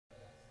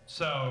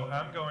So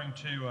I'm going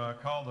to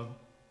call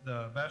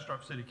the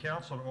Bastrop City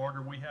Council to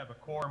order. We have a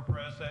quorum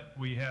present.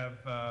 We have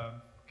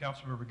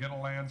Councilmember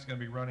Gittleland's going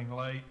to be running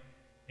late,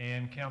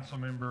 and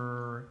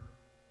Councilmember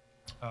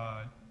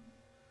De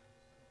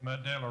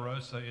La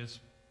Rosa is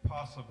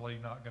possibly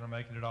not going to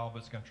make it at all,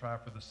 but is going to try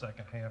for the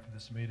second half of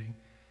this meeting.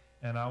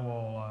 And I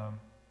will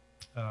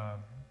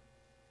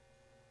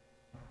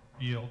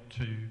yield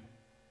to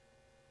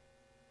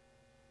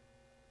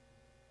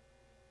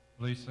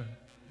Lisa.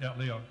 Yeah,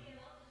 Leo.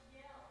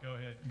 Go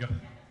ahead. Go.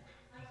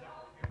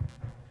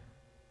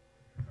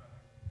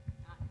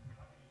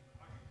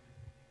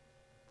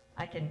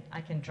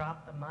 I can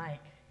drop the mic.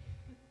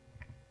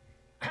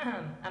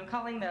 I'm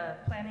calling the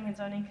Planning and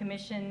Zoning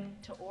Commission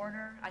to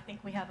order. I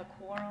think we have a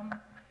quorum.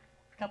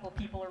 A couple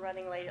people are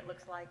running late, it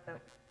looks like,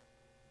 but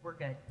we're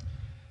good.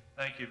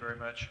 Thank you very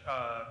much.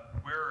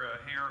 We're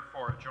here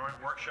for a joint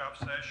workshop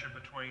session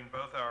between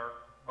both our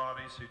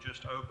bodies who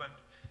just opened.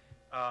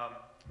 I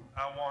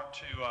want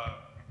to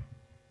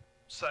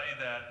say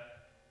that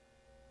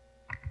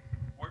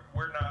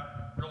we're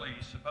not really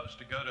supposed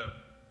to go to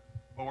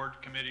board,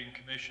 committee, and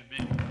commission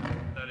meetings.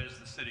 That is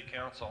the city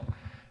council.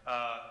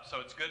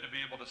 So it's good to be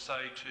able to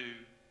say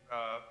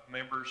to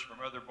members from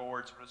other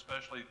boards, but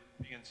especially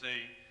P&Z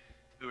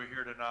who are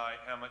here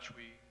tonight, how much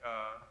we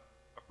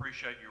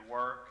appreciate your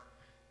work.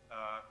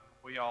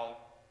 We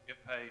all get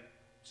paid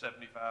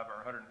 $75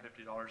 or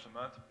 $150 a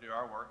month to do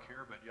our work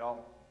here, but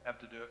y'all have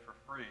to do it for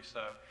free.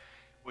 So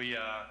we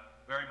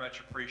very much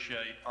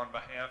appreciate, on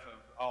behalf of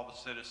all the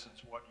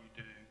citizens, what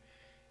you do.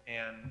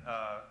 And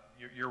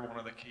you're one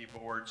of the key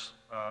boards,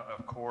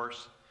 of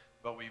course,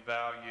 but we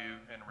value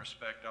and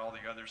respect all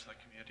the others in the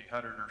community,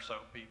 100 or so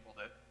people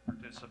that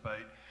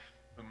participate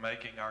in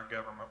making our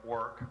government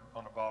work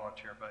on a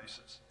volunteer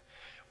basis.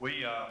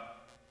 We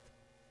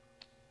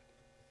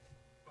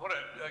want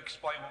to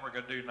explain what we're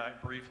going to do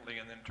tonight briefly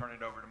and then turn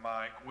it over to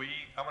Mike.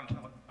 I'm going to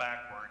tell it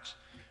backwards.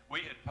 We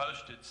had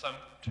posted some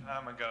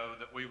time ago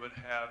that we would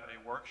have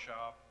a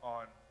workshop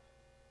on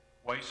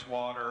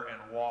wastewater and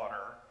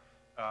water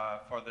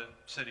for the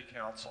city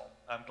council.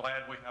 I'm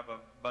glad we have a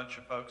bunch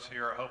of folks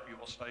here. I hope you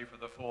will stay for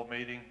the full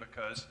meeting,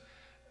 because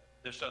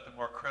there's nothing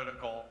more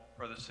critical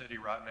for the city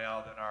right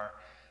now than our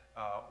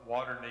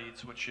water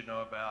needs, which you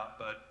know about,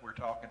 but we're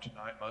talking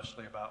tonight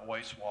mostly about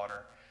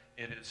wastewater.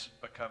 It is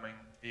becoming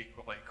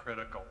equally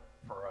critical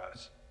for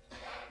us.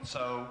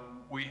 So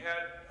we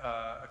had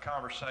a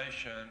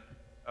conversation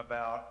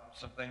about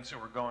some things that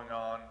were going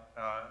on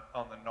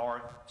the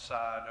north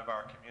side of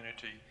our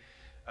community,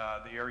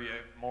 the area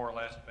more or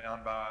less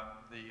bound by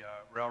the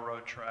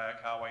railroad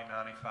track, Highway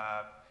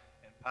 95,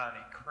 and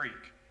Piney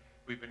Creek.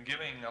 We've been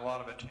giving a lot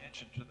of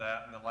attention to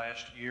that in the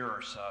last year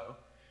or so.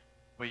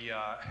 We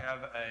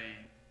have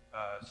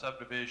a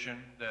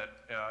subdivision that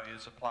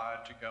is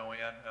applied to go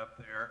in up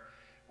there.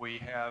 We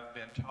have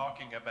been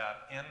talking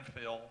about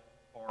infill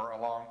for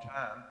a long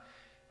time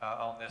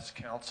on this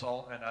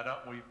council, and I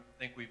don't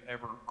think we've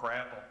ever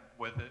grappled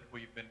with it.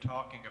 We've been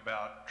talking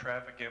about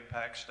traffic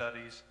impact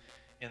studies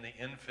in the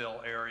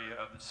infill area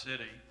of the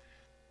city,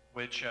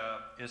 which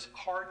is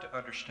hard to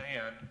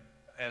understand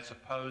as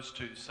opposed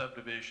to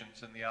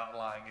subdivisions in the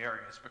outlying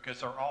areas,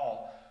 because they're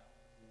all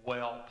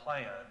well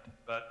planned.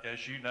 But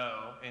as you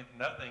know,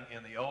 nothing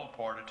in the old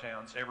part of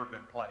town's ever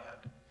been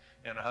planned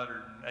in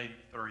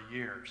 183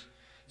 years.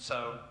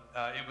 So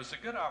it was a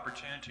good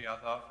opportunity, I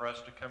thought, for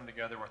us to come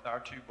together with our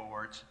two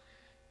boards,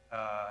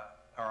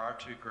 or our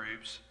two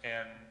groups,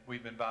 and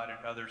we've invited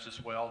others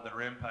as well that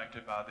are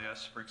impacted by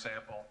this. For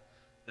example,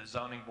 the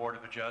Zoning Board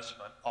of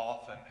Adjustment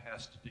often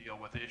has to deal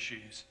with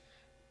issues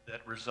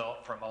that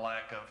result from a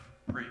lack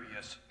of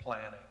previous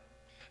planning.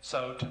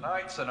 So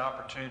tonight's an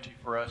opportunity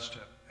for us to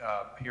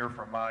hear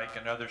from Mike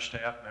and other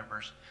staff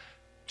members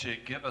to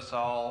give us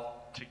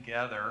all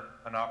together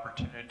an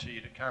opportunity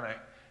to kind of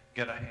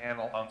get a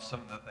handle on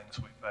some of the things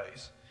we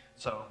face.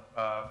 So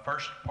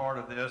first part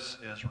of this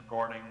is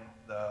regarding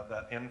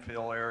that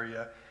infill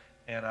area,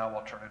 and I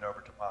will turn it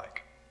over to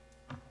Mike.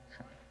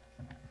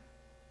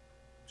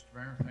 Mr.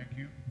 Mayor, thank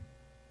you.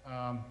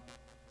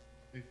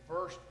 The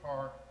first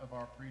part of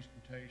our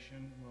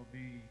presentation will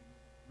be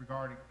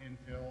regarding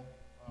infill.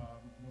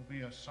 Will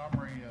be a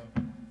summary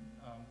of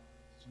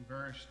some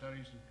various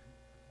studies and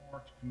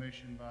reports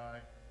commissioned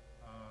by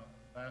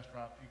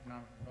Bastrop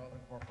Economic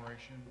Development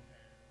Corporation.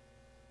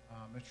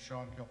 Mr.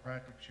 Sean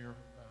Kilpatrick's here,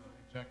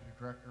 Executive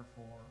Director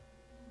for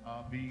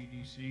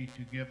BEDC,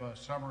 to give a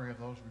summary of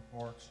those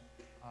reports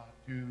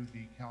to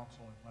the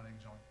Council and Planning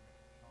and Zoning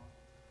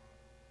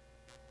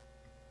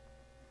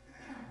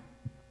Commission.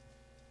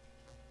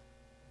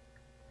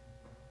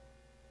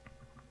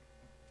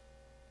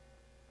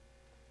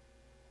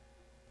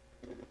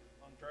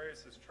 Andreas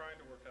is trying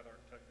to work out our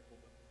technical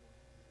difficulties.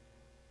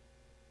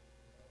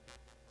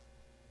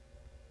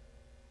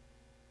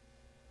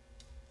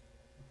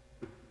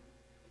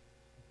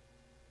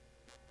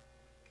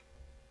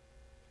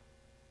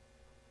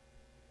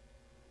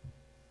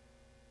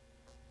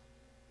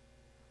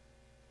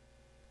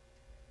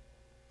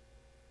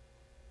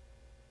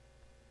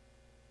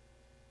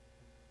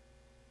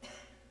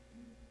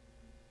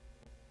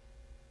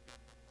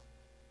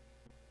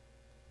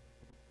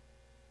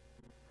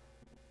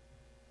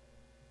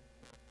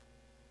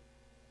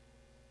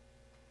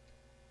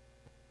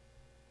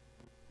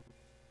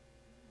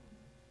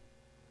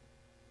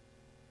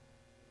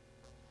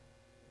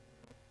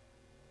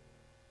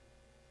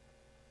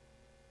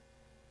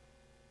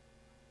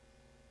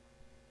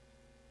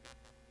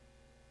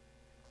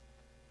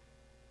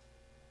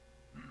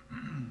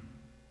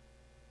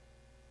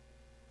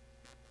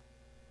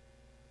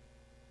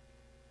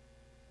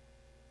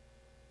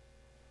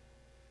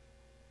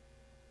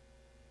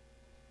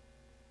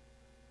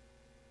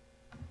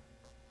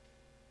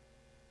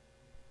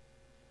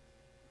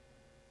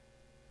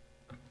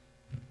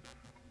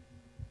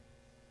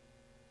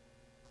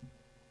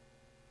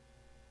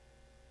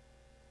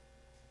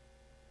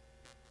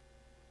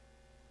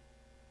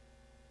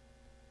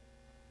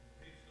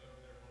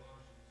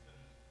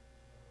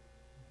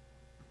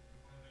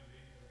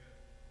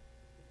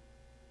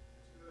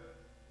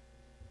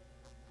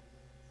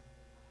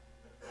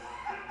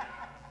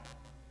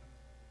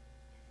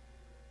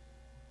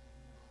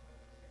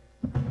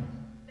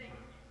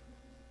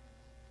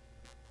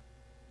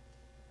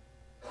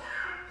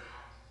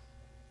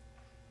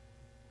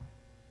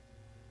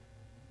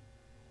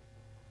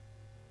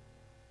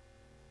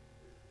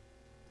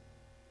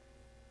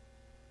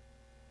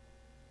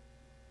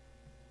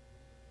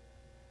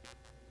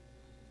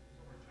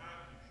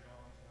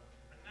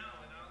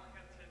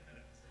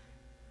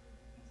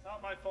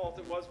 not my fault.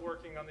 It was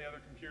working on the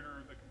other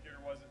computer. The computer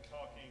wasn't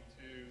talking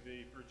to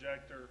the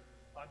projector.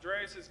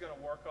 Andreas is going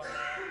to work on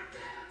that.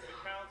 The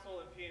council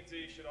and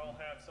P&Z should all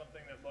have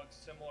something that looks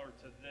similar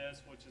to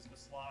this, which is the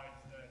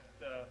slides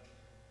that,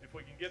 if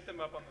we can get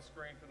them up on the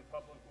screen for the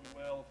public, we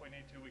will. If we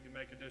need to, we can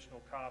make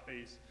additional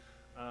copies.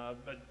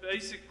 But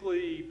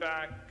basically,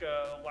 back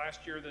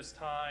last year this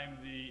time,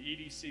 the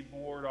EDC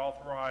board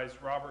authorized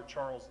Robert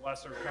Charles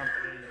Lesser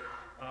Company,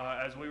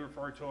 as we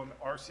refer to him,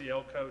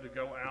 RCLCO, to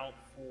go out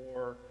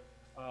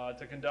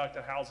to conduct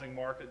a housing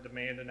market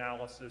demand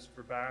analysis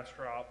for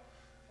Bastrop.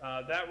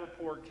 That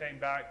report came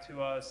back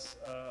to us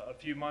a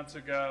few months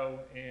ago,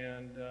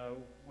 and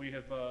we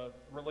have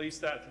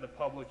released that to the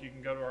public. You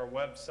can go to our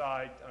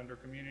website under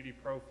community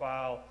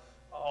profile,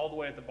 all the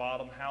way at the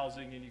bottom,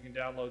 housing, and you can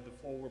download the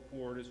full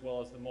report as well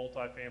as the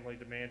multifamily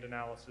demand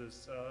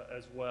analysis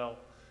as well.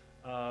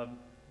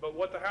 But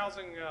what the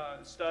housing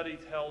study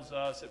tells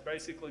us, it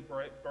basically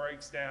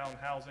breaks down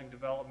housing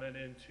development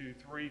into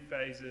 3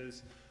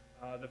 phases.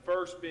 The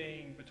first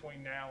being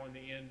between now and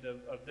the end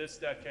of this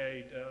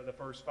decade, the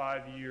first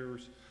 5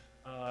 years,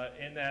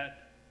 in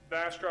that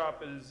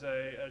Bastrop is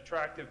an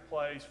attractive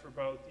place for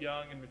both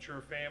young and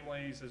mature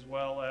families as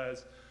well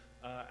as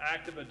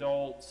active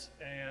adults,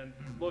 and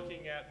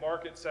looking at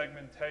market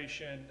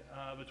segmentation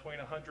between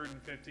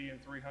 150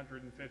 and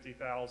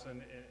 350,000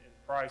 in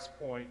price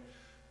point.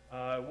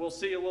 We'll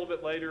see a little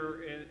bit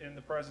later in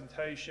the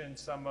presentation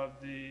some of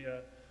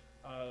the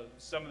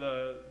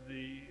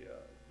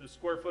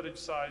square footage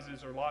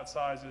sizes or lot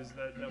sizes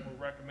that were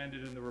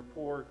recommended in the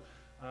report.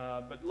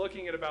 But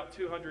looking at about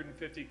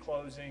 250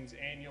 closings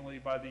annually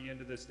by the end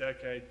of this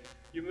decade.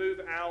 You move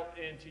out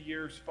into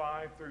years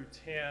 5 through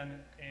 10,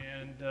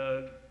 and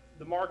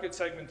the market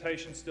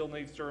segmentation still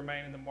needs to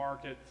remain in the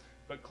market,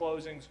 but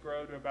closings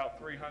grow to about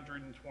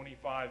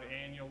 325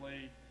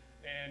 annually,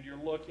 and you're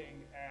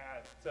looking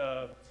at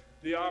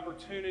the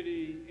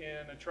opportunity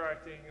in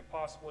attracting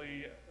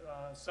possibly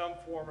some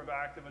form of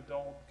active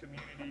adult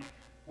community.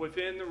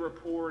 Within the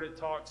report, it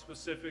talks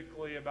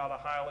specifically about a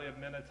highly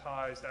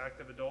amenitized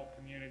active adult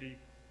community.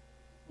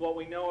 What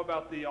we know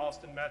about the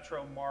Austin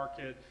metro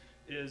market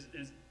is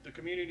the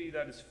community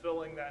that is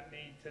filling that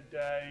need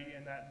today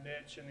in that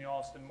niche in the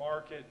Austin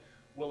market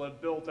will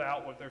have built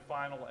out with their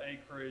final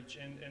acreage,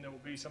 and there will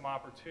be some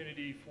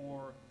opportunity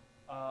for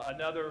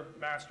another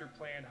master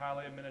planned,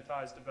 highly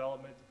amenitized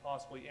development to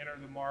possibly enter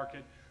the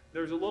market.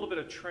 There's a little bit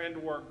of trend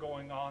work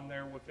going on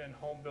there within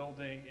home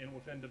building and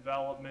within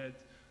development.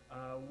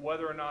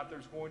 Whether or not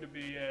there's going to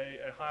be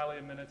a highly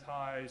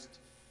amenitized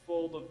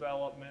full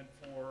development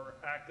for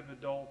active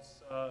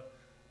adults,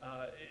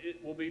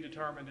 it will be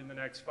determined in the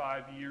next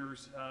 5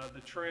 years.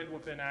 The trend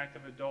within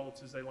active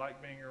adults is they like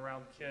being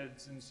around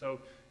kids, and so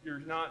you're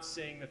not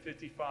seeing the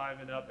 55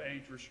 and up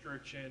age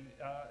restriction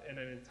in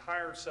an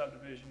entire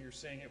subdivision. You're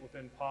seeing it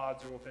within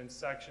pods or within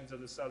sections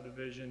of the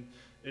subdivision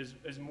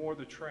is more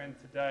the trend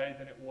today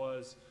than it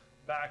was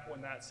back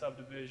when that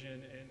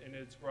subdivision and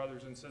its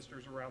brothers and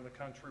sisters around the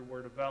country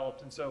were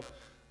developed. And so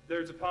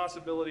there's a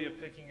possibility of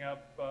picking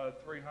up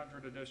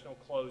 300 additional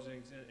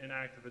closings in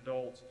active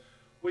adults.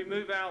 We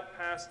move out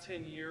past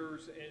 10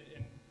 years,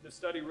 and the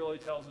study really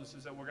tells us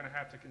is that we're going to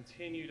have to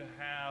continue to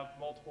have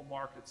multiple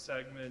market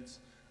segments,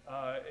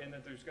 and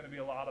that there's going to be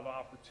a lot of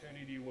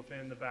opportunity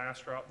within the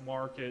Bastrop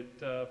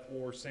market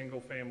for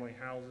single family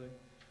housing.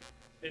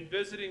 In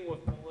visiting with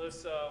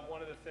Melissa, one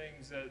of the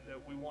things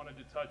that we wanted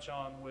to touch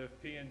on with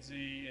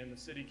P&Z and the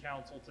City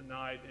Council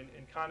tonight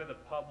and kind of the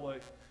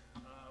public,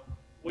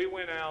 we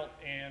went out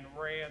and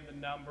ran the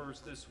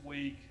numbers this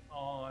week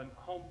on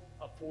home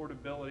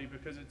affordability,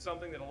 because it's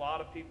something that a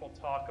lot of people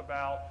talk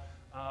about,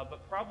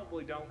 but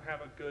probably don't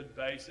have a good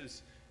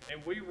basis.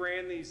 And we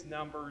ran these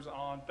numbers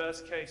on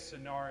best case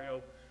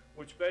scenario,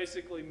 which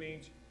basically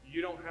means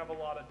you don't have a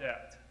lot of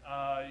debt.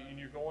 And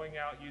you're going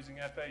out using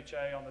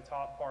FHA on the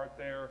top part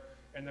there,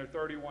 and their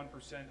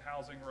 31%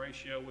 housing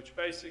ratio, which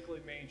basically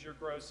means your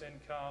gross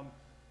income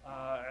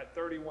at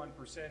 31%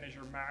 is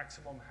your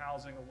maximum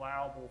housing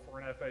allowable for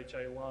an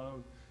FHA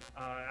loan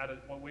at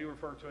what we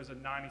refer to as a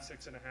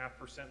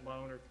 96.5%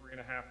 loan or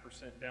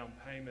 3.5% down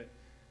payment.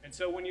 And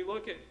so when you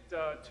look at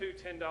two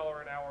 $10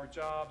 an hour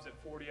jobs at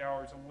 40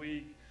 hours a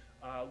week,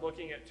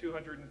 looking at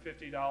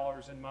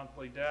 $250 in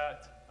monthly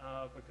debt,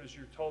 because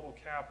your total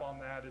cap on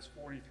that is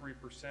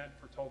 43%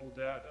 for total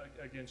debt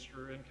against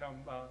your income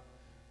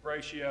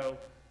ratio,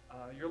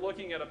 you're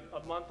looking at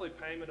a monthly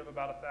payment of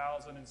about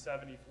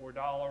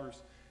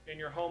 $1,074, and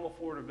your home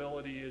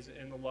affordability is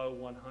in the low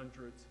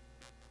 100s.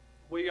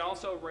 We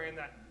also ran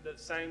that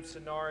same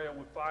scenario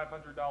with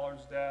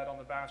 $500 debt on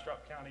the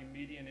Bastrop County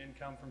median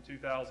income from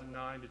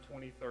 2009 to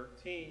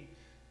 2013,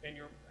 and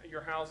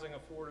your housing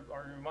or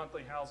your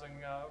monthly housing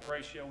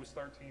ratio was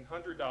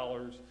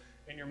 $1,300,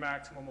 and your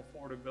maximum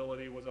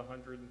affordability was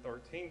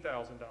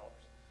 $113,000.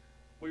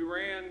 We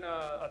ran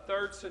a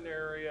third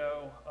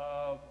scenario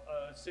of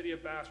a City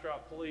of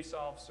Bastrop police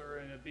officer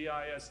and a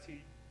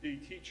BISD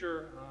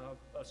teacher,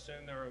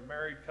 assume they're a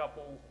married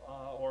couple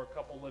or a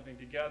couple living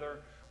together,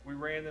 We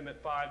ran them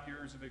at 5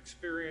 years of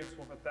experience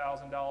with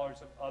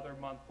 $1,000 of other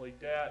monthly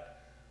debt.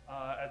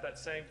 At that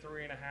same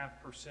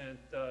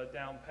 3.5%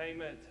 down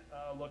payment,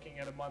 looking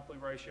at a monthly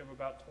ratio of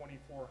about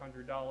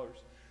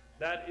 $2,400.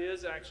 That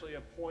is actually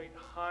a point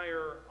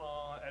higher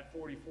at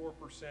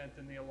 44%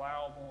 than the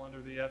allowable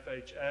under the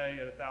FHA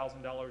at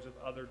 $1,000 of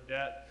other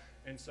debt.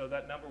 And so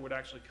that number would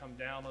actually come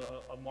down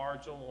a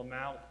marginal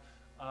amount.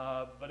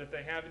 But if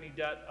they have any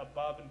debt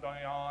above and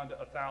beyond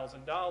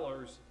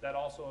 $1,000, that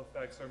also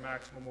affects their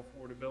maximum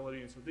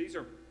affordability. And so these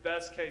are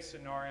best case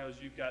scenarios.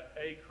 You've got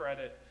A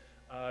credit,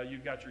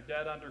 you've got your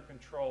debt under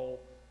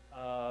control.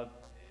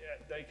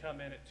 They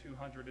come in at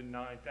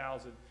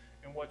 $209,000.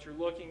 And what you're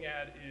looking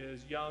at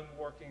is young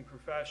working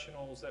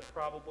professionals that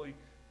probably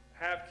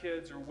have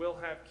kids or will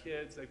have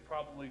kids. They've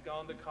probably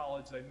gone to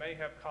college. They may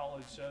have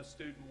college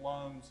student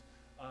loans.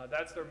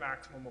 That's their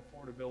maximum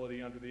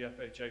affordability under the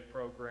FHA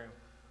program.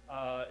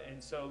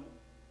 And so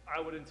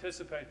I would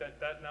anticipate that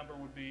that number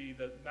would be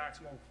the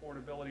maximum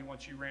affordability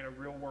once you ran a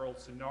real world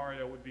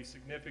scenario would be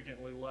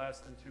significantly less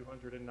than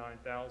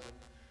 $209,000.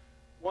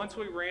 Once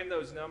we ran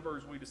those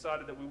numbers, we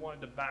decided that we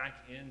wanted to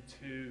back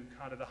into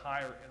kind of the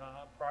higher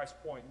price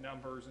point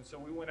numbers. And so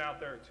we went out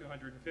there at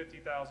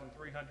 $250,000,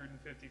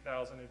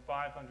 $350,000, and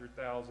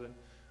 $500,000.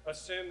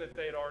 Assumed that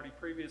they had already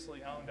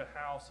previously owned a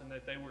house and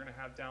that they were going to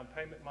have down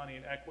payment money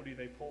and equity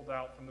they pulled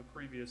out from the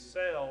previous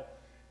sale,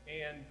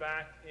 and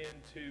backed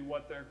into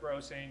what their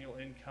gross annual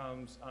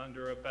incomes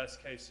under a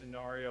best case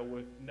scenario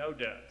with no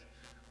debt.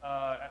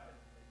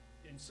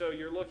 And so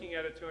you're looking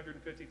at a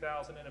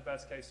 $250,000 in a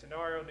best case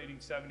scenario, needing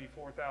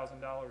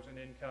 $74,000 in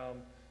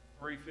income,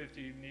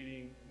 $350,000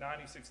 needing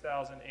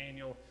 $96,000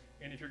 annual.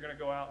 And if you're going to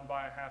go out and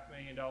buy a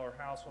 $500,000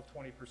 house with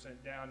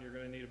 20% down, you're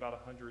going to need about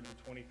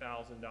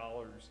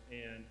 $120,000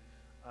 in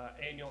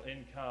annual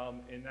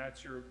income, and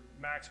that's your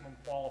maximum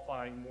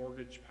qualifying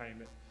mortgage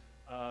payment.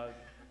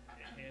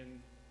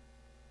 And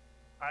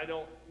I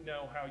don't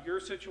know how your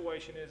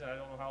situation is, and I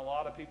don't know how a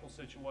lot of people's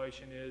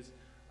situation is,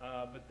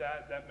 but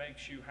that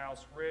makes you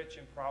house rich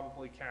and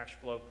probably cash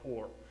flow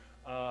poor.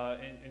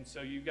 And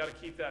so you've got to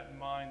keep that in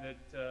mind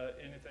that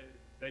and if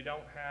they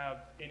don't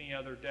have any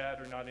other debt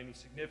or not any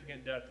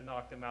significant debt to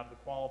knock them out of the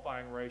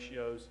qualifying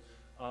ratios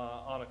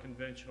on a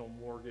conventional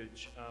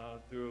mortgage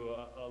through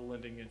a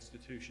lending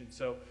institution.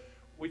 So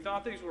we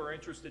thought these were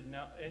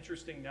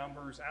interesting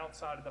numbers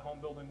outside of the home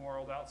building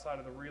world, outside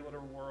of the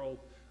realtor world.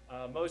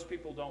 Most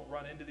people don't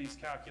run into these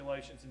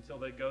calculations until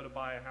they go to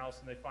buy a house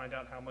and they find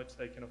out how much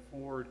they can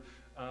afford.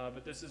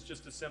 But this is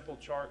just a simple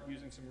chart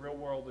using some real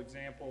world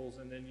examples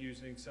and then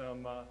using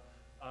some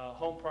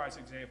home price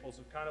examples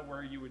of kind of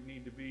where you would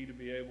need to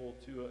be able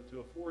to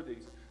afford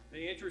these.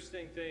 The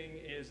interesting thing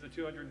is the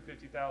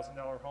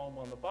 $250,000 home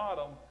on the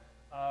bottom,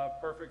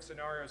 perfect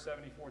scenario,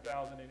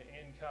 $74,000 in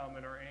income,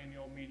 and our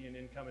annual median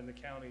income in the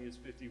county is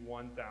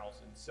 $51,000.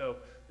 So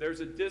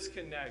there's a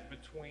disconnect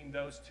between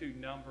those two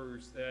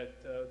numbers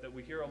that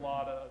we hear a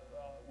lot of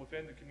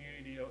within the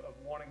community of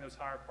wanting those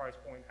higher price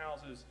point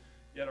houses,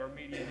 yet our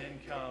median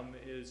income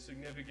is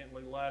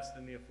significantly less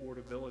than the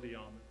affordability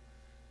on them.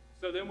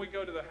 So then we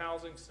go to the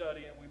housing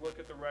study and we look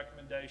at the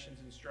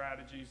recommendations and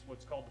strategies,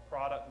 what's called the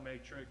product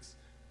matrix.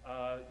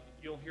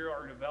 You'll hear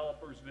our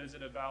developers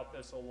visit about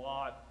this a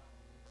lot,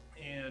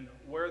 and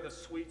where the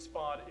sweet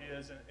spot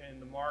is in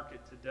the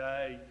market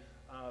today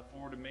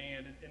for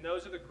demand. And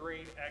those are the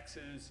green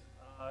X's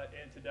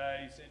in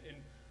today's. And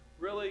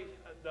really,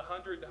 the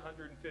 100 to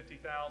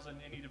 150,000,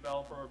 any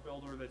developer or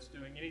builder that's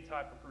doing any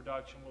type of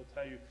production will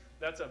tell you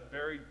that's a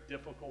very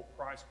difficult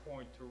price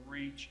point to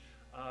reach.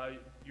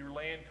 Your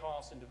land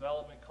costs and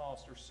development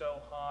costs are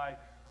so high.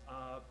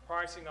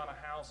 Pricing on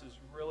a house is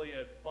really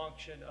a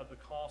function of the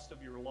cost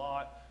of your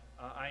lot.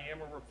 I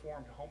am a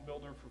reformed home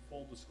builder for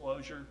full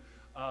disclosure.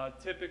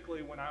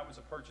 Typically, when I was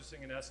a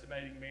purchasing and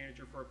estimating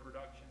manager for a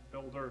production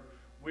builder,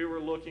 we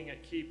were looking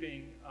at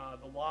keeping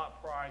the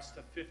lot price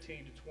to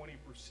 15 to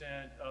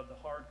 20% of the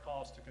hard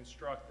cost to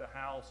construct the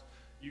house.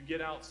 You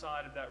get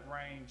outside of that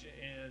range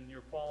and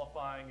your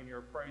qualifying and your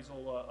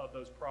appraisal of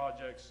those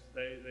projects,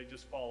 they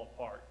just fall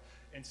apart.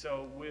 And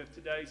so with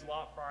today's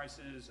lot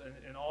prices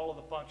and all of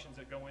the functions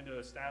that go into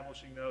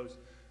establishing those,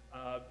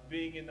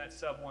 being in that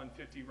sub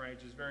 150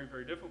 range is very,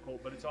 very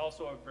difficult, but it's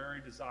also a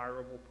very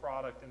desirable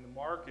product in the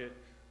market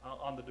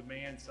on the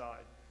demand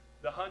side.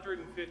 The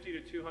 150 to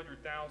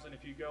 200,000,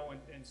 if you go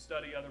and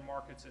study other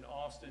markets in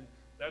Austin,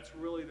 that's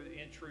really the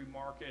entry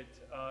market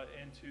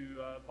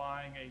into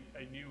buying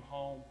a new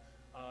home.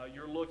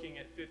 You're looking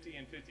at 50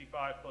 and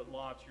 55-foot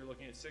lots. You're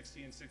looking at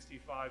 60 and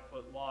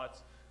 65-foot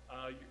lots.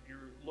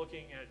 You're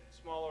looking at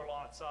smaller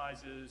lot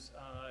sizes,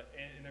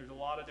 and there's a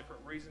lot of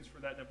different reasons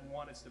for that. Number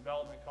one, it's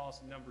development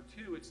costs, and number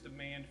two, it's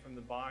demand from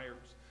the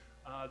buyers.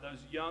 Those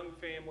young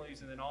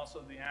families and then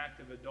also the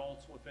active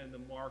adults within the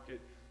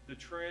market, the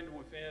trend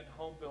within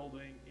home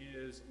building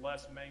is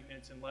less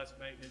maintenance, and less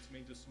maintenance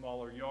means a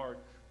smaller yard.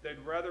 They'd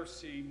rather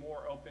see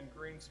more open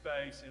green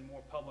space and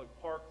more public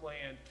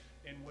parkland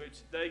in which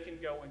they can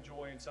go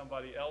enjoy and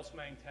somebody else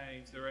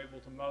maintains. They're able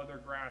to mow their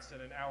grass in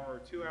an hour or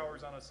 2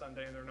 hours on a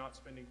Sunday, and they're not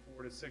spending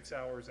 4 to 6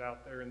 hours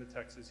out there in the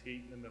Texas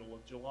heat in the middle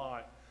of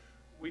July.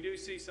 We do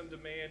see some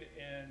demand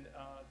in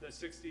the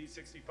 60,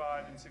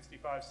 65, and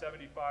 65,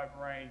 75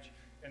 range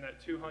in that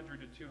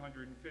 200 to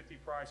 250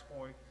 price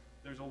point.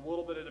 There's a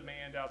little bit of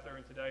demand out there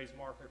in today's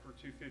market for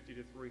 250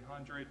 to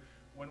 300.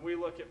 When we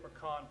look at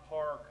Pecan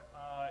Park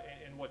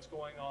and what's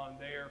going on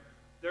there,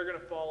 they're going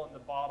to fall in the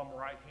bottom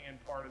right-hand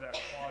part of that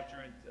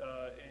quadrant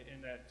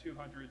in that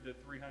 200 to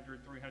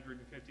 300,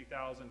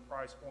 350,000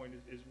 price point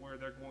is where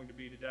they're going to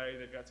be today.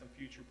 They've got some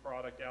future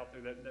product out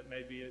there that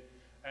may be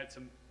at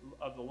some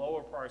of the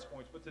lower price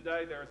points, but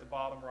today they're at the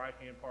bottom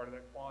right-hand part of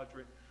that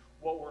quadrant.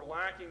 What we're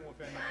lacking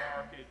within the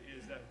market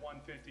is that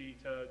 150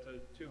 to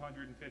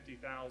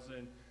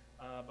 250,000,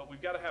 but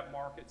we've got to have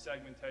market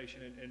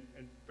segmentation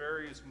and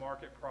various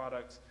market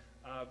products.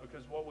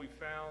 Because what we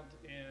found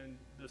in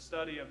the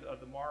study of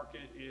the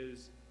market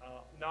is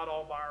not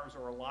all buyers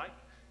are alike,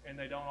 and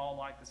they don't all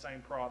like the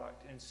same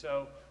product. And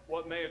so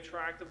what may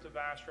attract them to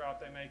Bastrop,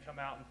 they may come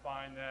out and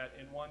find that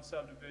in one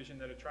subdivision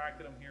that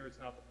attracted them here, it's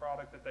not the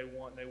product that they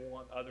want, and they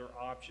want other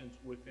options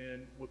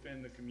within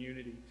the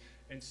community.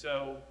 And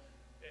so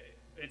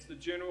it's the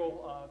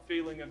general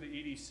feeling of the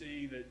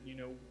EDC that, you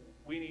know,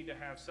 we need to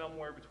have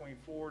somewhere between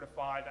 4 to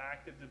 5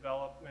 active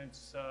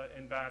developments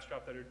in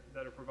Bastrop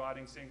that are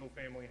providing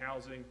single-family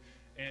housing,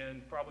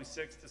 and probably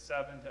 6 to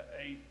 7 to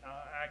 8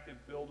 active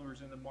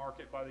builders in the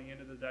market by the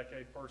end of the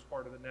decade, first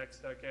part of the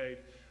next decade,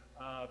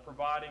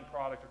 providing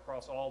product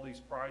across all these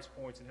price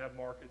points and have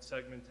market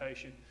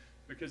segmentation,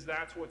 because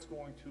that's what's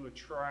going to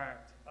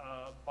attract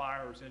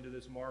buyers into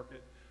this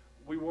market.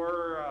 We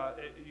were,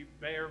 you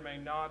may or may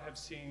not have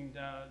seen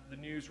the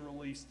news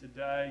release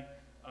today.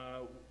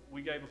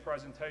 We gave a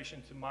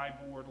presentation to my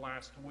board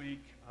last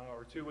week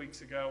or 2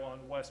 weeks ago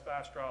on West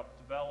Bastrop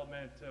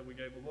development. We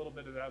gave a little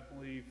bit of that, I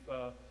believe,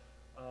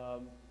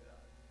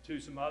 to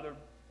some other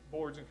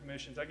boards and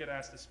commissions. I get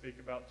asked to speak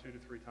about 2 to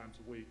 3 times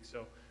a week,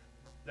 so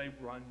they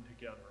run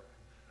together.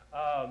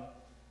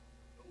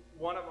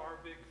 One of our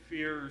big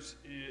fears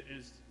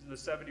is the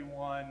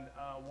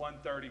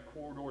 71-130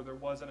 corridor. There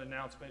was an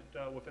announcement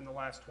within the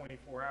last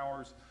 24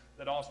 hours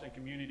that Austin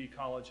Community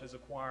College has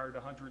acquired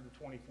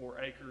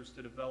 124 acres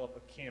to develop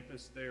a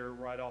campus there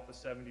right off of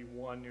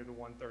 71 near the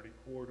 130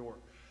 corridor.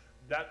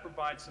 That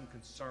provides some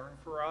concern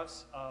for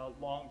us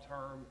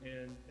long-term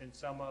in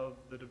some of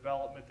the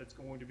development that's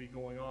going to be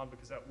going on,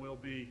 because that will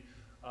be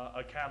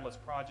a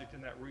catalyst project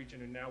in that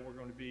region, and now we're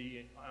going to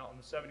be out on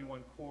the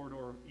 71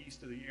 corridor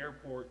east of the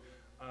airport.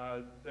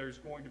 There's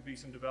going to be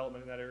some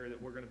development in that area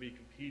that we're going to be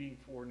competing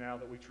for now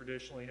that we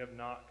traditionally have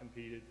not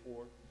competed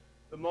for.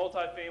 The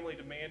multifamily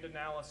demand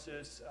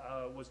analysis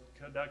was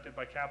conducted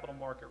by Capital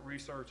Market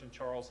Research and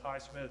Charles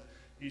Highsmith.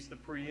 He's the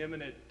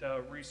preeminent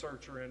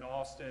researcher in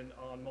Austin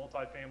on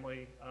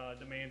multifamily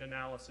demand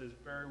analysis,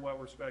 very well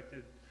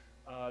respected,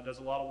 does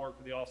a lot of work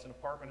for the Austin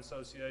Apartment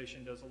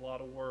Association, does a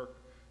lot of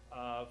work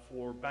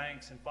for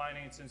banks and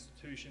finance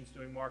institutions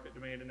doing market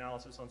demand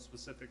analysis on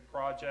specific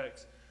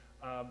projects.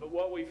 But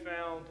what we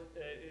found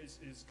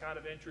is kind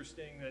of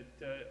interesting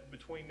that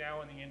between now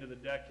and the end of the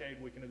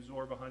decade, we can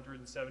absorb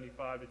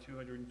 175 to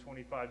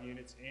 225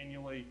 units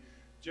annually.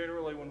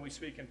 Generally, when we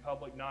speak in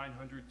public,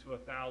 900 to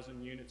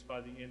 1,000 units by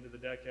the end of the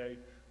decade.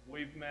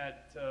 We've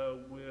met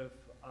with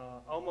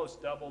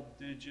almost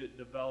double-digit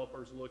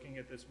developers looking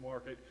at this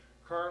market.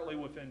 Currently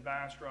within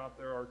Bastrop,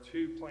 there are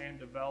 2 planned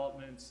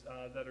developments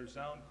that are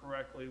zoned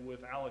correctly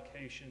with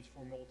allocations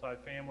for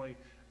multifamily.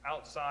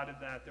 Outside of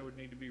that, there would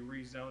need to be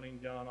rezoning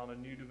done on a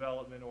new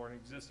development or an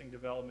existing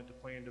development to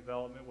planned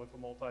development with a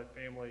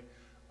multifamily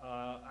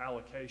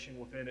allocation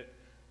within it.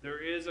 There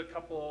is a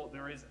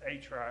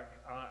track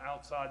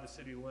outside the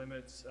city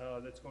limits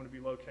that's going to be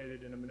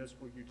located in a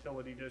municipal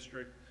utility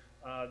district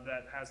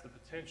that has the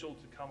potential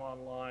to come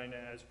online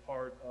as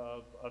part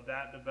of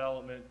that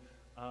development.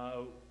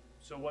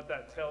 So what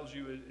that tells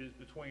you is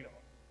between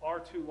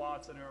our 2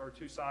 lots that are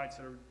 2 sites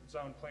that are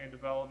zone planned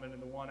development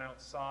and the one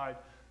outside,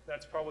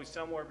 that's probably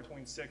somewhere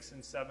between 600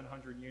 and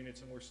 700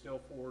 units, and we're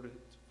still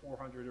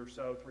 400 or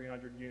so,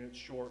 300 units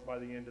short by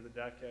the end of the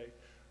decade.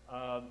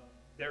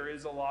 There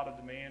is a lot of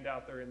demand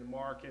out there in the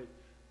market.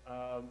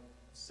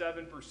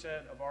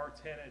 7% of our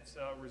tenants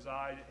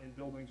reside in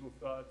buildings with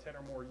 10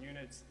 or more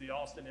units. The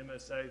Austin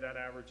MSA, that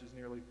average is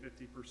nearly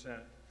 50%.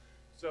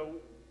 So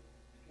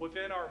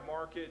within our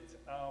market,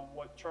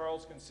 what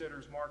Charles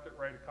considers market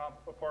rate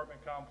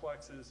apartment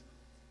complexes,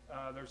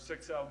 there's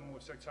 6 of them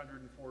with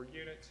 604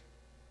 units.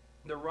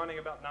 They're running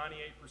about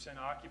 98%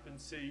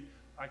 occupancy.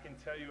 I can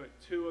tell you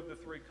at 2 of the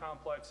 3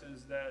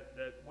 complexes that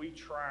we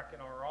track in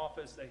our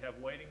office, they have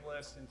waiting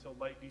lists until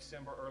late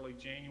December, early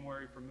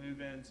January for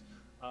move-ins.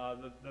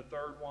 The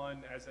 3rd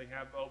one, as they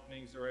have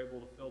openings, they're able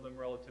to fill them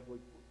relatively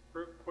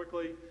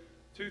quickly.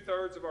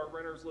 2/3 of our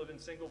renters live in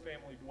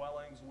single-family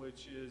dwellings,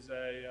 which is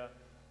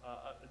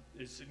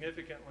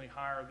significantly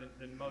higher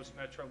than most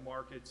metro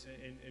markets,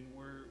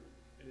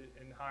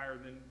 and higher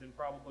than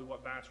probably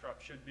what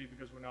Bastrop should be,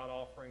 because we're not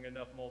offering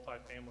enough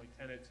multifamily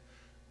tenants.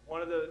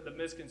 One of the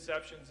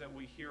misconceptions that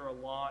we hear a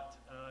lot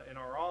in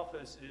our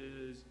office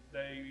is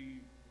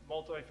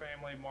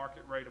multifamily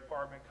market rate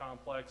apartment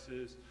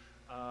complexes,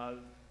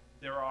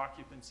 their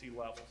occupancy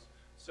levels.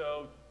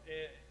 So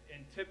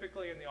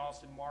typically in the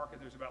Austin market,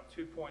 there's about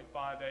 2.58,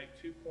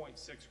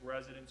 2.6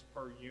 residents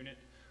per unit.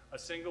 A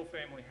single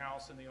family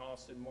house in the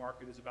Austin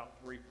market is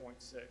about 3.6.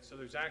 So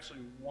there's actually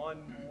one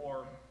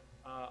more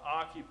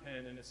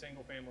occupant in a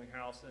single family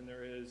house than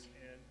there is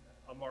in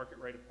a market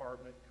rate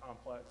apartment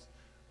complex.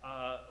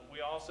 We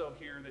also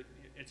hear that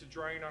it's a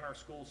drain on our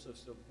school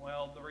system.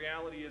 Well, the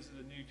reality is that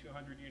a new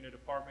 200-unit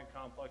apartment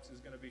complex is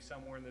going to be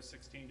somewhere in the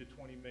 $16 to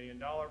 $20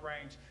 million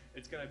range.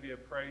 It's going to be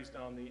appraised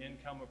on the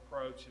income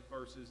approach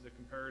versus the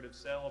comparative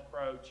sale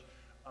approach.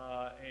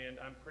 And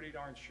I'm pretty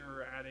darn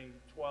sure adding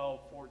 $12,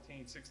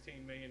 $14,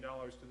 $16 million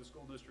to the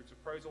school district's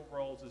appraisal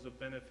rolls is a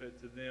benefit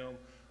to them.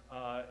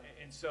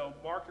 And so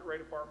market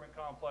rate apartment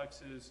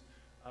complexes,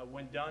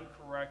 when done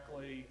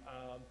correctly,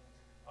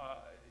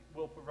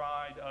 will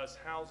provide us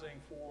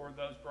housing for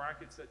those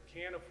brackets that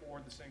can't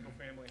afford the single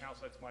family house.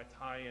 That's my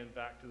tie-in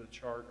back to the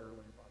chart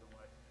earlier, by the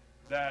way.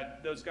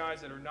 That those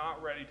guys that are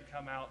not ready to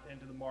come out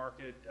into the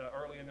market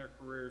early in their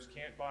careers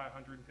can't buy a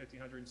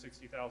 $150,000,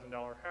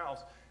 $160,000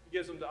 house. It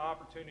gives them the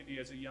opportunity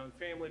as a young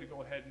family to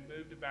go ahead and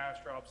move to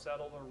Bastrop,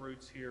 settle their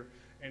roots here,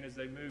 and as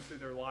they move through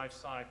their life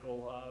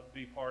cycle,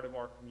 be part of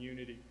our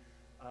community.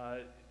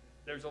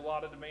 There's a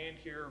lot of demand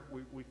here.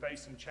 We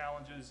face some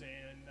challenges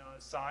in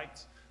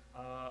sites.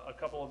 A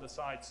couple of the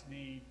sites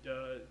need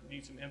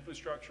some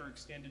infrastructure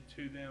extended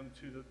to them,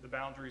 to the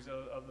boundaries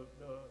of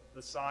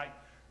the site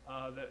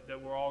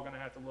that we're all going to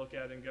have to look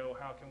at and go,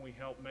 how can we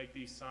help make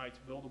these sites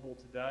buildable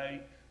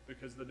today,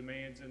 because the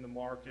demand's in the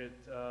market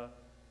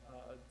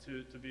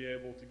to be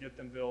able to get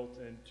them built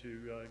and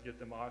to get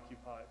them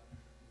occupied.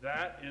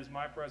 That is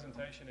my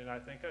presentation, and I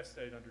think I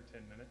stayed under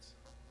 10 minutes.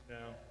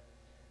 Now,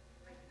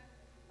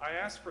 I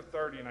asked for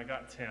 30 and I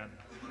got 10.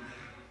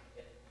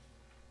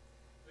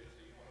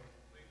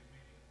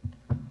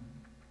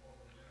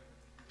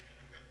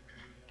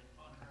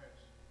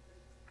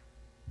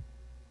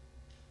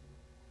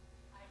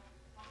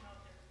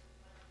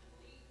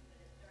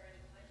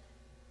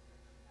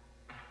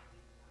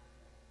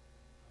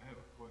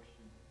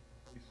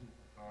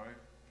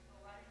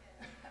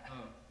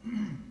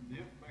 The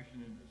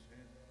information in this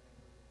handout,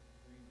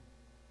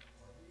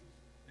 are these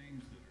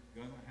things that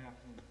are gonna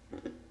happen,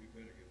 we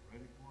better get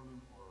ready for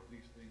them, or are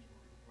these things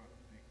we're gonna try to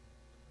make?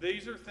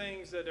 These are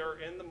things that are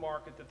in the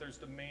market that there's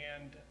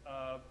demand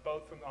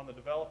both from on the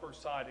developer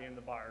side and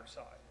the buyer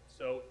side.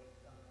 So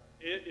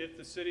if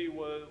the city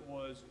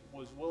was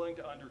willing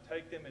to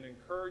undertake them and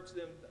encourage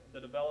them, the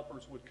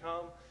developers would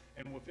come,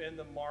 and within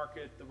the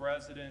market, the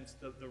residents,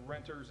 the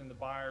renters and the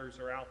buyers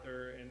are out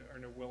there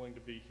and are willing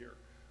to be here.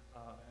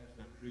 As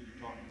that you're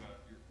talking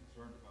about, you're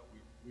concerned about we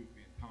would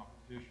be in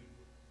competition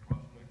with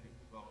prospective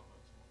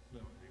developments on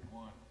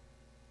 71,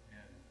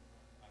 and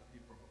I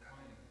think from a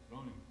planning and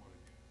zoning point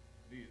of view,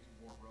 to me, it's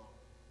more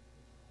relevant.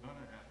 It's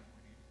gonna happen,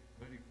 we need to get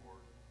ready for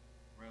it,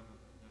 rather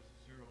than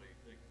necessarily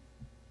taking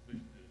the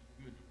position that it's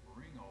good to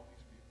bring all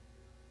these people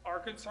here.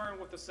 Our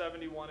concern with the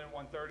 71 and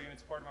 130, and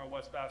it's part of our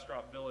West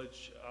Bastrop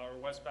Village, or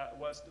West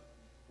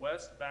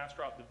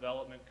Bastrop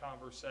development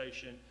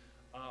conversation.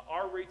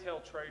 Our retail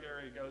trade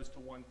area goes to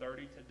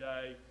 130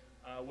 today.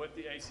 With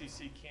the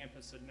ACC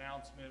campus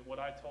announcement, what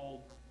I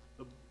told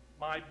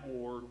my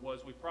board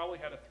was we probably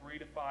had a 3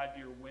 to 5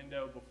 year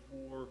window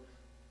before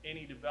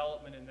any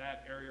development in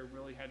that area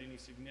really had any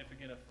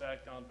significant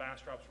effect on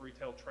Bastrop's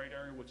retail trade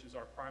area, which is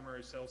our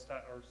primary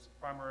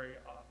primary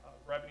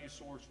revenue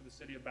source for the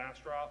city of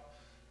Bastrop.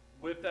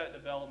 With that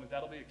development,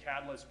 that'll be a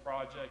catalyst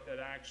project that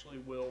actually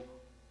will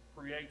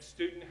create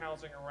student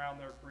housing around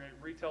there, create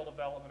retail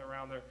development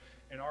around there,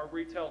 and our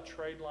retail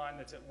trade line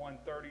that's at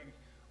 130,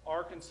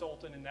 our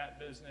consultant in that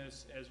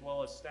business, as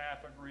well as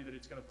staff, agree that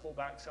it's going to pull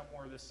back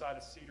somewhere this side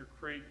of Cedar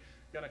Creek,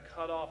 going to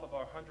cut off of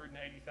our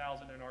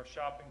 180,000 in our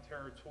shopping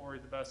territory.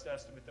 The best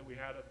estimate that we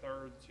had, a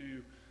third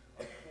to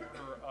a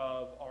quarter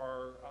of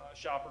our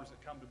shoppers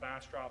that come to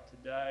Bastrop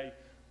today,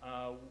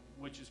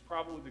 which is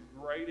probably the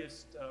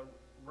greatest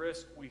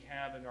risk we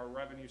have in our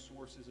revenue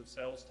sources of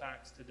sales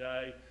tax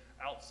today,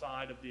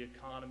 outside of the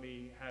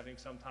economy having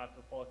some type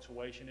of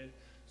fluctuation in it.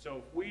 So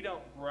if we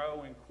don't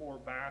grow in core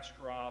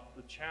Bastrop,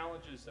 the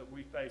challenges that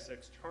we face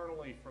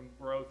externally from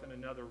growth in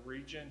another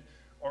region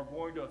are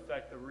going to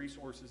affect the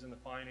resources and the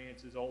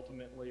finances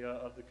ultimately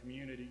of the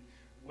community,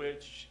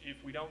 which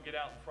if we don't get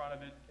out in front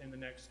of it in the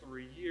next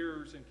 3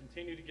 years and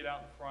continue to get out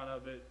in front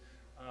of it,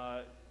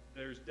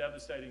 there's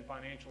devastating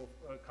financial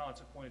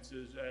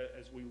consequences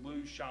as we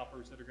lose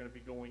shoppers that are going to be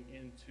going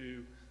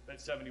into that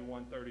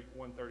 7130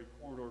 130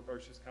 corridor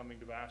versus coming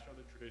to Bastrop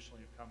that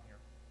traditionally have come here.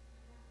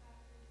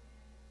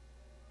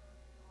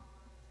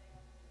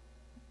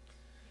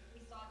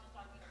 We saw just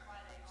on Good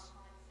Friday,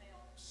 online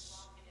sales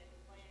rocketed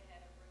way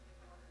ahead of brick and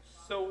mortar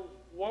shops. So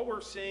what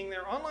we're seeing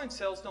there, online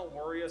sales don't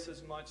worry us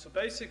as much. So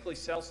basically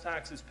sales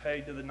tax is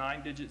paid to the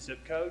 9-digit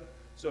zip code.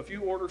 So if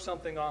you order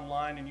something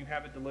online and you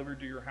have it delivered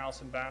to your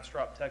house in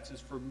Bastrop, Texas,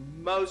 for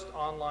most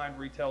online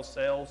retail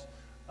sales,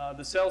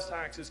 the sales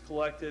tax is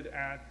collected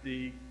at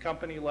the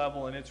company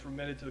level and it's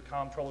remitted to the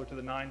comptroller to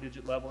the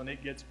 9-digit level and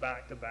it gets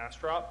back to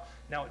Bastrop.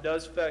 Now it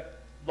does affect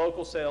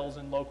local sales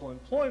and local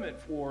employment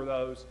for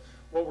those.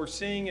 What we're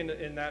seeing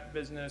in that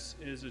business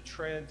is a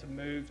trend to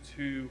move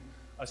to,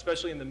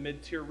 especially in the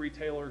mid-tier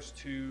retailers,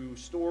 to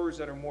stores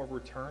that are more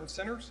return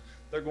centers.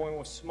 They're going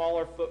with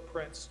smaller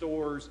footprint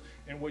stores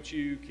in which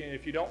you can,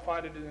 if you don't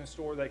find it in a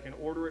store, they can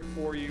order it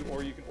for you,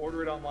 or you can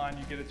order it online,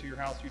 you get it to your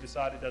house, you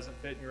decide it doesn't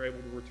fit, and you're able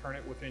to return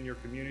it within your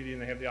community,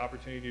 and they have the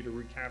opportunity to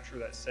recapture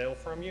that sale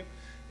from you.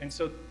 And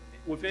so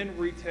within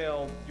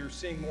retail, you're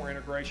seeing more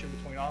integration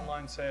between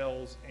online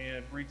sales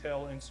and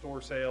retail in-store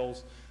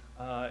sales.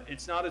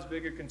 It's not as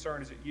big a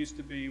concern as it used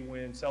to be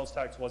when sales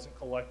tax wasn't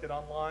collected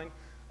online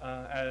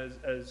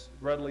as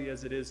readily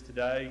as it is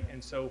today.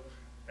 And so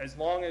as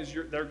long as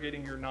they're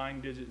getting your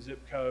 9-digit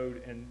zip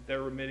code and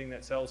they're remitting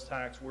that sales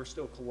tax, we're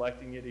still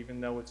collecting it even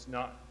though it's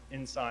not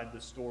inside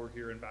the store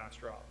here in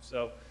Bastrop.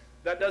 So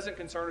that doesn't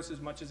concern us as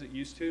much as it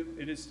used to.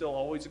 It is still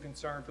always a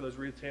concern for those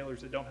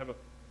retailers that don't have a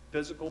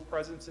physical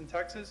presence in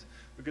Texas,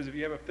 because if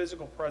you have a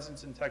physical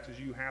presence in Texas,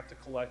 you have to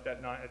collect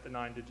that at the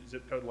 9-digit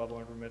zip code level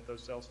and remit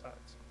those sales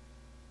tax.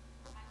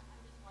 I'm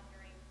just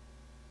wondering,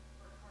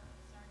 we're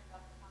concerned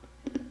about the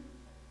competition.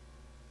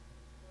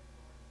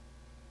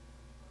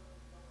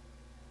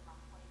 About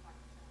 25%.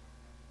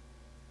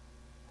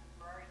 And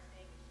we're already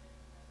seeing a shift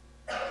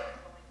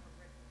going from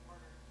brick and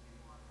mortar to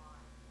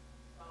online.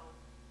 So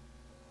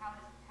how are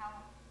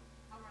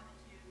the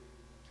two?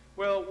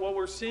 Well, what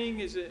we're seeing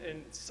is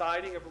in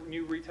siding of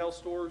new retail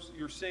stores,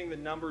 you're seeing the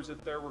numbers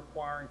that they're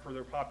requiring for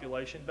their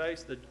population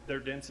base, their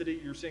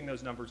density, you're seeing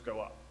those numbers go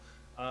up.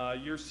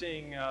 You're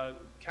seeing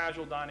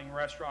casual dining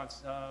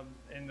restaurants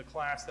in the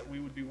class that we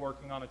would be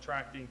working on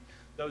attracting.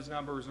 Those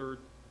numbers are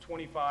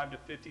 25 to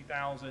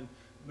 50,000,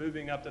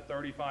 moving up to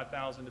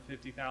 35,000 to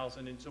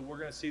 50,000. And so we're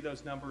going to see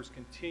those numbers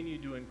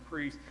continue to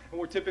increase. And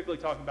we're typically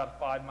talking about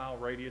a 5-mile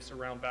radius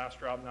around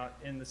Bastrop, not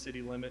in the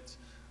city limits.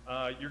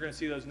 You're going to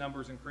see those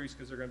numbers increase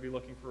because they're going to be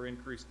looking for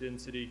increased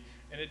density.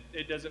 And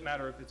it doesn't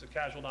matter if it's a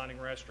casual dining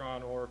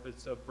restaurant or if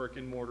it's a brick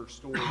and mortar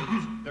store.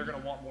 They're going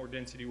to want more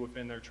density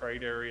within their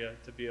trade area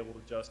to be able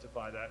to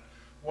justify that.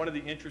 One of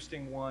the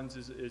interesting ones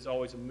is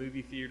always a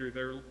movie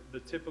theater. The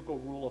typical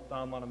rule of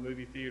thumb on a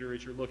movie theater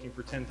is you're looking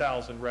for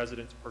 10,000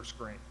 residents per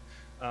screen.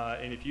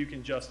 And if you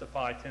can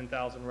justify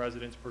 10,000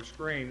 residents per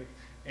screen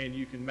and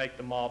you can make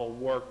the model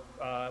work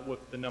with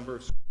the number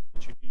of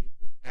screens you need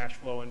cash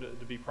flow and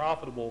to be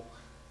profitable,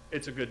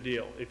 it's a good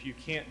deal. If you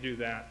can't do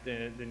that,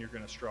 then you're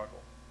going to struggle.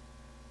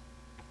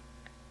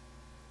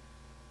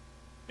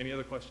 Any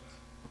other questions?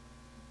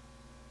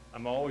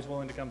 I'm always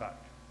willing to come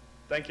back.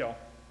 Thank y'all.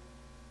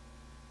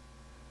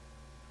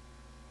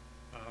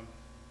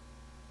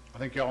 I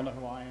think y'all know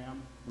who I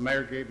am. The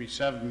mayor gave me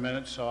 7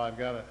 minutes, so I've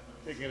got to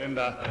kick it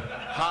into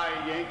high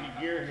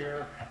Yankee gear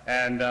here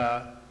and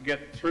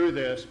get through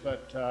this.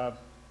 But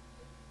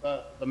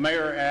the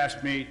mayor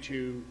asked me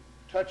to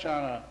touch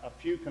on a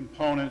few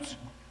components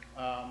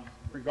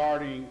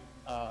regarding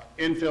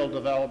infill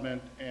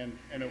development and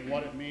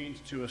what it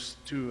means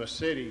to a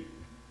city.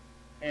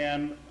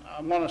 And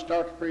I'm going to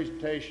start the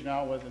presentation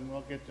out with, and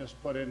we'll get this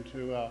put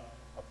into a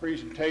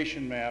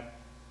presentation map.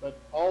 But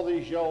all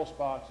these yellow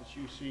spots that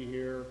you see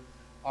here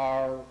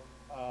are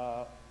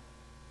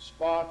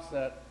spots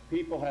that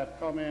people have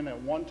come in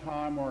at one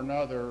time or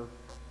another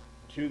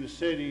to the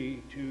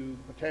city to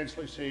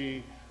potentially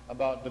see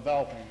about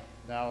developing them.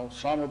 Now,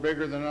 some are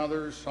bigger than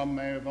others. Some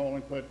may have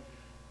only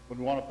would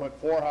want to put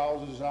 4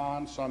 houses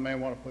on. Some may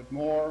want to put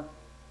more.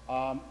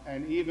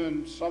 And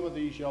even some of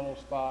these yellow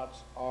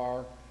spots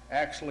are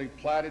actually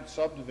platted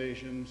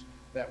subdivisions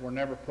that were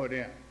never put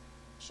in.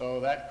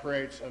 So that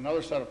creates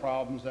another set of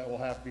problems that will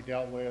have to be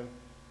dealt with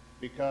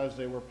because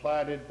they were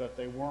platted, but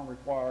they weren't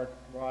required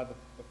to provide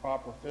the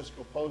proper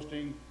fiscal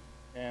posting,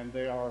 and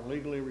they are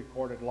legally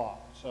recorded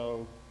lots.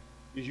 So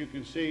as you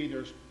can see,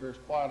 there's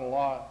quite a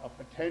lot of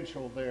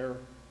potential there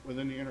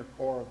within the inner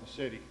core of the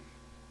city.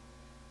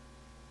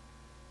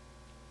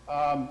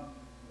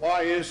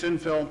 Why is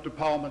infill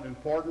development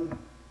important?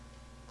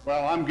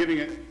 Well, I'm getting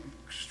it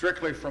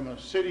strictly from a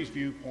city's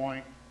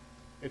viewpoint.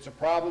 It's a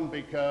problem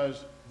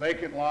because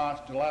vacant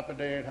lots,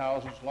 dilapidated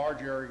houses,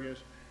 large areas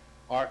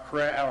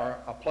are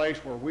a place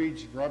where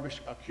weeds and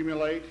rubbish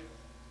accumulate.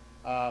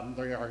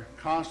 They are in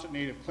constant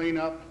need of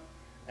cleanup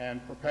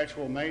and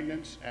perpetual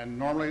maintenance, and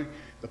normally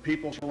the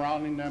people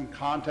surrounding them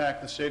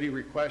contact the city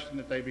requesting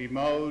that they be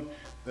mowed,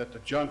 that the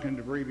junk and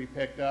debris be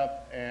picked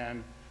up,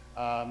 and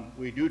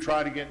we do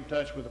try to get in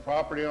touch with the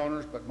property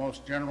owners, but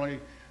most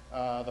generally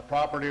the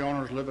property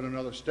owners live in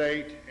another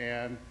state,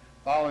 and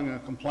filing a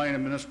complaint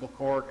in municipal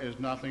court is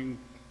nothing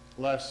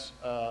less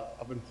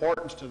of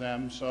importance to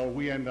them, so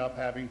we end up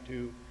having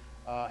to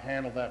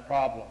handle that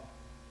problem.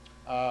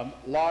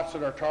 Lots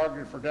that are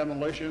targeted for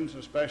demolitions,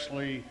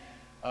 especially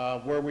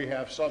where we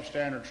have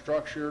substandard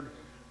structured,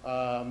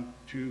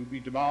 to be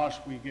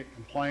demolished. We get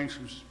complaints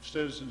from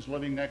citizens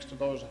living next to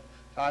those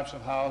types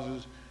of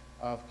houses,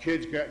 of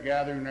kids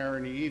gathering there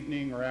in the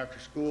evening or after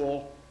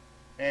school.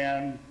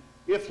 And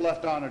if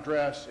left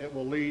unaddressed, it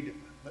will lead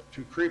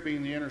to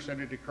creeping the inner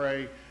city of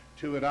DeCray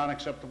to an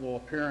unacceptable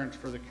appearance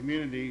for the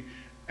community.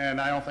 And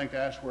I don't think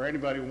that's where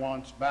anybody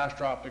wants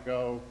Bastrop to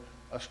go,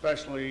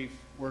 especially if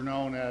we're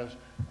known as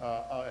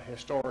a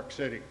historic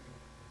city.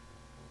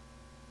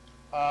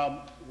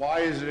 Why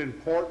is it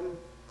important?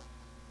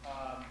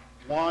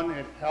 One,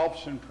 it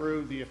helps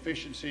improve the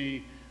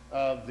efficiency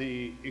of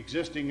the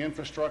existing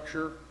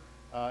infrastructure.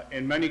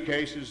 In many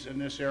cases in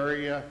this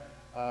area,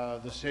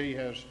 the city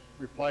has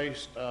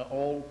replaced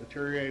old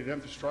deteriorated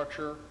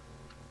infrastructure,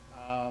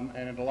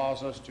 and it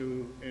allows us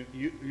to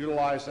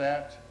utilize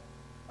that.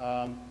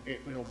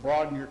 It will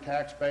broaden your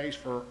tax base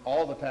for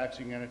all the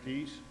taxing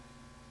entities.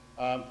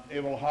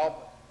 It will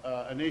help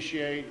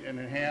initiate and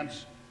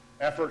enhance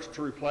efforts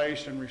to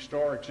replace and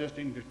restore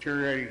existing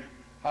deteriorating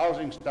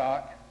housing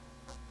stock.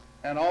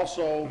 And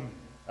also,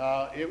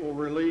 it will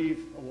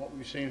relieve what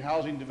we've seen,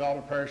 housing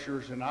development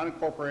pressures in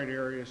unincorporated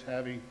areas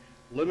having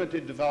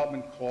limited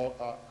development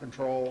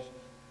controls,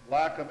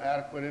 lack of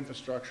adequate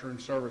infrastructure and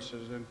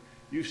services. And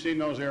you've seen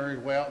those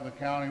areas way out in the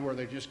county where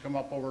they just come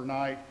up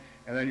overnight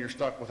and then you're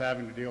stuck with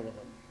having to deal with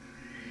them.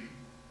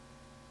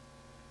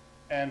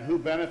 And who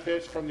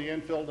benefits from the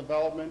infill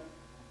development?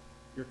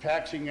 Your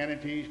taxing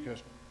entities,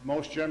 because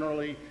most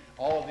generally,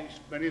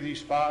 many of these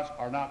spots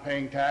are not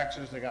paying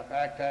taxes. They got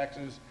back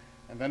taxes,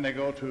 and then they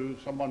go to,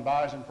 someone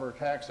buys them for a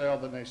tax sale,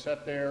 then they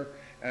sit there,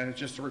 and it's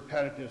just a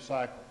repetitive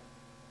cycle.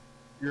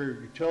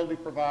 Your utility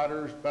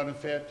providers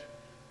benefit,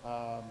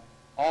 all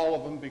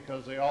of them,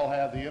 because they all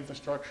have the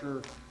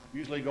infrastructure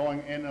usually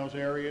going in those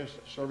areas,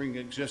 serving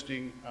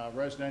existing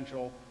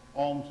residential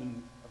homes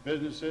and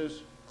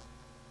businesses.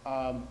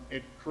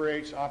 It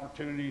creates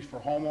opportunities for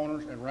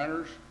homeowners and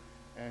renters,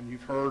 and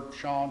you've heard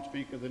Sean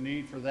speak of the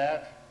need for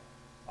that.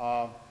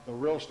 The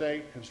real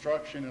estate,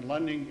 construction, and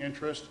lending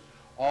interests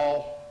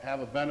all have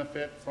a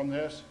benefit from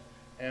this,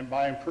 and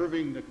by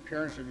improving the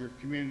appearance of your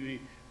community,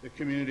 the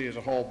community as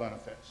a whole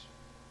benefits.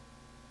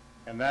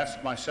 And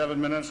that's my 7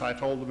 minutes. I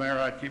told the mayor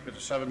I'd keep it to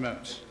 7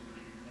 minutes. So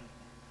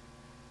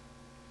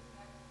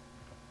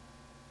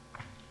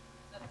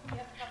you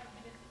have a couple of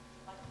minutes if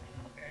you'd like to make.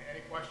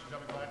 Any questions? I'll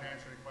be glad to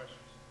answer any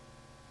questions.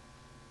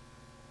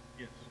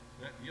 Yes,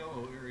 that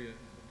yellow area at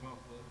the top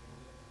left,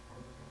 is that part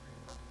of the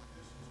area?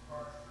 This is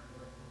Carter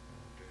Street.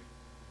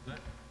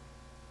 Okay.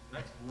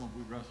 That's the one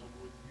we wrestled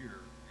with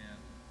here, and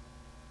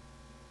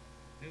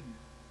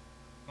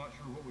not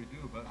sure what we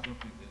do about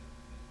something that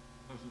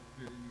doesn't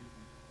fit any of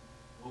these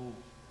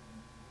goals for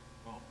infill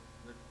development.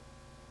 That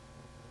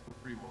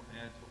pretty well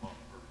adds a lot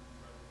of burden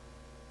rather than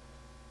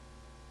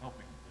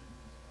helping things.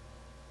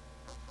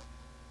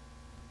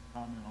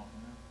 Comment on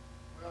that?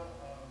 Well,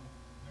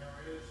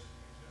 there is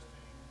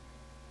existing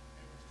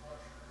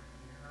infrastructure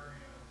in the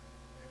area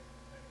that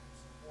can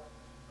support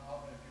this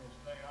development. If you'll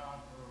stay on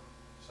for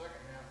the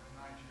second half of the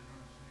night, you're going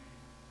to see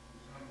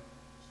some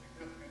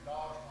significant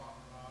dollars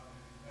talked about in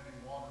extending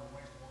water and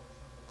wastewater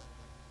service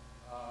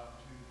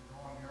to the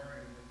growing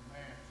area and the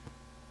demands,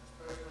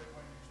 especially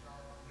when you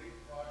start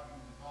leapfrogging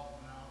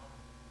development out,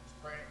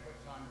 spraying quick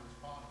time to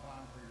response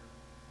time for your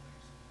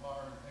police,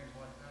 fire, and things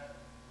like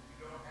that.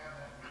 You don't have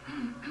that with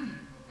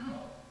infill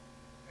development.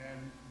 And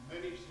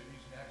many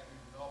cities actually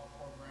develop a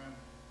program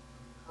to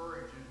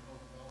encourage infill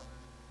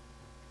development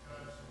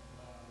because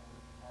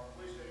our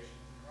police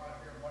stations are right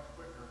here much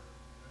quicker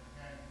than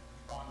can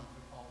respond to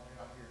the call way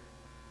out here.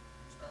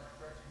 You start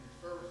stretching your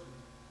services,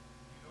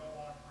 you don't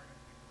want to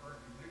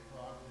encourage your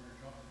leapfrog when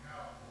you're jumping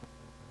out.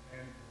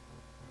 And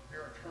with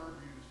their return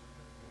use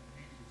certificate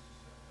needs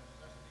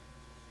necessity,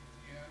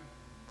 CCN,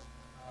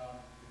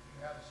 if you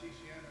have a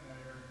CCN in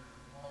that area, you're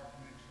required to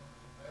make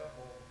service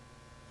available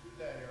to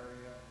that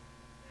area.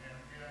 And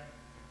again,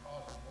 it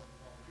causes what we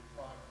call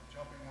leapfrog,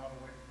 jumping out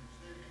away from the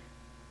city.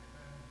 And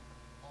then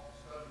all of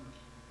a sudden,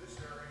 this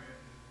area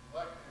is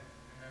neglected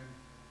and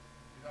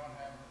you don't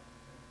have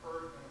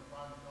encouragement of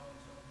trying to build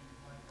in some of these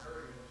blank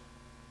areas,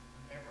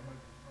 the neighborhood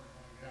will start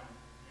going down.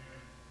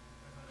 And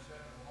as I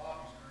said, in the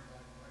lobbies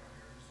area, like right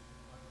here, this is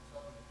like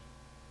subdivision.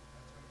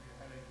 That's going to be a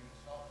headache in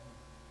itself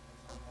at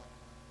some point in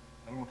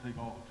time. I don't want to take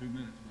all the 2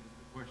 minutes, but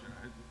the question I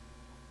had, the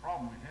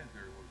problem we had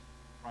there was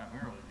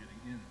primarily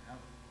getting in and out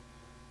of it.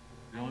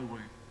 The only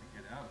way to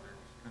get out of there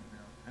was to come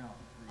downtown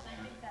through the I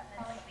city. think that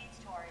probably leads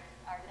to our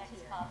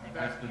next topic.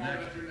 That's the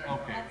next,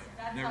 okay,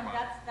 never mind.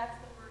 That's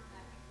the first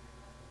thing.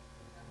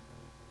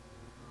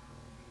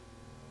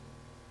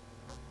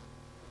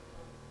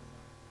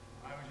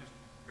 I was just.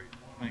 Great,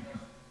 thank you.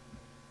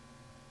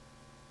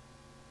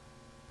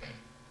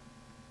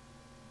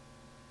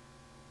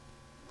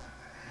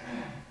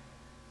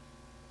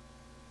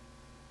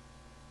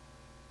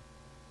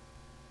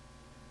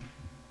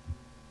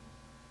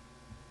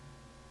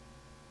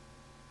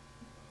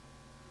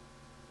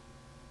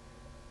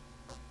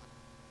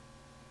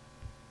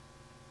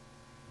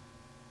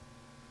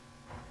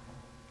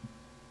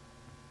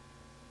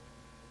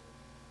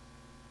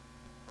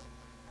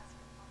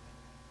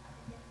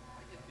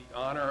 The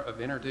honor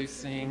of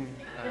introducing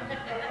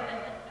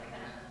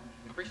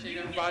appreciate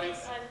everybody's. You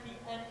give us the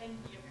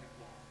unenviable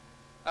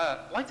task.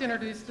 I'd like to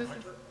introduce,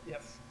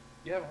 yes,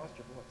 you haven't lost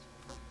your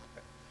voice.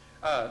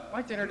 I'd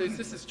like to introduce,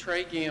 this is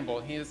Trey Gamble.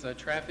 He is a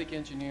traffic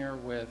engineer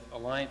with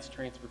Alliance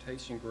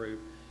Transportation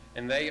Group,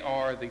 and they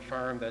are the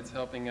firm that's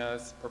helping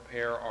us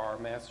prepare our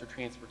master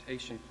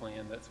transportation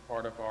plan that's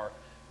part of our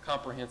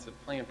comprehensive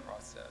plan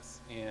process.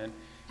 And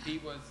he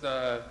was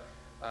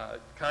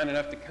kind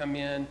enough to come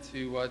in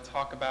to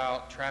talk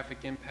about traffic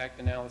impact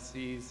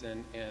analyses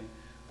and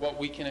what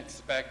we can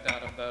expect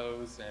out of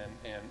those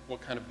and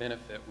what kind of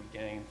benefit we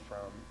gain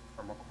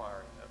from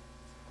acquiring them.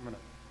 I'm going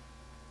to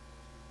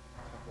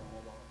talk a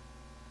little more.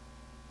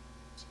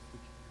 See if we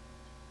can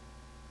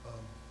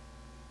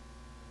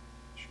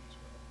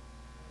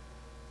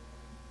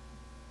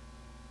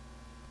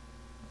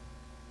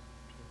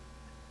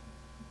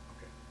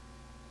Okay.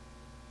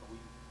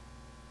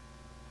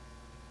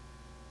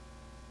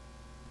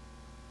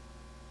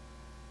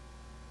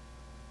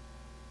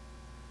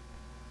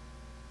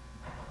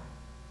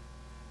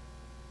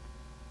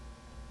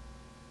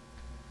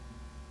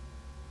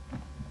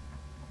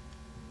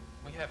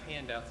 We have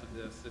handouts of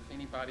this. If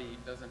anybody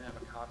doesn't have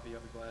a copy, I'll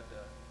be glad to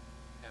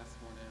pass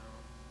one out.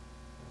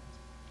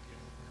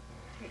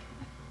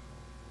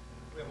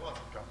 We have lots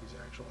of copies,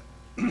 actually.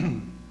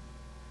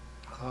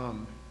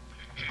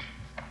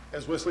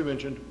 As Wesley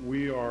mentioned,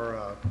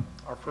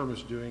 our firm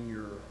is doing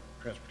your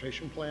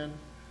transportation plan,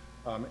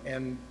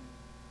 and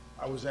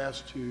I was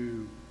asked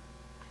to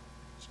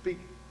speak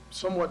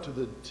somewhat to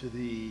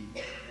the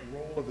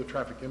role of the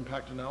traffic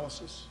impact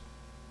analysis,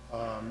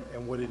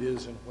 and what it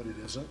is and what it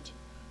isn't.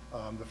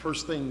 The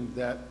first thing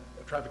that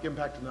a traffic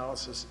impact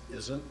analysis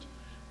isn't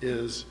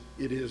is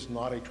it is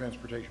not a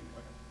transportation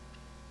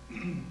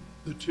plan.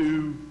 The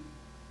two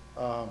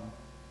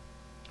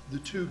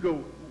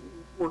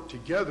work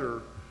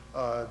together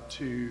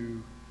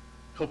to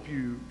help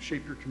you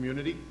shape your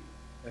community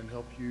and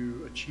help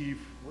you achieve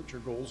what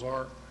your goals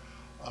are.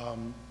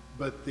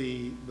 But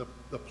the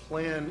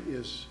plan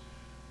is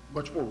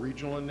much more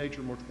regional in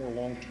nature, much more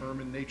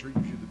long-term in nature. It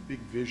gives you the big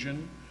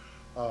vision.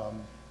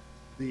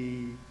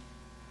 The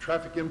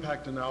traffic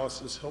impact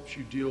analysis helps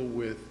you deal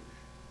with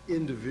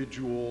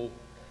individual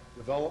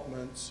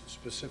developments,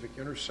 specific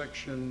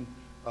intersection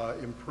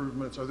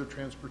improvements, other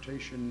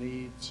transportation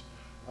needs.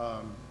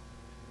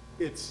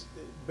 It's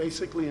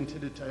basically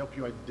intended to help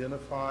you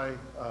identify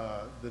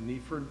the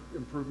need for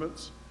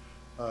improvements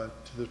to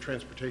the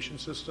transportation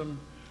system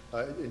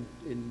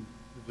in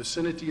the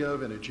vicinity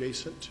of and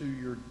adjacent to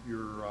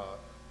your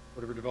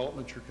whatever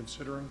development you're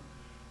considering.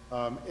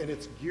 And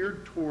it's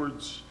geared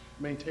towards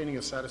maintaining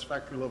a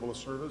satisfactory level of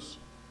service,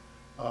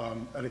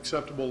 an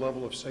acceptable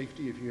level of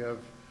safety if you have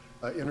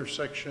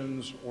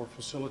intersections or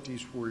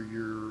facilities where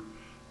you're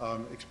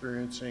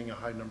experiencing a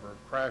high number of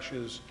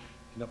crashes.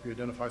 It can help you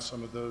identify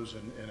some of those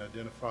and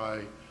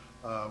identify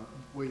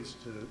ways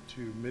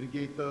to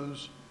mitigate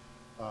those.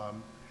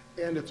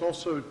 And it's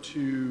also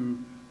to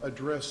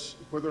address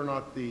whether or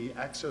not the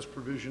access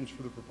provisions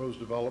for the proposed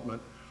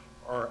development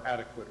are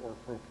adequate or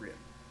appropriate.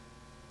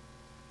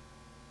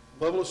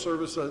 Level of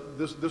service,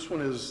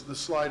 this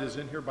slide is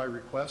in here by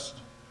request.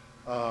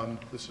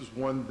 This is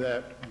one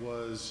that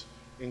was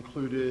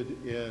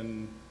included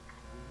in,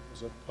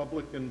 was a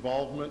public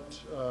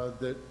involvement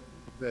that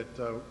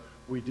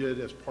we did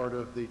as part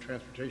of the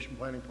transportation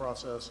planning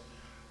process.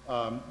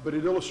 But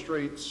it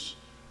illustrates,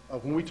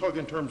 when we talk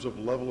in terms of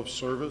level of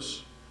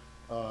service,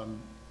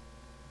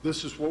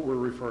 this is what we're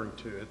referring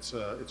to. It's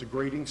a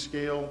grading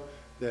scale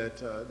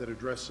that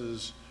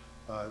addresses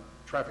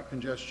traffic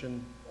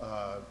congestion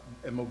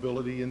and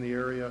mobility in the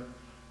area.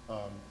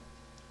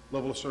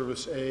 Level of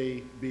service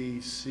A,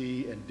 B,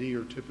 C, and D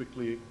are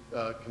typically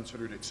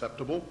considered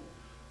acceptable.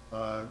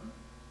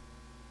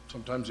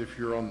 Sometimes if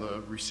you're on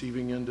the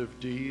receiving end of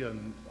D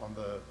and on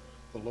the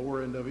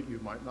lower end of it, you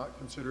might not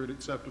consider it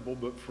acceptable,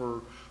 but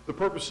for the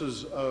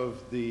purposes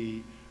of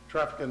the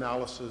traffic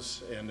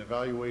analysis and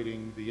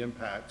evaluating the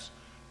impacts,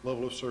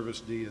 level of service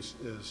D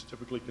is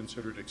typically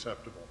considered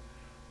acceptable.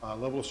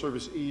 Level of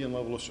service E and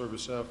level of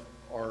service F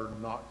are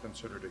not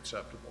considered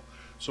acceptable.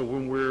 So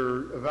when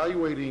we're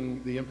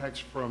evaluating the impacts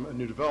from a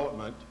new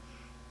development,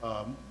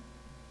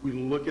 we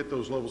look at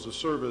those levels of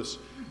service,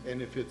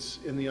 and if it's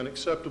in the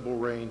unacceptable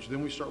range,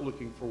 then we start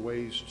looking for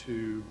ways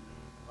to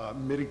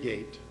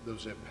mitigate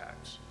those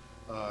impacts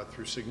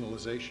through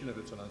signalization, if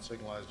it's an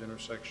unsignalized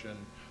intersection,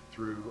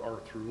 through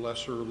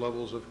lesser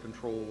levels of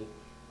control,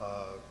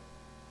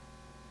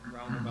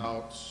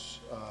 roundabouts,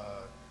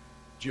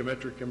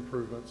 geometric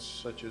improvements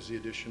such as the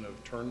addition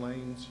of turn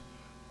lanes.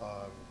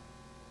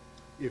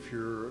 If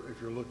you're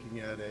looking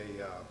at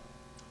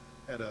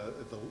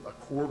a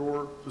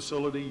corridor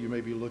facility, you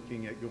may be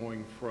looking at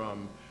going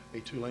from a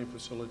 2-lane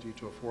facility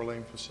to a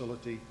 4-lane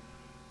facility.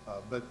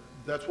 But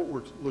that's what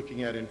we're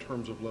looking at in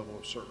terms of level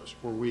of service.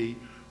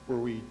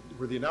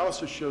 Where the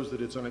analysis shows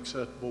that it's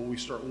unacceptable, we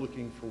start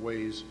looking for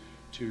ways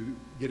to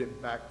get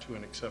it back to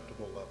an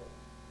acceptable level.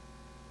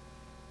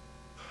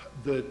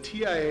 The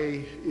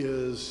TIA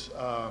is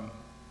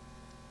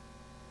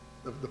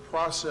the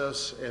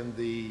process and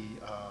the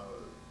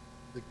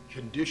the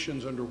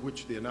conditions under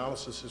which the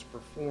analysis is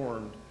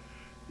performed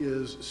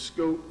is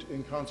scoped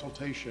in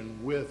consultation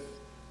with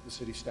the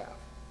city staff.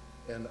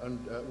 And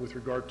with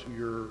regard to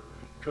your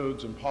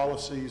codes and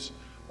policies,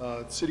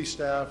 city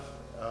staff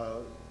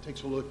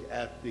takes a look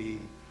at the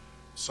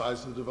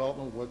size of the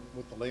development,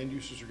 what the land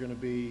uses are going to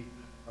be,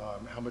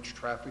 how much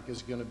traffic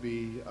is going to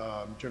be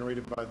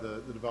generated by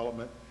the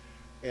development,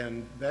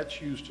 and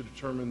that's used to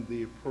determine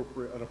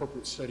an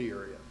appropriate study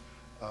area.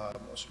 A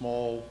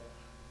small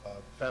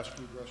fast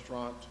food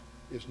restaurant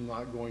is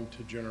not going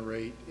to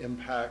generate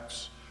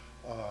impacts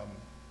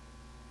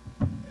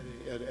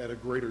at a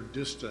greater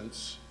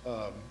distance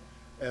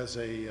as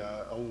a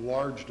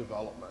large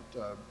development.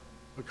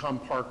 Pecan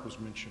Park was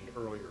mentioned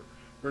earlier.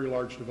 Very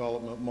large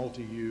development,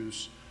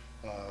 multi-use,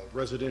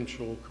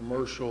 residential,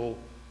 commercial,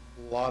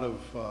 a lot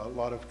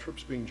of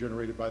trips being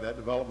generated by that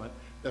development.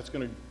 That's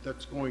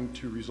going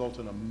to result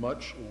in a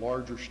much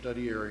larger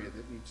study area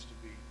that needs to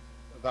be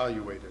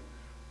evaluated.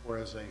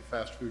 Whereas a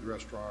fast food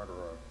restaurant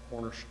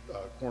or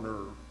a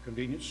corner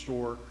convenience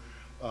store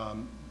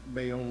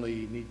may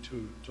only need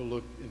to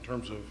look in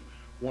terms of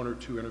one or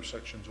two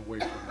intersections away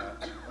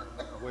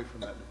from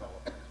that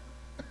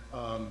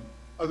development.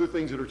 Other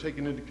things that are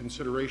taken into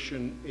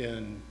consideration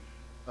in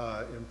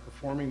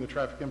performing the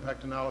traffic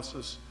impact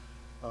analysis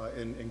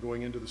and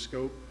going into the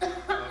scope,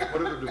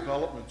 what other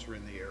developments are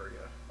in the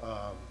area?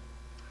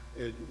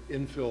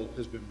 Infill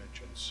has been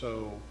mentioned.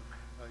 So,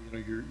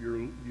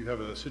 you have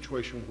a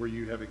situation where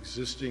you have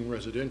existing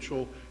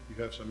residential, you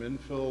have some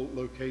infill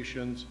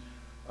locations,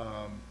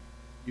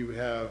 you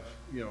have,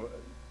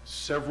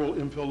 several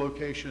infill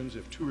locations.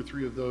 If 2 or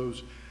 3 of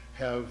those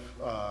have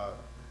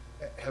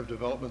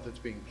development that's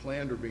being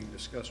planned or being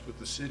discussed with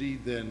the city,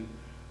 then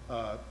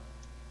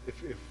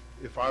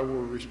if I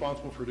were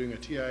responsible for doing a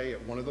TIA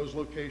at one of those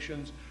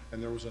locations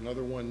and there was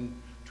another one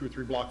 2 or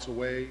 3 blocks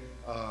away,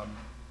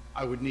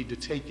 I would need to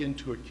take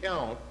into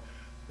account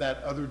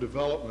that other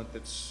development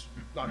that's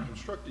not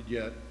constructed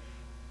yet,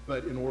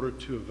 but in order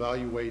to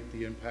evaluate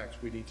the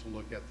impacts, we need to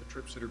look at the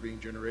trips that are being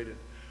generated,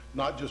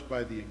 not just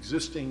by the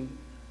existing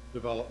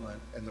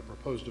development and the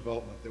proposed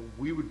development that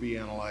we would be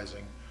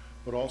analyzing,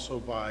 but also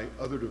by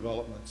other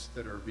developments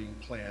that are being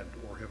planned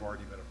or have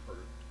already been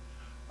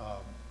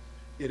approved.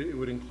 It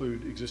would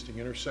include existing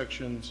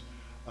intersections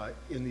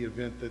in the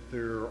event that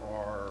there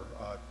are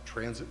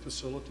transit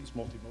facilities,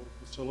 multimodal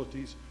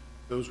facilities.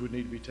 Those would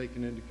need to be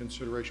taken into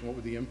consideration. What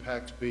would the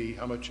impacts be?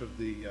 How much of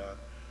the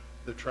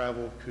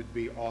travel could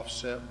be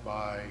offset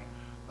by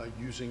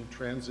using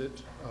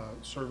transit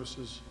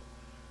services?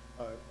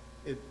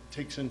 It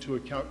takes into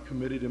account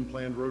committed and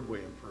planned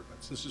roadway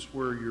improvements. This is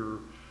where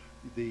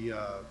the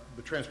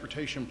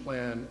transportation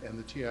plan and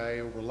the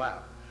TIA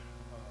overlap.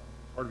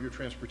 Part of your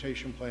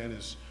transportation plan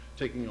is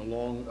taking a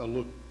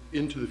look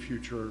into the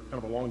future,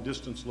 kind of a long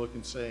distance look,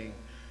 and saying,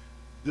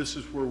 this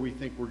is where we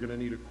think we're going to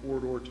need a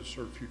corridor to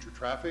serve future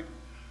traffic.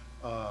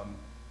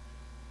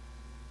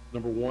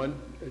 Number one,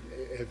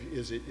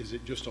 is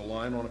it just a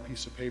line on a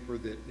piece of paper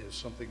that is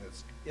something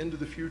that's into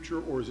the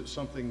future, or is it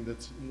something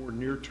that's more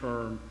near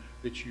term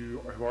that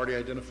you have already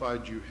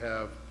identified, you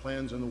have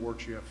plans in the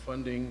works, you have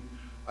funding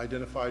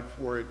identified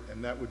for it,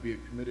 and that would be a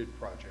committed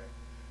project?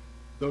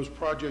 Those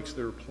projects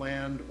that are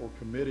planned or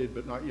committed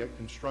but not yet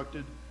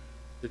constructed,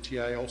 the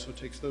TI also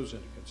takes those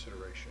into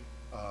consideration.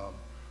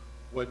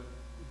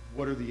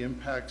 What are the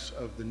impacts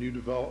of the new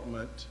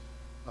development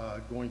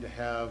going to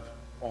have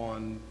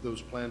on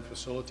those planned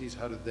facilities?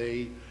 How do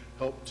they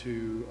help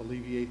to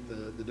alleviate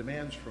the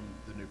demands from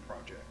the new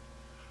project?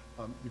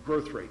 The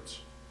growth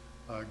rates.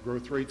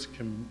 Growth rates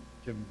can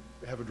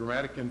have a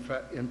dramatic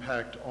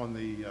impact on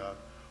the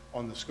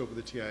scope of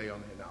the TIA,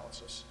 on the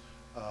analysis.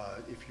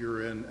 If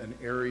you're in an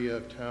area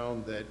of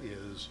town that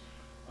is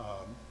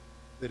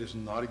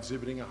not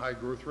exhibiting a high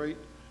growth rate,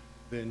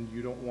 then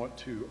you don't want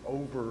to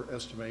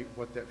overestimate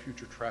what that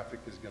future traffic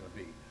is going to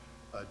be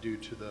due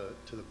to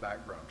the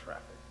background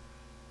traffic.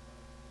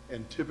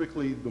 And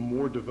typically, the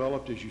more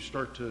developed as you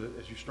start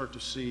to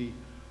see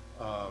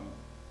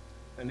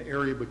an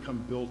area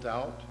become built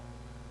out,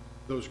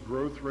 those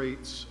growth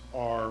rates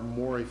are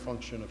more a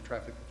function of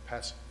traffic that's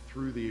passing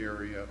through the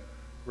area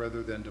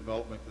rather than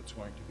development that's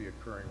going to be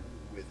occurring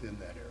within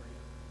that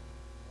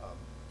area.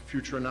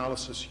 Future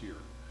analysis here.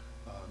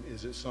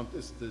 Is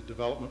the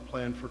development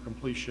plan for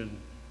completion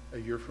a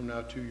year from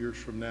now, 2 years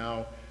from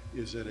now?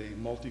 Is it a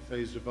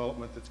multi-phase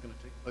development that's going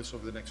to take place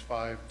over the next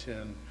 5,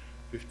 10,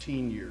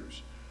 15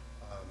 years?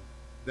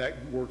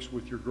 That works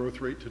with your growth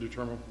rate to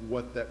determine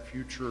what that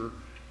future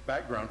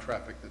background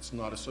traffic that's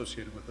not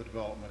associated with the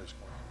development is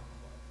going to look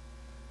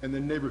like. And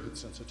then neighborhood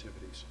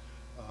sensitivities.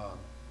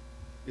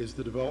 Is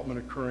the development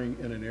occurring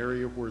in an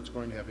area where it's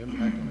going to have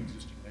impact on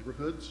existing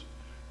neighborhoods?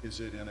 Is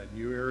it in a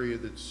new area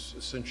that's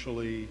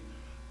essentially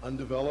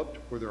undeveloped,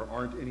 where there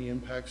aren't any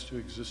impacts to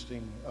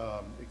existing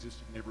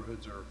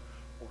neighborhoods or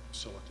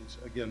facilities?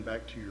 Again,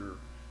 back to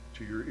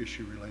your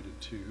issue related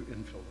to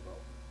infill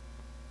development.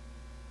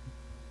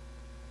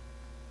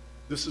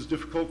 This is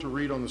difficult to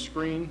read on the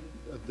screen.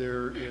 And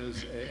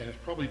it's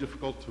probably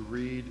difficult to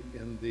read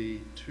in the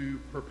 2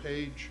 per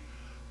page.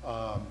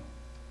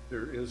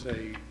 There is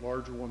a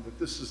larger one, but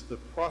this is the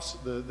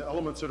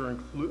elements that are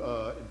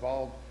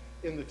involved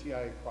in the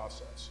TIA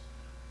process.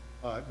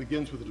 It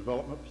begins with a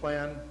development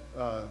plan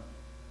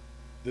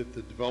that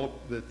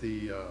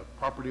the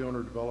property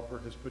owner developer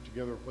has put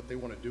together of what they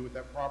want to do with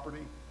that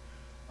property.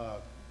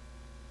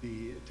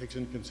 It takes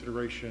into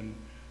consideration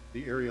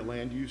the area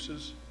land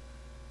uses,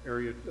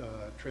 area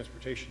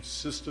transportation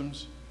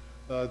systems,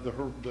 the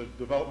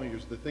development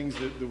use, the things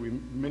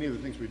many of the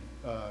things we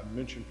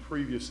mentioned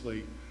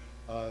previously,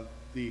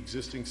 the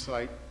existing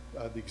site,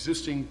 the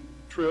existing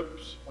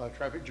trips,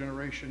 traffic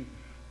generation,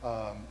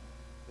 the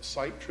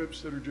site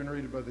trips that are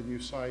generated by the new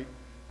site,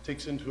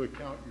 takes into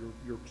account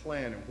your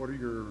plan and what are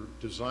your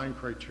design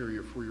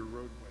criteria for your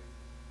roadway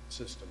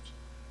systems.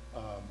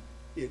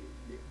 It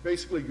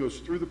basically goes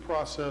through the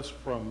process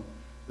from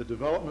the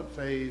development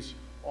phase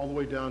all the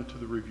way down to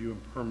the review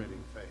and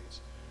permitting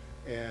phase.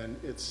 And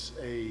it's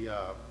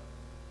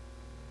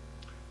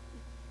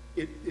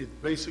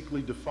it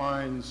basically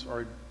defines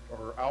or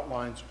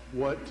outlines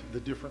what the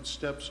different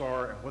steps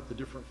are and what the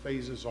different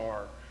phases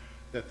are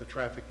that the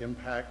traffic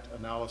impact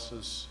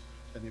analysis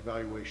and the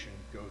evaluation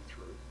go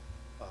through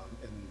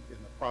in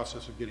the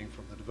process of getting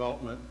from the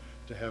development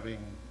to having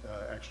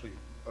actually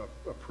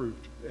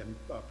approved and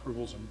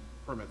approvals and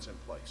permits in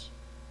place.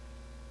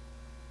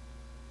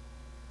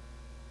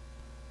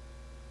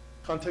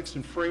 Context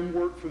and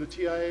framework for the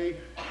TIA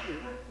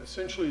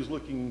essentially is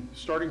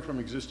starting from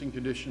existing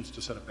conditions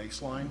to set a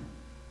baseline.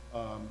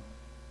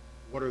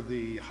 What are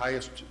the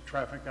highest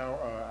traffic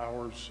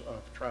hours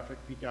of traffic,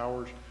 peak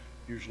hours?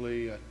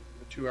 Usually a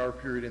 2-hour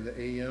period in the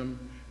AM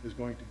is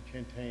going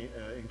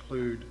to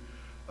include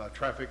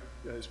traffic,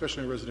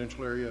 especially in a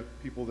residential area,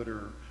 people that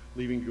are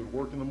leaving to go to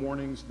work in the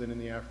mornings, then in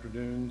the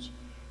afternoons,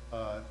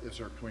 as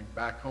they're coming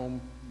back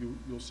home,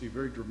 you'll see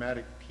very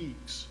dramatic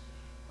peaks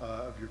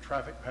of your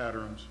traffic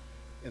patterns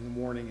in the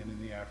morning and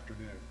in the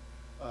afternoon.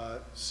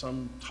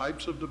 Some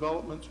types of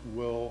developments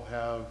will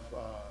have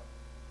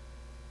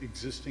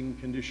existing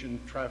condition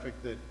traffic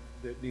that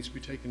needs to be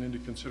taken into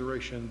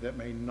consideration that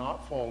may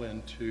not fall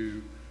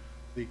into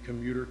the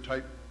commuter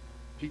type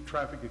peak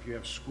traffic. If you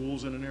have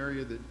schools in an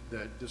area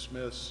that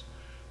dismiss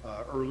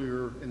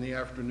earlier in the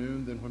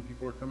afternoon than when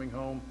people are coming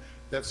home,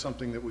 that's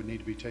something that would need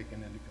to be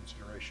taken into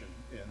consideration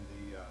in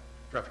the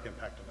traffic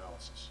impact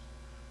analysis.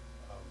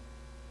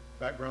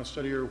 Background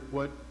study, or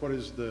what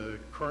is the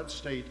current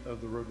state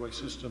of the roadway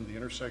system, the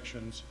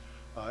intersections,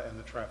 and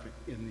the traffic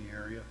in the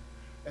area.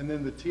 And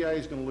then the TIA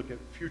is going to look at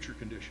future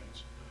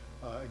conditions.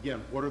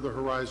 Again, what are the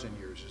horizon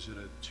years? Is it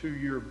a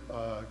 2-year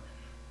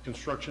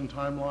construction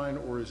timeline,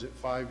 or is it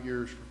 5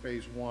 years for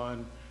phase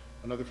 1,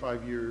 another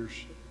 5 years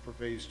for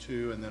phase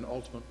 2, and then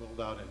ultimate build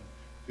out in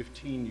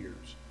 15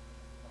 years?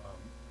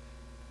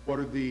 What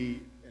are the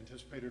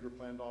anticipated or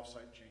planned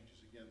off-site changes?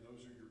 Again,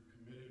 those are your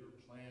committed or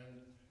planned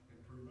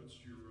improvements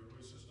to your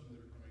roadway system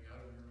that are coming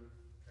out of your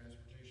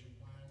transportation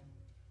plan.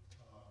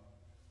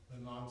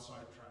 The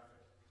non-site traffic,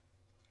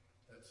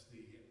 that's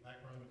the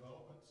background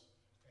developments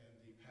and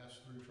the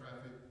pass-through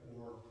traffic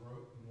or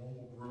growth,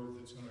 normal growth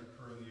that's going to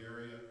occur in the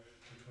area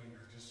between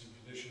your existing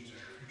conditions and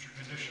your future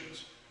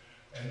conditions.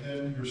 And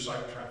then your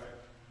site traffic.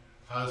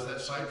 How is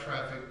that site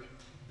traffic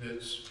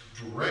that's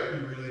directly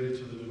related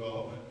to the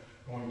development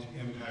going to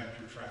impact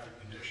your traffic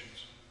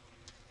conditions?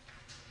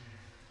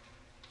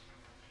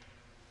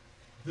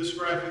 This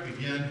graphic,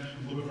 again,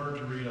 a little bit hard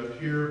to read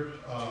up here,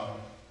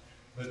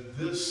 but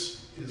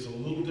this is a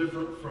little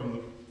different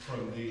from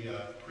the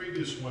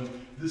previous one.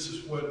 This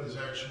is what is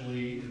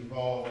actually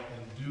involved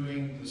in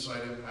doing the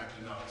site impact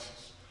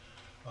analysis.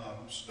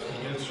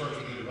 Again, it starts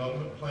with the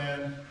development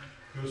plan,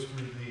 goes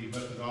through the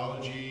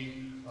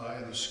methodology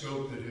and the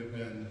scope that have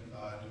been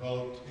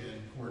developed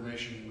in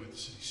coordination with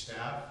city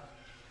staff.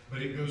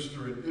 But it goes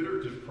through an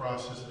iterative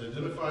process that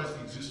identifies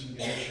the existing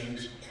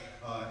conditions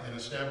and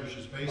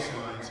establishes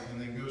baselines, and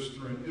then goes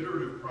through an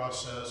iterative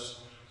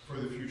process for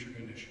the future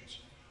conditions.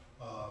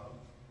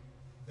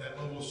 That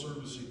level of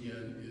service,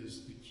 again,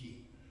 is the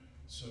key.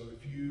 So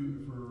if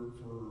you, for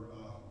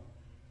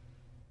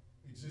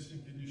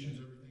existing conditions,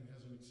 everything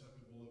has an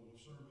acceptable level of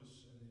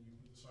service, and then you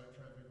put the site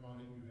traffic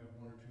on it, you have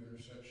 1 or 2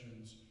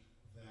 intersections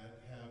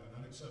that have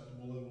an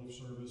unacceptable level of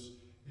service.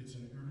 It's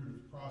an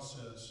iterative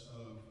process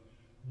of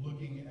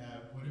looking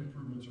at what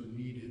improvements are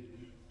needed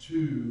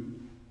to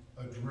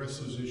address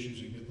those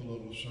issues and get the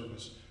level of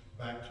service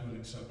back to an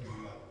acceptable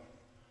level.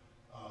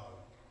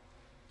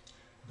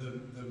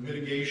 The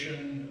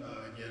mitigation,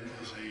 again,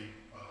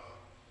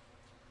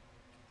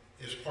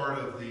 is part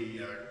of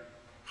the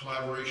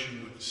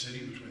collaboration with the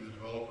city, between the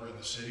developer and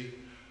the city.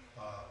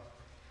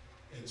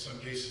 In some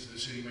cases, the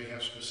city may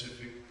have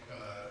specific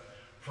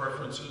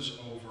preferences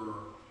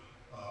over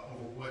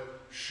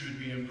what should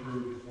be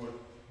improved,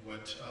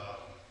 what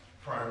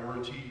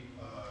priority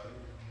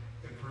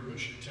improvement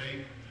should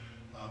take.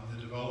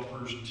 The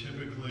developers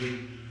typically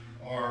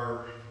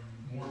are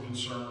more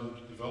concerned,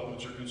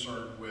 developments are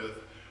concerned with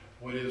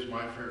what is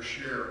my fair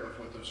share of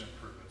what those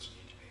improvements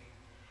need to be.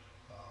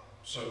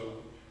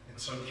 So in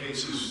some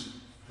cases,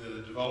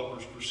 the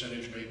developer's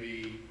percentage may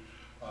be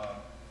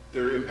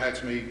their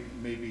impacts may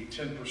be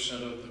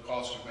 10% of the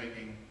cost of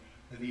making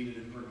the needed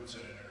improvements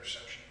at an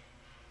intersection.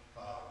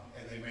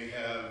 And they may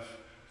have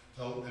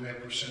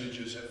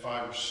percentages at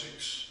 5 or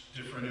 6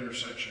 different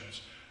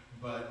intersections,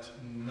 but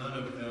none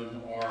of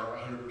them are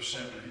 100%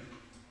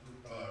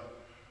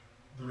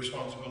 the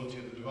responsibility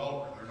of the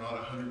developer. They're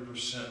not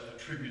 100%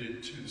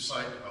 attributed to the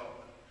site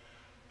development.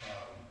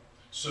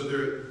 So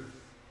they're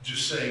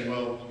just saying,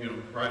 well,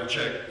 write a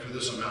check for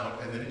this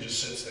amount, and then it just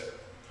sits there.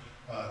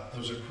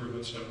 Those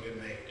improvements don't get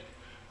made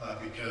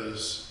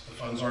because the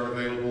funds aren't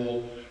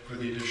available for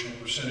the additional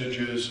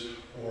percentages,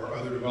 or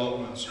other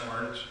developments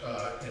aren't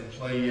in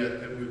play yet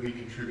that would be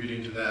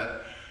contributing to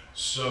that.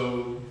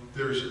 So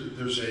there's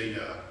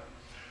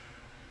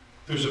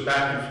a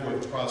back and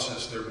forth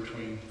process there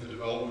between the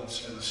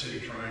developments and the city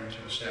trying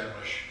to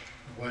establish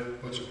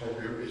what's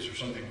appropriate. Is there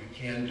something we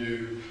can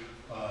do?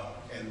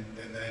 And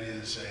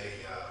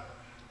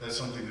that's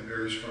something that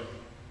varies from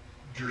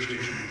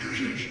jurisdiction to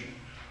jurisdiction.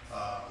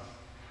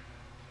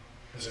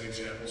 As an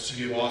example,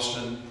 City of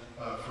Austin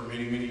for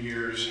many, many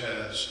years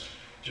has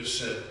just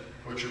said,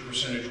 what's your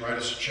percentage, write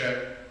us a check,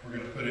 we're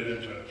going to put it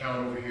into an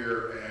account over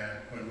here,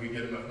 and when we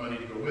get enough money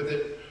to go with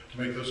it to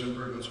make those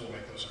improvements, we'll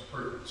make those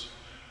improvements.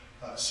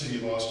 City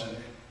of Austin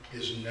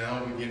is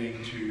now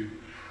beginning to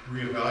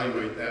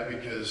reevaluate that,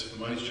 because if the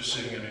money's just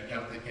sitting in an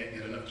account, they can't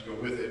get enough to go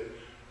with it.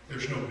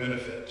 There's no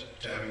benefit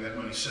to having that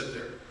money sit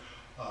there.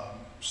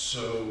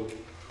 So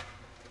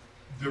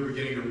they're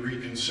beginning to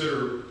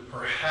reconsider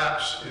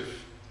perhaps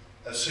if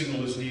a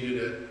signal is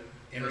needed at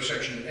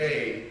intersection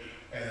A,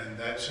 and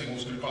that signal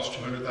is going to cost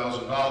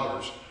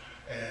 $200,000,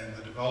 and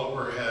the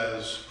developer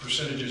has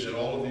percentages at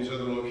all of these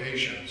other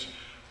locations,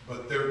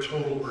 but their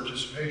total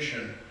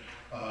participation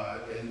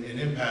in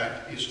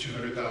impact is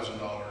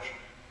 $200,000.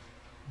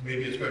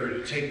 Maybe it's better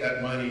to take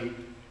that money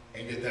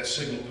and get that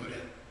signal put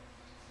in,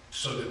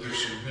 so that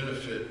there's some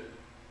benefit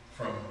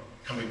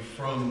coming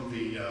from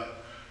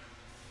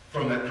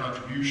that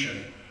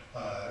contribution.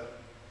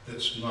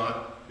 It's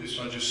not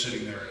just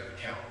sitting there in an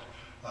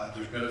account.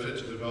 There's benefit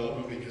to the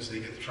development because they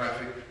get the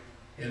traffic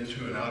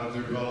into and out of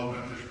their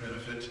development. There's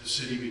benefit to the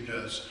city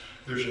because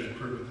there's an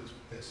improvement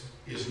that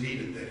is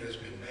needed that has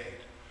been made.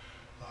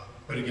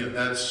 But again,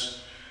 that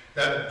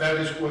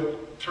is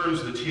what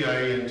turns the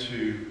TIA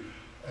into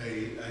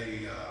a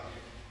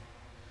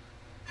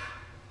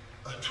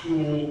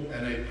tool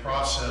and a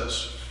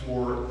process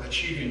for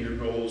achieving your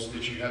goals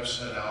that you have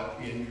set out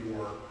in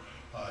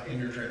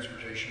your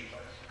transportation plan.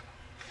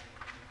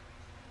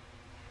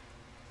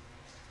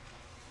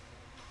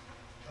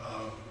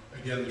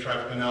 Again, the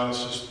traffic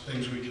analysis,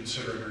 things we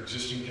consider under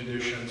existing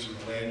conditions and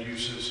the land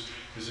uses.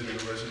 Is it in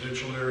a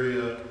residential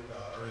area,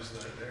 or is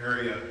the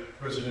area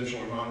residential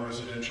or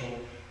non-residential?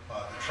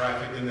 The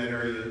traffic in that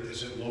area,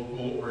 is it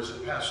local or is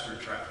it pass-through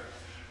traffic?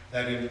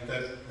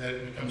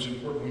 That becomes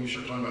important when you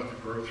start talking about the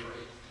growth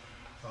rate.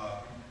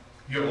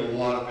 You have a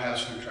lot of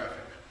pass-through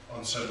traffic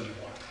on 71,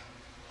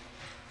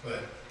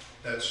 but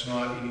that's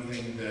not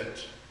anything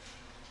that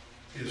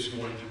is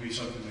going to be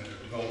something that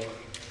a developer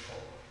can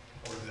control,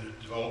 or that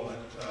a development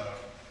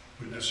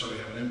would necessarily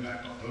have an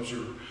impact on.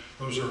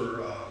 Those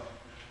are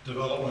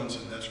developments,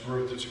 and that's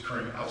growth that's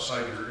occurring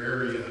outside your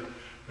area,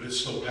 but it's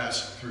still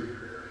passing through your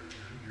area.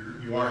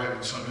 You are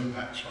having some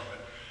impacts from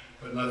it,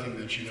 but nothing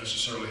that you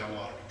necessarily have a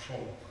lot of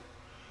control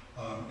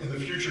over. In the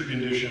future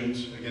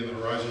conditions, again, the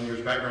horizon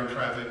years, background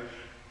traffic,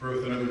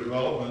 growth and other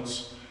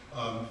developments.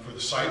 For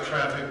the site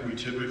traffic, we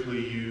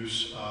typically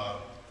use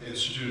the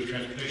Institute of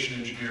Transportation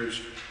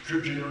Engineers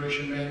trip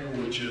generation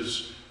manual, which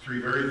is 3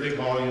 very thick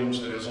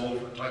volumes that has all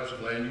different types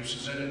of land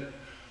uses in it.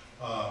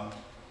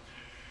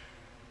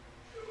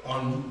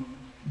 On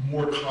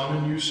more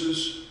common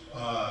uses,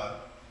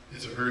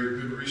 it's a very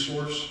good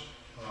resource.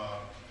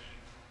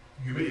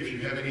 If you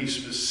have any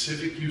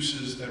specific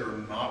uses that are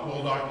not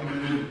well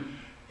documented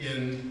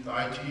in the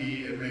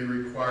ITE, it may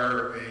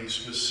require a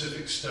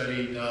specific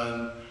study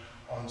done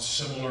on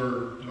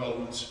similar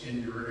developments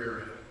in your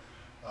area.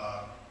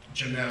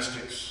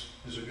 Gymnastics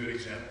is a good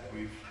example.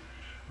 We've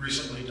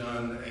recently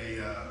done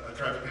a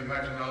traffic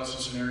impact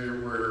analysis in an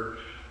area where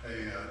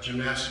a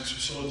gymnastics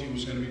facility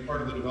was going to be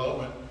part of the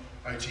development.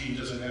 ITE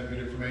doesn't have good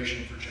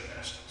information for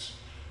gymnastics.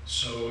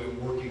 So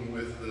working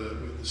with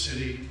the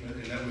city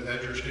with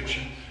that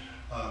jurisdiction,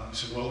 we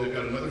said, well, they've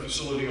got another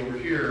facility over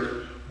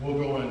here. We'll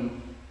go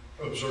and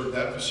observe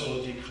that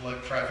facility,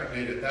 collect traffic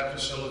data at that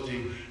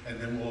facility, and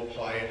then we'll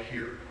apply it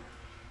here.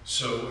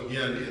 So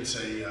again, it's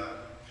a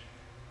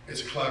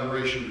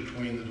collaboration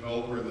between the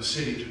developer and the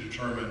city to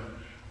determine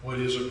what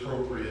is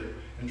appropriate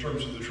in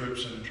terms of the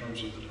trips and in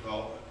terms of the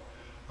development.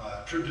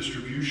 Trip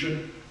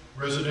distribution,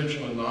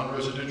 residential and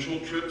non-residential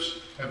trips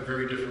have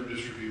very different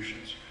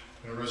distributions.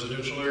 In a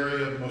residential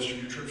area, most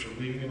of your trips are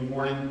leaving in the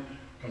morning,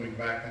 coming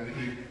back in the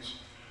evenings.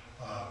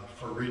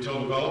 For retail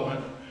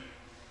development,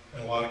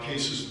 in a lot of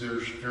cases,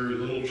 there's very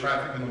little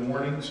traffic in the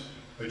mornings,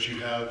 but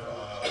you have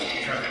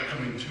traffic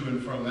coming to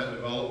and from that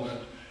development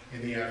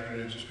in the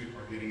afternoons as people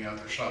are getting out,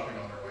 they're shopping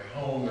on their way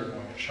home, they're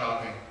going to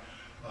shopping.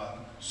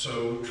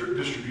 So trip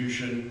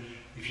distribution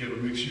If you have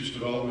a mixed-use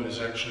development, it's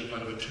actually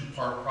kind of a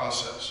two-part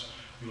process.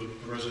 You look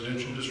at the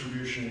residential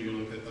distribution, you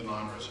look at the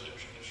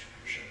non-residential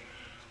distribution.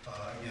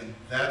 Again,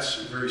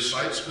 that's very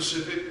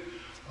site-specific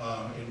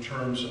in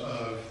terms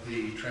of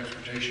the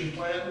transportation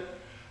plan.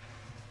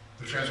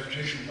 The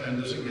transportation plan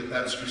doesn't get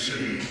that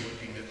specific in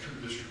looking at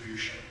trip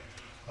distribution.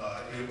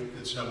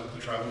 It's done with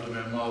the travel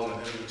demand model,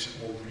 and it looks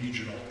at more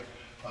regional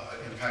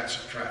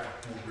impacts of traffic,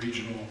 more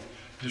regional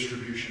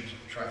distributions of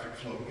traffic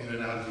flow in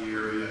and out of the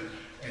area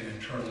and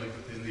internally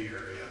within the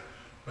area,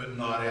 but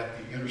not at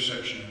the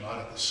intersection and not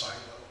at the site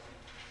level.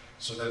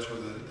 So that's where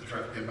the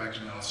traffic impact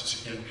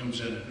analysis again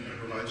comes in and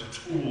provides a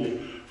tool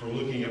for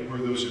looking at where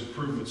those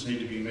improvements need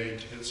to be made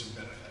to get some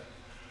benefit.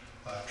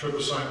 Trip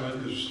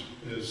assignment is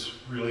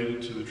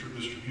related to the trip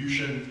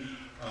distribution.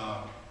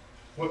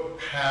 What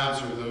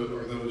paths are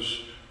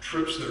those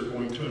trips that are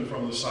going to and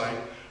from the site?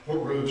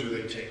 What roads are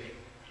they taking?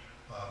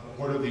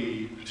 What are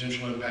the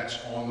potential impacts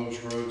on those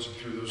roads and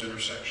through those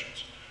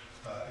intersections?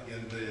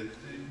 Again,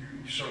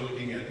 you start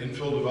looking at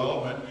infill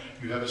development.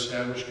 You have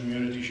established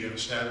communities, you have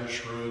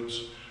established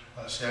roads,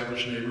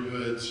 established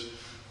neighborhoods.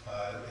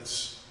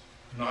 It's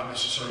not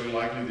necessarily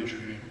likely that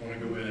you're going to want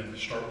to go in and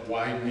start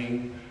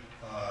widening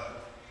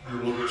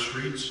your local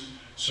streets.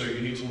 So you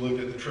need to look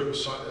at the trip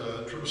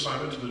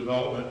assignment to the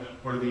development.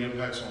 What are the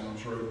impacts on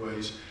those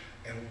roadways,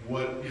 and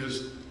what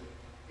is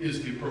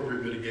the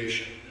appropriate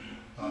mitigation?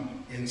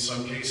 In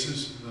some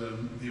cases,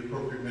 the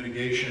appropriate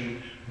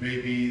mitigation may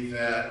be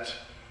that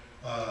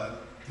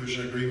there's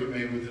an agreement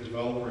made with the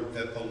developer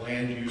that the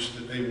land use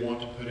that they want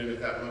to put in at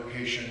that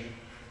location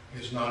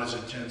is not as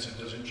intense and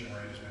doesn't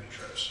generate as many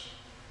trips.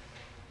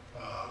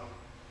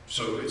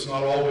 So it's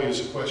not always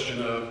a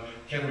question of,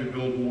 can we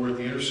build more at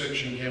the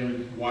intersection? Can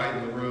we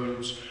widen the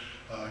roads?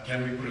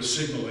 Can we put a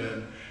signal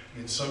in?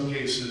 In some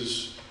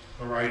cases,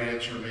 the right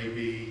answer may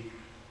be,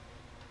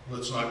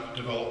 let's not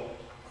develop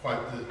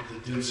quite the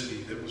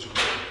density that was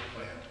originally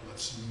planned.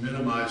 Let's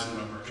minimize the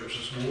number of trips.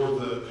 It's more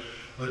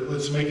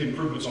let's make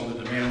improvements on the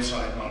demand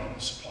side, not on the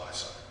supply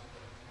side.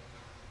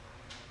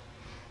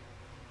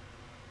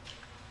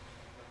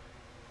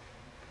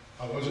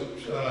 I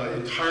wasn't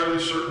entirely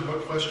certain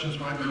what questions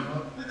might come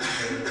up.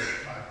 So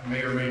I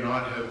may or may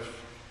not have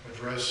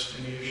addressed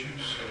any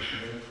issues. So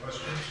any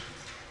questions?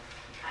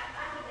 I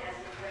would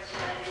ask a question,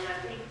 and I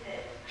think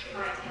that it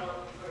might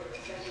help,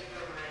 especially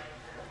for my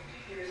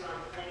peers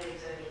on planning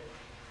and zoning.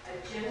 A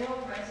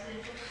general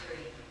residential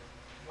street,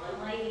 one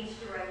lane each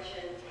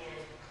direction, and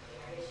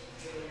I guess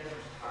you know,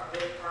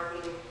 with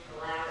parking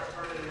allowed or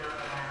parking not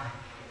allowed.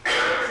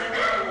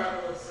 Acceptable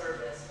level of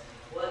service,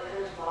 what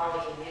kind of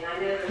volume? And I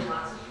know there's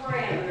lots of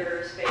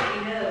parameters, but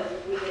you know,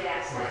 we could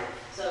ask that.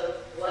 So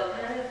what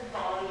kind of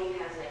volume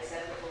has an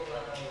acceptable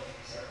level of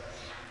service?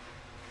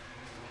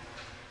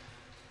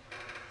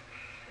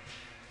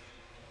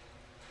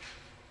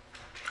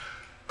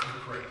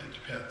 You're correct, it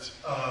depends.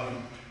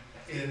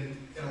 In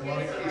a lot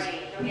of It's a cases,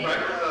 range. I mean,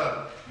 right,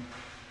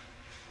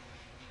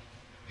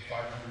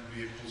 500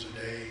 vehicles a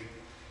day,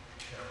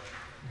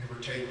 give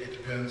or take, it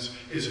depends.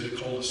 Is it a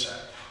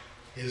cul-de-sac?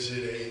 Is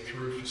it a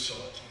through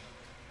facility?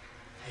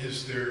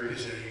 Is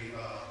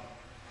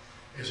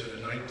it a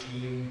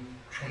 19,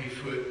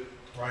 20-foot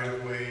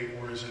right-of-way,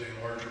 or is it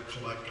a larger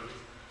collector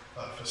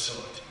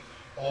facility?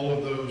 All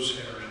of those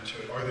enter into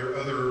it. Are there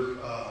other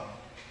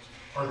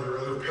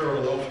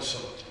parallel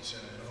facilities?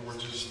 And in other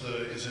words,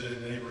 is it in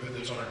a neighborhood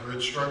that's on a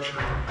grid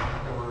structure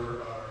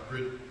or a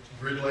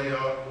grid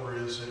layout, or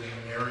is it in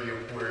an area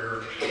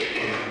where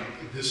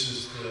this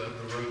is the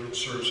road that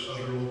serves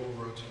other local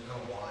roads and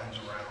kind of winds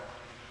around?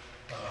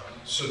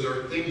 So there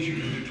are things you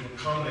can do to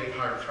accommodate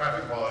higher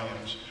traffic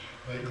volumes,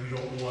 but you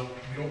don't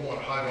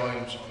want high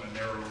volumes on a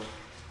narrow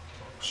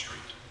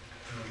street.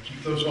 We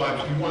keep those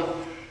volumes.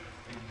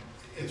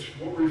 It's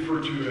what we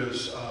refer to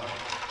as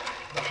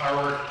the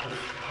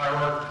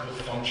hierarchical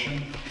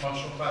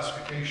functional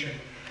classification.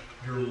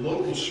 Your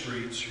local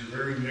streets, your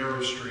very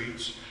narrow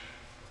streets,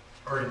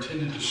 are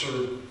intended to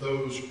serve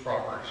those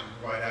properties and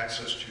provide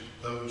access to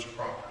those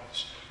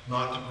properties,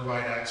 not to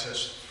provide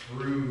access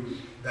through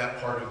that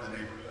part of the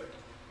neighborhood.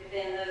 But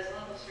then those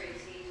local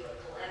streets feed to a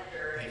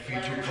collector. They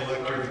feed to a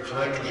collector. The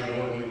collectors are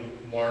normally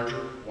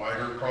larger,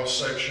 wider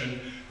cross-section.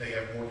 They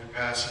have more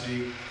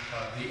capacity.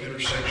 The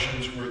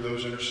intersections where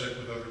those intersect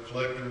with other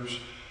collectors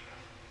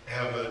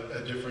have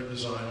a different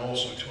design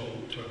also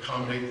to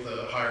accommodate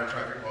the higher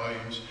traffic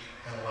volumes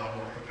and allow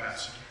more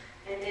capacity.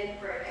 And then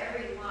for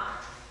every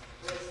lot,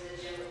 what's the IT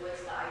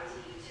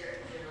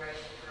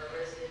generation for a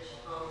residential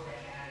home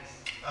that has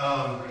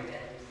 3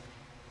 bedrooms?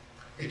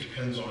 It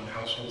depends on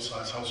household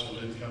size,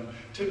 household income.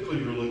 Typically,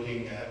 you're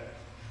looking at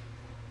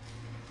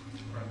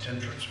around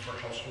 10 trips per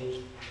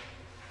household.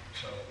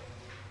 So,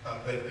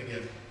 but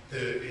again,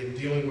 in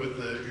dealing with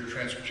your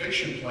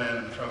transportation plan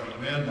and the travel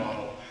demand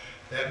model,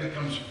 that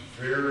becomes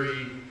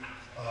very,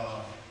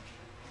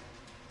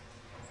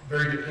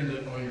 very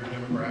dependent on your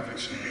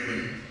demographics.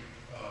 And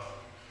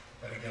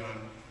again,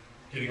 I'm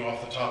getting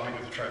off the topic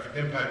of the traffic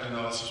impact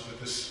analysis, but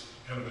this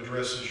kind of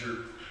addresses your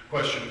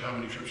question of how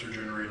many trips are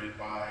generated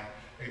by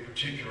a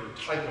particular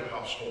type of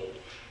household.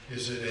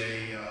 Is it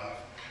a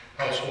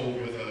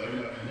household with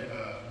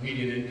a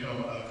median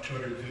income of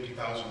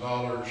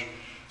 $250,000,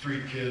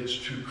 3 kids,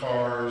 2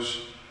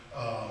 cars,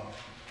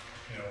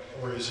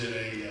 or is it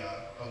a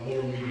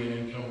lower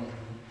median income,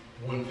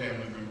 1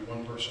 family member,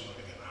 1 person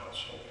living in the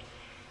household?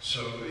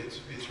 So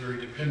it's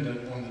very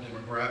dependent on the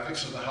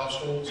demographics of the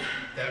households.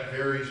 That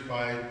varies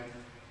by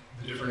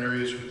the different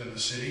areas within the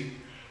city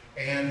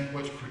and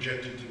what's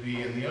projected to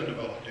be in the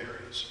undeveloped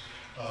areas.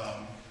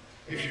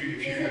 If you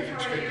Is it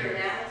part of your expect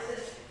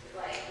analysis,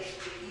 like,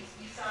 if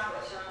you saw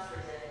what Sean's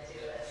presented to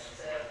us,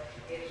 so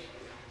if,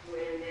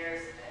 when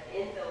there's an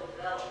infill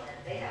development,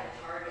 they have a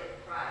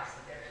target price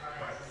that they're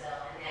trying to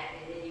sell, and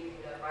then you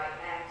can go right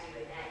back to,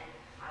 and that,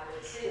 I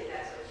would assume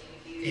that's what you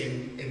use.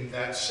 in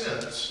that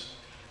sense,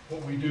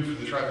 what we do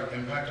for the traffic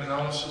impact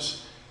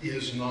analysis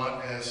is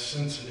not as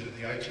sensitive.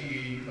 The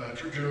ITE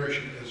trip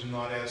generation is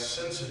not as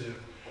sensitive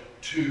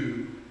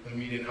to the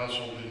median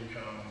household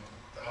income,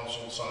 the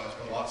household size,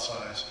 the lot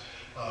size.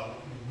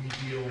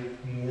 We deal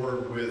more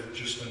with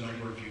just the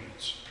number of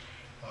units.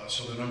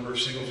 So the number of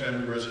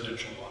single-family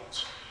residential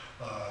lots,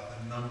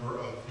 the number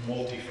of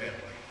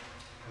multifamily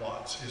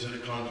lots. Is it a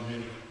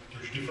condominium?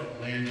 There's different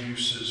land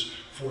uses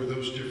for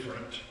those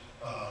different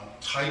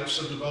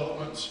types of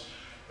developments,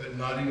 but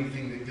not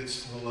anything that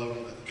gets to the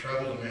level that the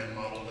travel demand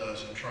model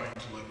does in trying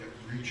to look at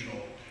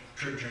regional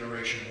trip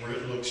generation, where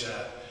it looks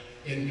at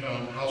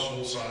income,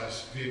 household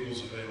size,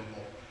 vehicles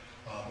available,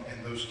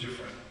 and those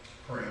different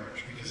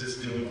parameters, because it's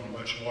dealing on a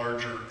much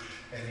larger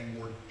and a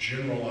more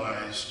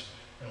generalized,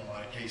 in a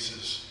lot of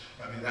cases.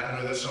 I mean, I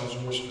know that sounds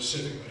more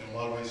specific, but in a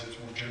lot of ways it's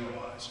more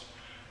generalized,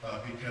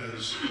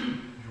 because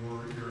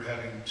you're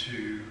having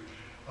to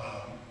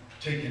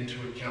take into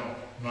account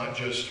not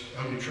just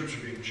how many trips are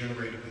being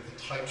generated, but the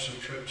types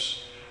of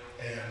trips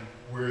and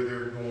where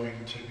they're going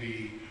to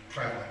be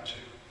traveling to.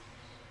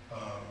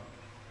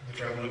 The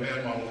travel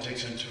demand model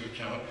takes into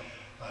account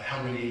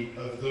how many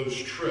of those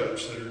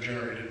trips that are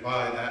generated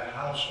by that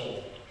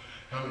household,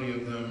 how many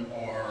of them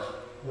are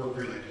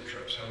work-related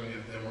trips, how many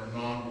of them are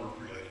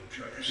non-work-related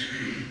trips.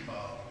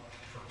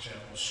 For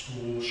example,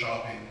 school,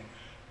 shopping,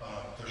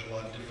 there's a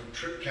lot of different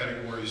trip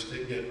categories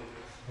that get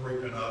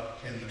broken up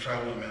in the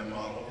travel demand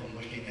model in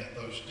looking at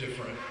those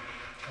different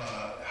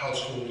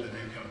household and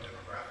income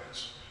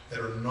demographics that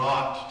are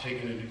not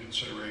taken into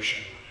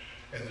consideration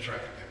in the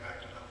traffic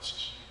impact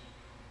analysis.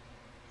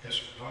 Yes,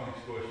 sir. Tommy's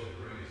question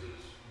raises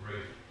in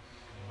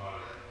my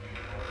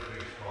opinion, one of the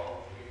biggest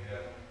problems we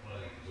have in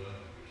planning and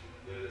zoning commission,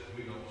 and that is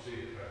we don't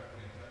see a traffic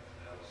impact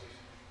analysis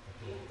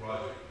until the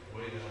project is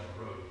way down the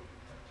road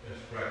as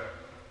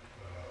practical.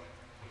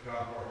 The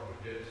counterpart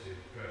would get to see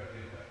the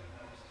traffic impact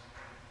analysis.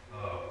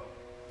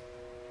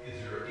 Is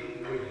there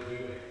any way to do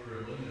a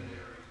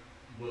preliminary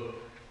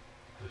look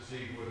to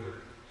see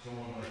whether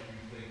someone like you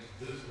thinks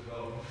this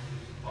development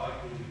is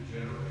likely to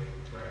generate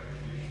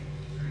traffic issues?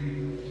 Is there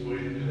any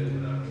way to do that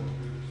without going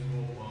through this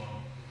full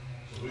blown?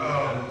 So we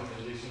have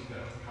at least some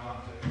kind of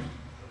context.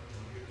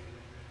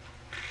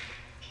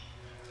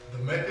 The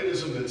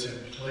mechanism that's in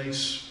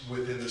place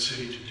within the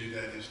city to do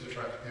that is the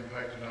traffic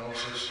impact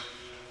analysis.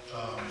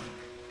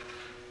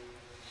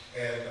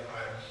 And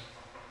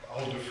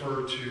I'll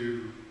defer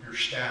to your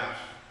staff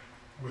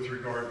with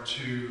regard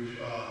to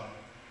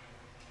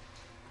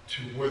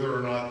whether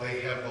or not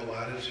they have the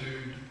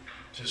latitude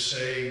to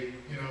say,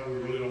 we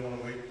really don't want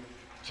to wait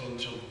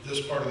until this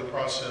part of the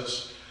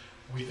process.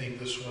 We think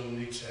this one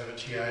needs to have a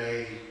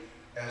TIA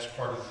as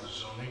part of the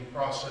zoning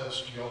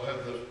process. Do y'all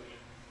have the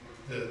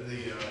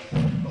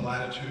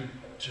latitude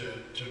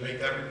to make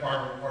that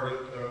requirement part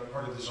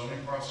of the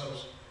zoning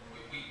process?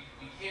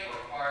 We can't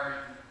require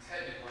it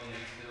technically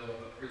until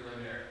the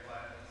preliminary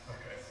plat is.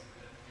 Okay.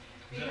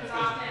 Because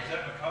often, Is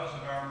that because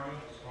of our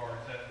rules, or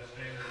is that the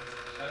standard?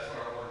 That's what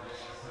our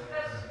ordinance says.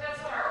 that's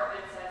what our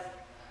ordinance says.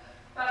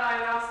 But I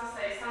would also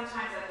say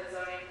sometimes at the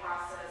zoning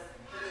process,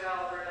 the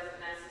developer doesn't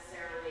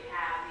necessarily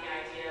have the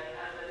idea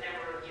of the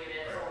number of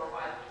units or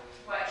what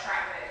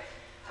traffic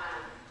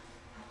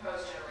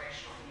proposed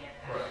generation will be at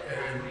that. Right,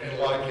 and in a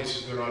lot of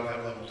cases, they're not at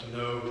that level to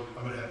know,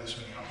 I'm gonna have this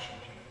many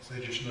household units. They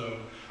just know,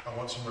 I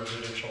want some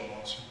residential, I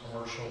want some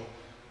commercial,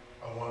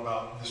 I want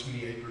about this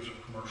many acres of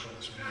commercial,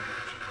 this many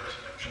acres of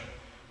residential.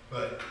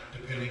 But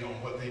depending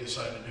on what they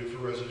decide to do for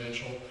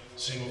residential,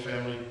 single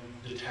family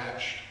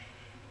detached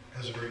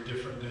has a very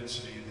different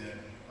density than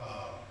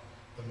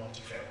the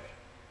multifamily,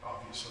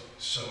 obviously.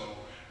 So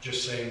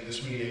just saying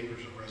this many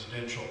acres of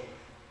residential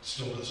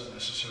still doesn't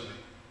necessarily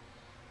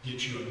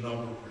get you a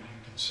number where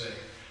you can say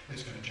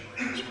it's going to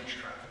generate this much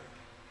traffic.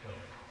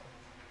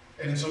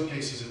 And in some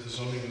cases, if the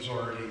zoning is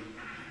already,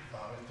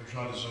 if there's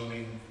not a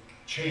zoning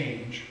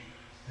change,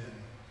 then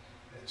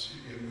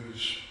it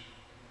moves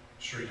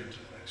straight into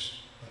the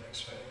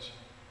next phase.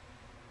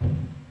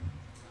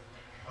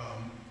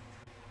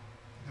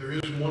 There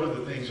is one of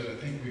the things that I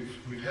think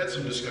we've had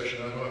some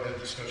discussion. I know I've had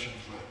discussions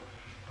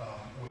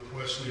with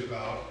Wesley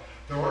about.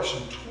 There are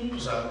some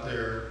tools out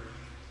there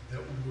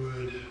that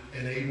would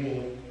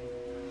enable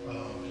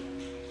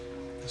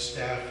the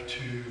staff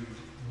to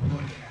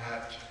look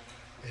at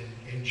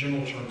in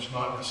general terms,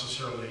 not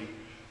necessarily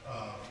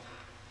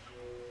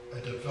a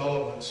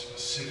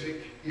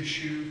development-specific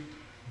issue,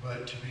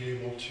 but to be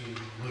able to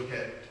look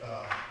at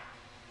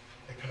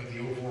kind of the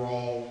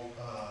overall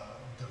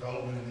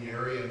development in the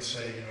area and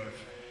say, you know,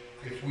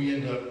 if we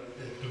end up,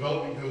 if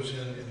development goes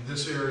in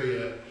this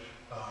area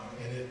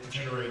and it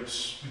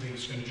generates, we think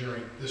it's going to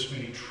generate this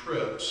many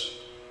trips,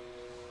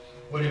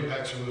 what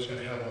impacts are those going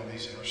to have on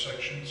these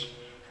intersections?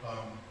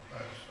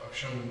 I've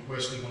shown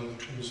Wesley one of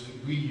the tools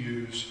that we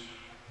use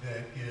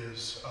that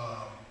is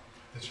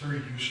that's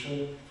very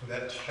useful for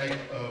that type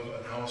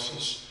of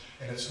analysis.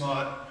 And it's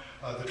not,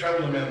 the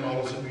travel demand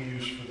models that we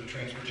use for the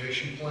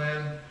transportation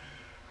plan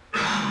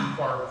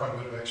require quite a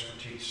bit of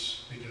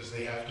expertise because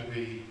they have to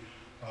be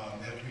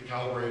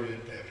calibrated,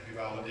 they have to be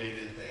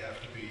validated, they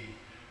have to be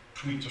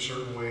tweaked a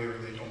certain way or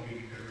they don't give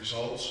you good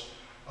results.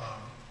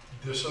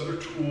 This other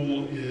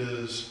tool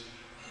is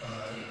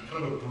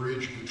kind of a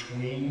bridge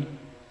between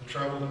the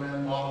travel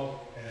demand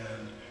model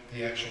and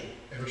the actual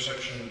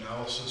intersection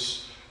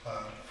analysis.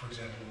 For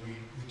example, we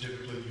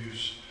typically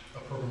use a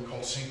program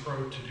called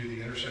Synchro to do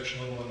the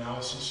intersection level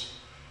analysis.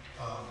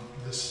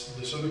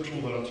 This other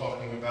tool that I'm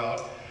talking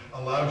about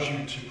allows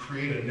you to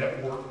create a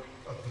network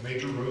of the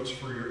major roads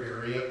for your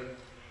area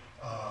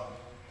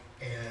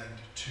and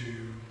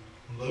to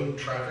load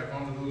traffic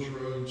onto those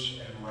roads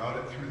and route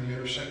it through the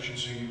intersection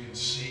so you can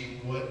see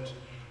what,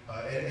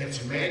 and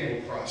it's a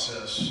manual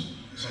process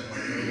somewhat.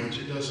 In other words,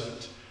 it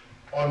doesn't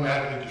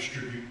automatically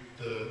distribute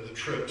the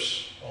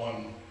trips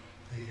on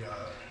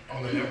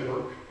the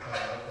network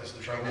as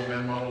the travel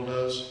demand model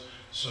does.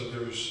 So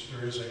there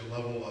is a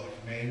level of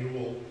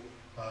manual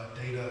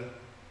data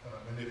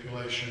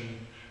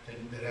manipulation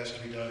that has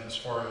to be done as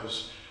far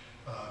as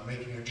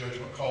making a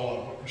judgment call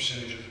on what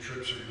percentage of the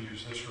trips are going to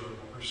use this road,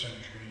 what percentage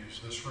are going to use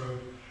this road.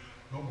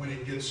 But when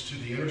it gets to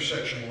the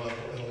intersection level,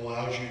 it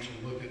allows you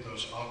to look at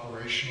those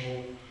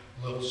operational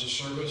levels of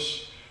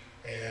service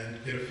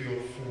and get a feel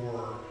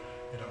for,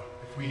 you know,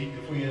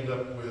 if we end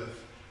up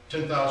with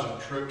 10,000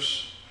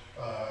 trips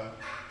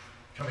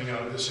coming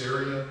out of this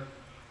area,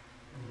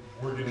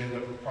 we're going to end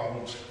up with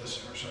problems at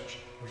this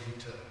intersection. We need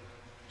to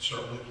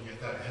start looking at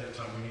that ahead of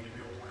time. We need to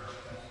be aware of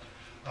that.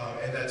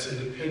 And that's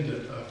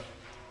independent of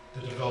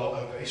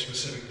a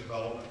specific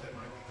development that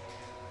might be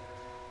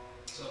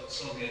going on.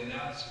 So the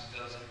analysis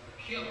doesn't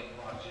kill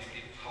a project,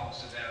 it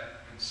talks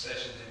about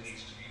concessions that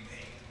needs to be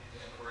made,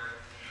 is that correct?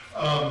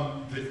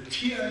 The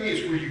TIA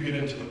is where you get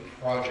into the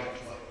project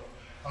level.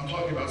 I'm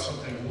talking about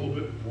something a little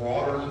bit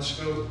broader in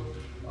scope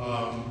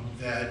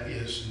that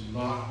is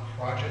not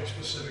project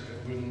specific. It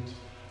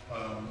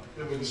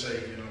wouldn't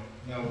say, you know,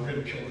 now we're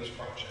going to kill this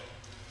project.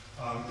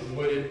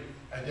 What it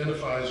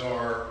identifies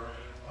are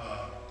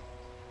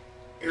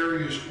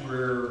areas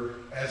where,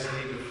 as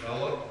they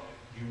develop,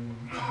 you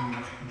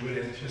would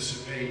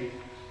anticipate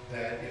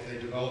that if they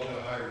develop at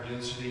a higher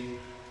density,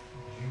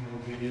 you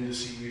will begin to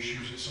see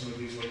issues at some of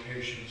these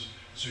locations.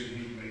 So you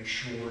need to make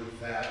sure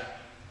that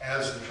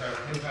as the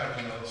traffic impact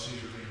analyses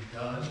are being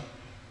done,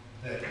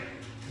 that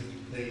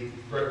they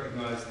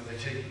recognize that they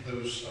take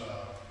those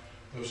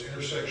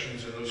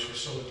intersections and those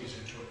facilities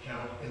into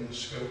account in the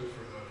scope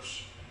for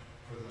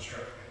those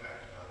traffic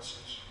impact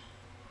analyses.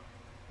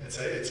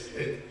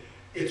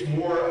 It's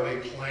more of a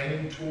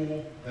planning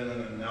tool than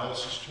an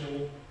analysis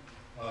tool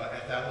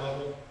at that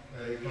level.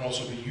 It can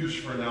also be used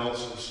for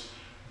analysis,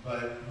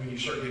 but when you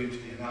start getting to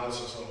the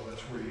analysis level,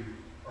 that's where you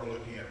are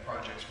looking at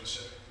project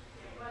specific.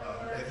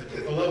 At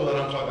the level that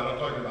I'm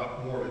talking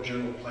about more of a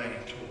general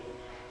planning tool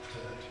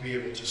to be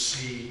able to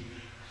see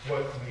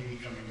what may be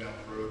coming down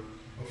the road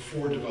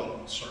before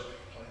development starts being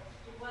planned.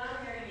 What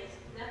I'm hearing is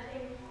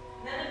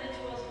none of the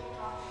tools you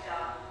talked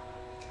about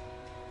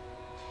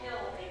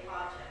kill a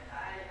project.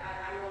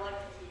 I'm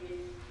reluctant to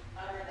even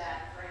utter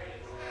that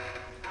phrase.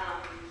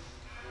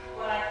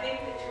 What I think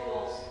the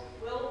tools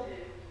will do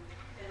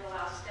is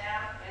allow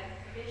staff and the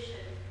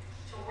commission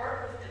to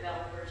work with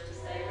developers to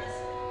say,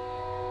 listen,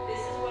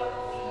 this is what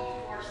we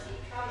foresee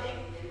coming,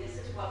 and this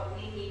is what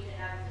we need to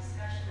have a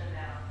discussion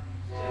about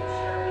to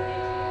ensure we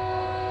maintain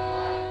quality of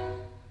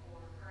life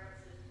for current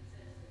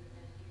citizens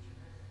and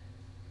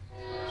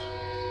future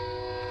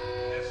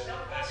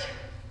residents.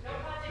 No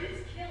project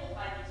is killed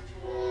by these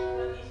tools.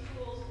 What these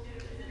tools do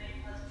is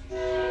enable us to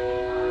shape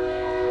a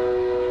project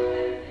and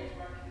benefit to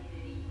our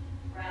community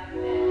rather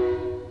than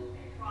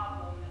a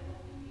problem that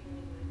we'll be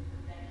dealing with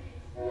for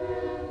decades.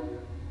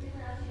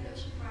 Exactly.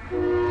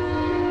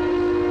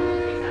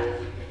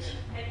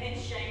 And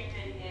shaped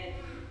and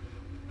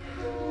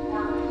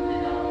work with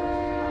developers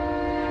on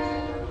the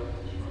actual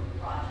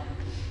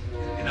project.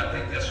 And I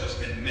think that's what's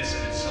been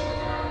missing in some of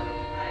our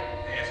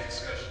past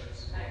discussions.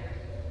 I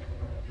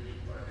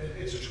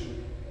agree. It's a tool,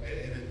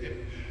 and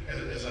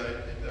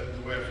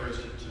the way I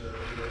phrased it to the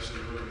rest of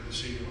the room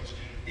this evening was,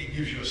 it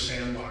gives you a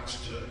sandbox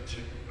to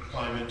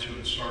climb into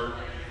and start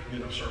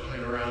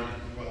playing around.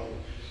 And, well,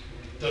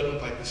 it doesn't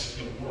look like this is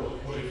going to work.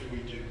 What if we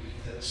do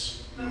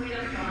this? But we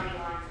don't draw any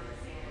lines in the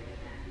sand in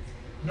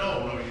that. No,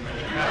 you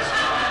mentioned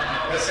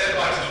that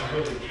sandbox is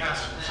really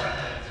castles.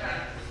 That's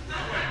right.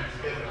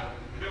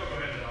 Bill, go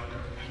ahead, Doctor.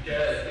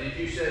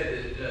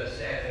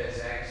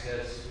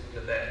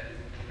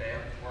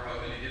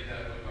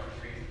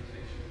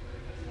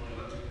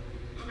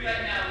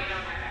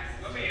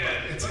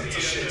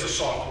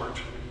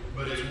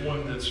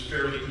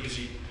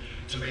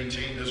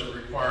 maintain, doesn't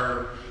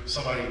require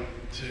somebody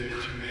to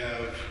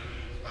have,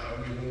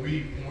 I mean,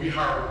 when we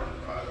hire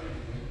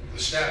the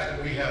staff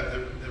that we have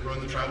that run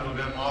the travel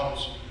event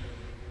models,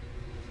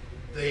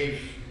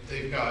 they've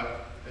got,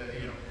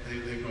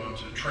 they've gone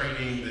to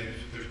training,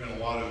 there's been a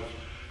lot of,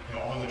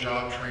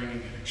 on-the-job training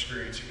and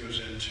experience that goes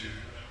into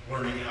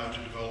learning how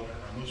to develop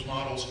and run those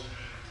models.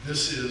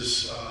 This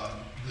is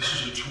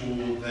a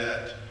tool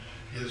that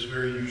is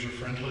very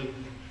user-friendly.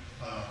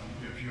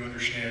 If you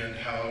understand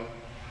how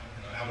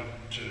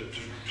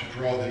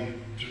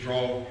to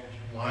draw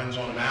lines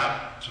on a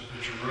map, to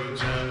put your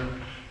roads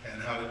in,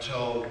 and how to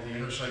tell the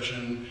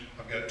intersection,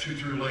 I've got 2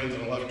 through lanes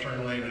and a left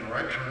turn lane and a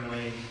right turn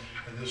lane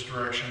in this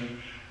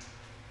direction.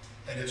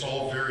 And it's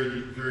all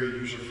very, very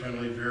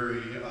user-friendly,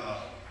 very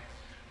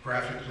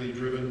graphically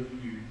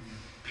driven. You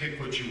pick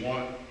what you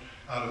want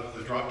out of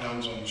the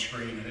drop-downs on the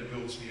screen, and it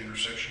builds the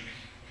intersection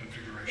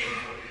configuration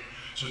for you.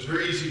 So it's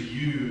very easy to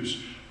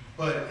use,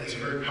 but it's a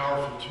very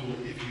powerful tool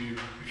if you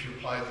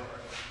apply it the right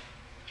way.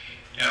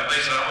 Yeah,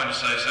 Lisa, I wanted to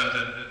say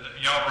something.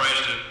 Y'all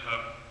raised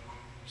a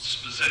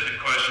specific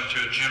question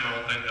to a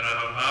general thing that I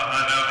hope,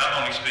 I know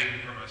I'm only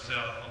speaking for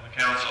myself on the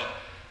council,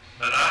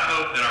 but I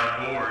hope that our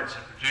boards,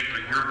 and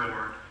particularly your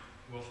board,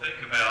 will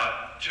think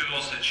about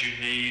tools that you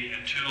need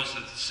and tools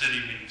that the city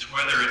needs,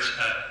 whether it's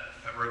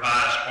a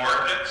revised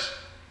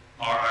ordinance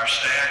or our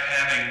staff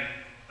having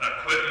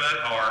equipment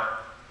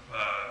or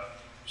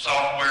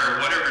software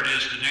or whatever it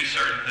is to do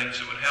certain things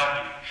that would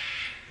help you,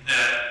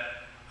 that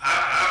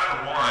I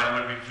for one,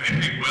 would be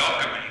very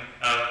welcoming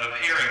of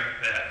hearing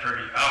that from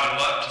you. I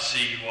would love to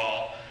see you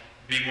all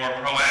be more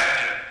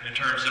proactive in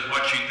terms of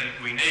what you think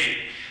we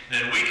need.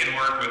 Then we can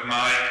work with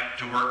Mike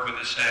to work with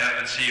the staff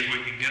and see if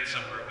we can get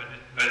somewhere.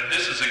 But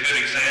this is a good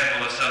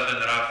example of something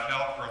that I've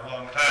felt for a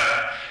long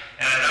time.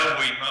 And I know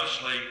we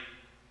mostly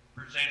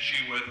present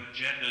you with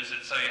agendas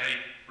that say, hey,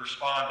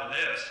 respond to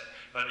this.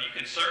 But you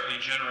can certainly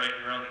generate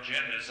your own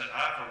agendas. And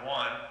I, for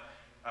one,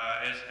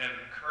 am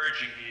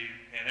encouraging you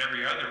and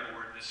every other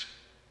board in this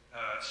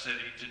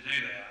city to do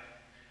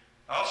that.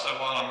 Also,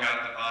 while I'm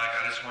got the mic,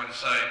 I just want to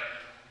say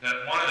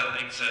that one of the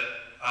things that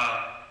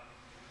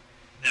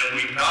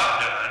we've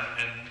not done,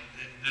 and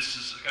this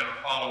is going to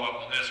follow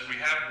up on this, we've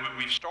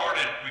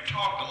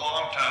talked a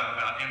long time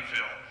about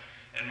infill,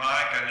 and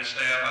Mike and his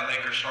staff, I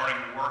think, are starting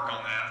to work on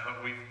that,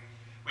 but we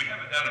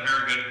haven't done a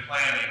very good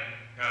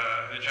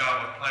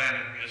job of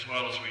planning as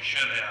well as we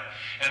should have.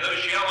 And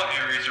those yellow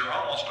areas are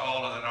almost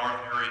all in the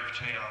north area of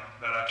town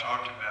that I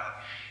talked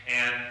about.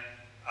 And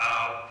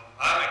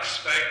I'm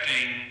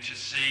expecting to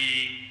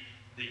see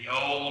the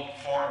old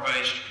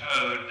form-based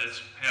code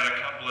that's had a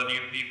couple of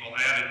new people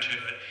added to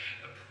it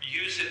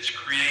use its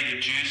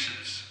creative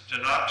juices to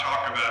not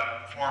talk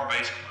about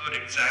form-based code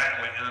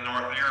exactly in the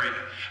north area,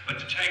 but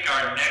to take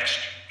our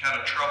next kind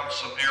of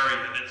troublesome area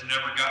that's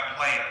never got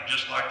planned,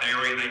 just like the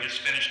area they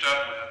just finished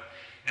up with,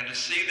 and to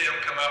see them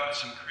come up with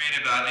some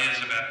creative ideas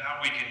about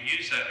how we can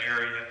use that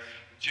area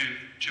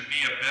to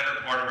be a better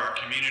part of our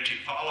community,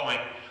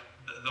 following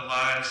the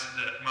lines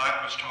that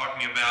Mike was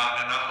talking about,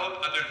 and I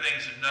hope other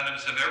things that none of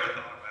us have ever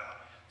thought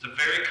about. It's a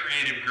very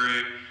creative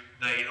group.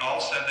 They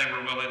all said they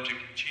were willing to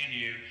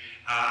continue.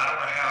 I don't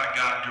know how it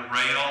got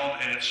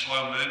derailed and it's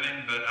slow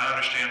moving, but I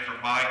understand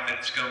from Mike that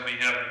it's going to be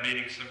having a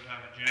meeting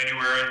sometime in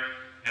January,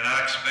 and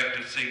I expect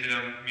to see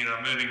them,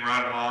 moving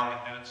right along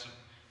and doing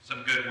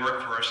some good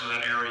work for us in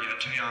that area of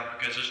town,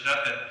 because there's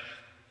nothing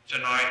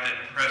tonight that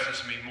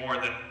impresses me more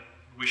than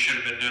we should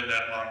have been doing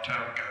that a long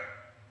time ago.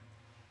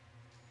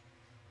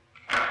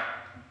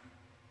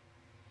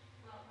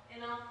 Well,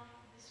 and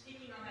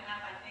speaking on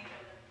behalf, I think,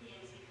 of the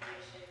P&Z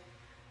Commission,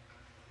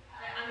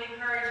 I'm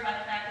encouraged by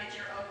the fact that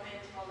you're open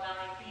to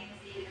allowing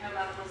P&Z to come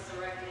up with some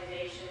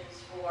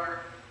recommendations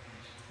for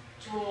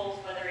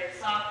tools, whether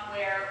it's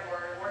software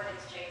or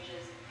ordinance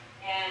changes.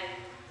 And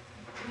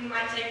we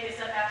might take this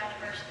up after the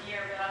first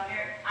year, but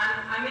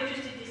I'm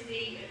interested to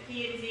see if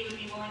P&Z would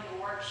be willing to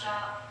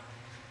workshop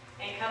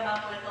and come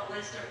up with a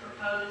list of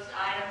proposed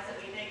items that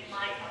we think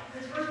might help,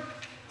 because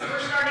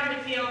we're starting to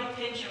feel the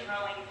pinch of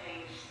growing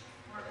pains.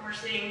 We're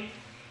seeing,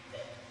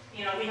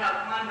 we have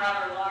one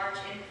rather large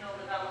infill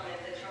development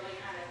that's really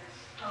kind of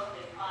poked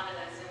and prodded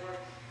us, and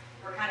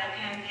we're kind of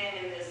hemmed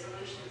in the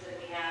solutions that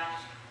we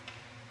have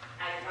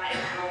right at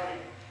the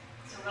moment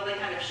to really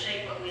kind of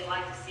shape what we'd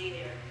like to see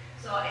there.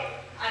 So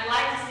I'd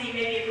like to see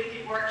maybe if we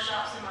could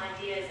workshop some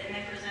ideas and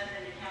then present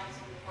them to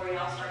council before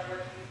y'all start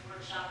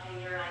workshopping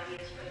your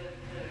ideas for the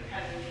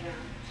coming year.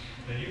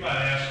 And you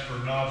might ask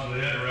for nods of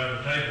the head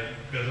around the table,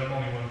 because I'm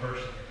only one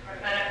person.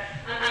 But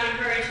I'm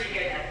encouraged to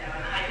hear that, though,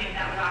 and I think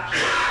that would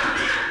actually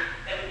be something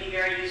that would be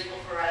very useful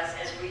for us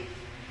as we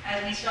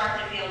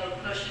start to feel the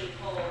push and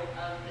pull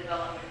of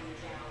development in the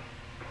town.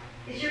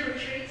 Is your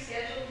retreat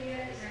scheduled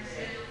yet? Is there a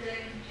scheduled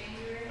date in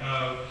January?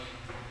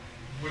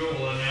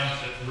 We'll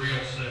announce it real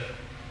soon,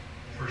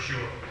 for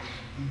sure.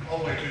 All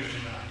the way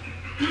Tuesday night.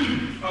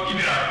 Oh, you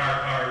mean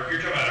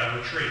you're talking about our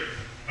retreat,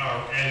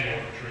 our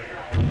annual retreat.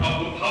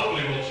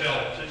 Hopefully we'll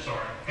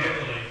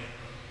hopefully,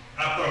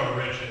 I throw a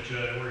wrench into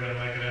it, and we're gonna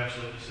make an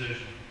absolute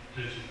decision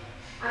Tuesday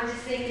night. I'm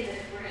just thinking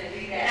that if we're gonna do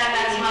that. Yeah,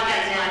 that's my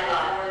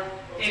thought.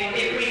 If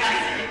we have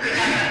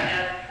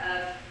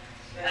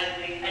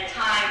a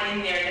time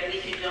in there that we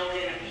could build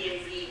in a P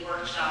and Z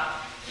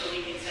workshop, so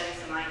we can send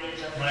some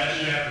ideas of.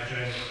 Last half of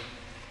January,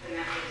 then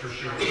that would- for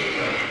sure.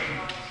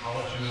 I'll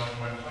let you know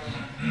when. All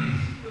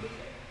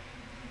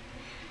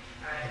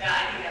right, yeah,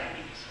 I think that would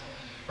be useful.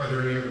 Are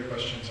there any other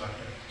questions I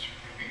can answer?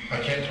 I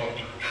can't talk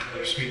to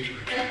her, speak to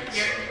her.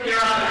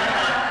 You're on the.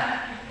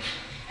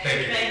 Thank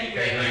you. Thank you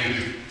very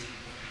much.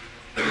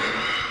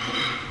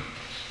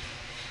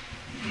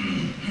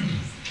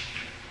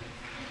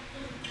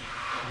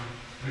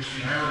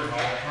 Mr. Mayor,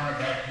 I'll turn it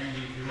back to you.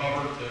 You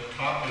covered the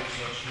topics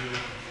that you,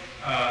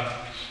 I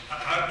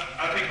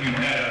think we've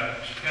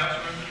had,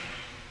 Councilman,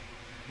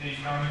 any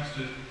comments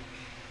to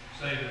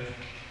say to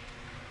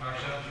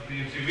ourselves at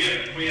PNC? We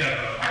have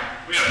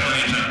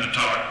plenty of time to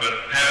talk, but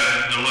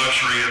having the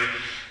luxury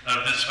of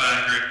this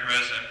fine great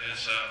president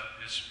is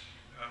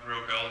a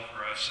real goal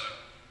for us. So,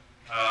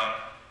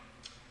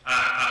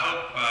 I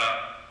hope,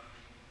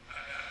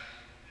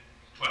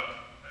 well,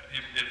 if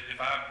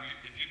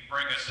you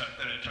bring us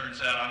something, it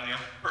turns out I'm the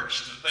only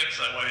person that thinks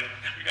that way.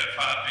 We got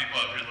 5 people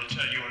up here that'll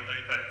tell you what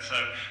they think, so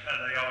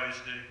they always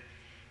do.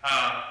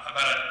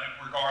 But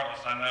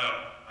regardless, I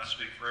know I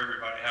speak for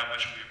everybody how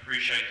much we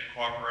appreciate the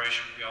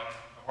cooperation with y'all,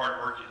 the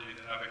hard work you do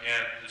that I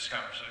began this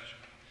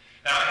conversation.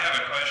 Now I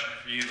have a question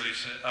for you,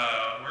 Lisa.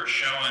 We're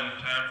showing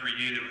time for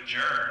you to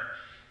adjourn,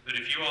 but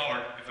if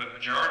a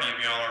majority of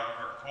y'all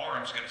are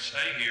quorum's going to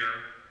stay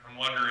here, I'm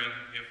wondering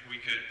if we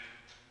could.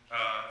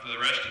 For the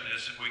rest of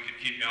this, if we could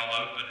keep y'all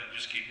open and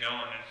just keep going,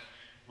 and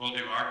we'll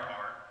do our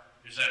part.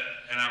 Is that?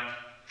 And I'm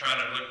trying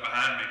to look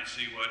behind me to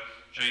see what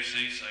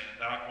JC's saying.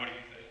 Doc, what do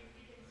you think?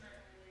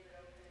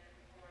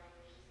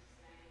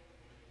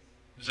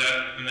 Is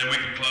that? And then we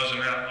can close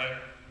them out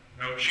later.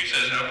 No, she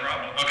says no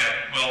problem. Okay.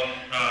 Well,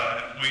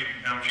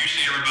 if you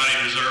see everybody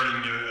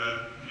deserting,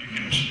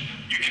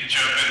 you can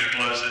jump in and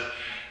close it.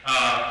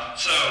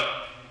 So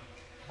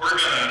we're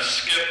going to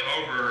skip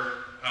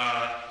over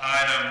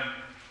item.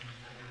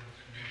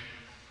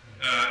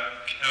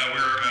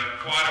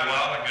 Quite a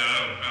while ago,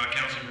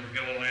 Councilman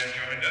Gilliland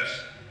joined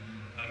us.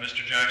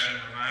 Mr. Jackson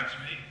reminds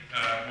me,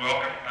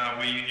 welcome.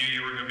 We knew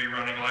you were going to be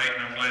running late,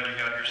 and I'm glad you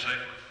got here safely.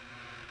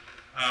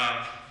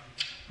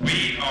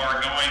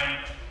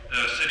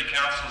 The City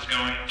Council is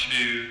going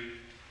to,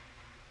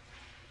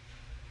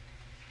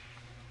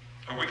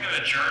 are we going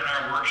to adjourn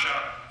our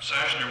workshop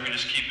session, or we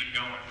just keep it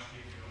going?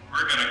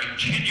 We're going to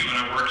continue in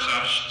our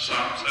workshop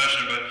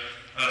session, but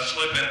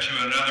slip into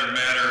another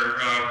matter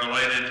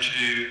related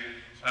to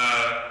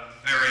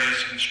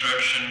various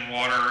construction,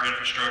 water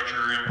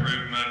infrastructure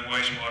improvement,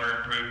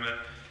 wastewater improvement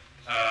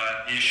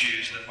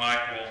issues that Mike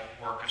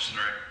will work us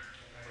through.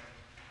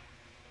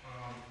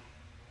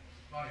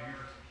 not here.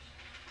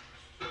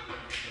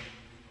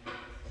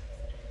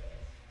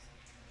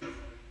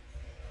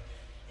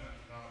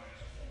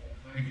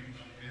 Thank you.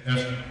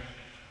 Yes.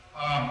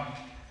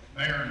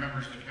 Mayor and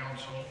members of the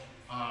council,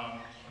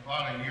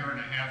 about a year and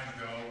a half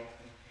ago,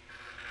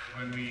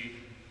 when we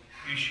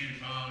issued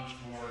bonds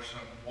for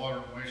some water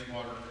and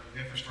wastewater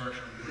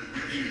infrastructure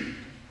improvements,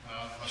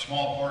 a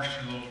small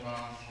portion of those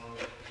bonds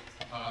were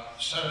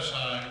set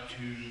aside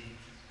to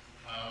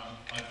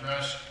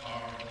address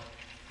our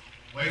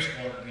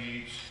wastewater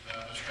needs,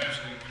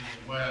 especially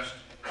to the west,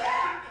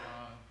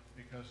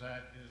 because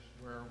that is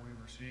where we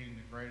were seeing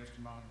the greatest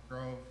amount of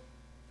growth,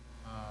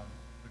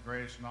 the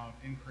greatest amount of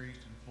increase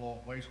in flow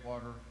of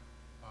wastewater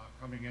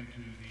coming into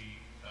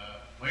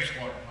the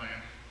wastewater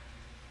plant.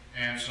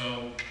 And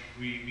so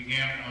we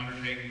began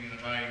undertaking an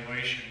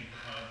evaluation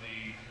of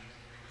the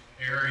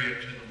area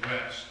to the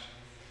west.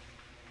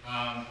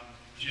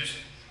 Just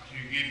to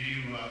give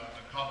you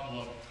a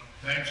couple of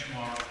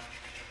benchmark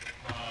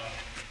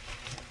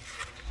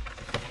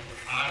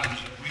items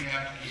that we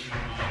have to keep in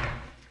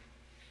mind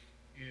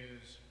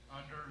is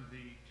under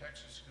the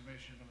Texas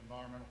Commission of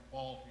Environmental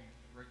Quality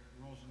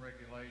rules and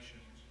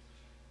regulations,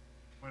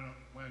 when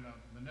a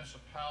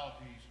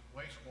municipality's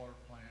wastewater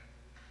plant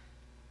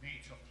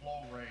meets a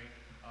flow rate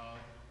of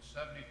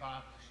 75%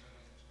 of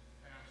its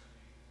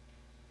capacity,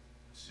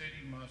 the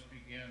city must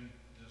begin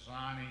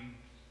designing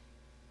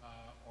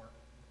or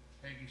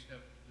taking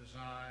steps to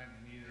design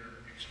and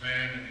either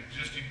expand an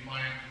existing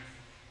plant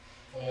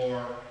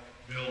or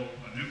build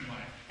a new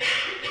plant.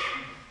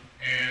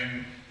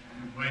 And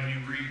when you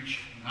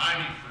reach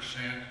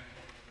 90%,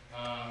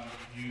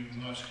 you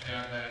must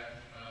have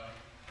that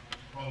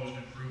proposed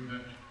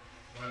improvement,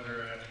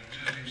 whether at an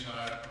existing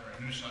site or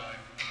a new site,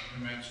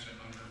 commenced and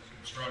under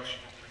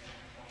construction,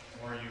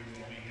 or you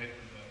will be hit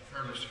with a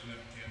fairly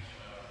significant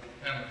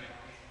penalty.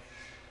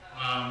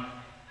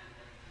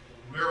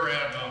 We're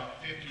at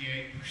about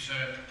 58%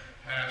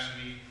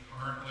 capacity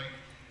currently,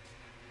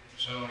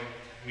 so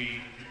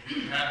we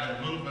have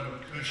a little bit of a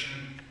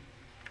cushion,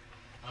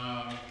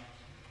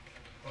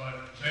 but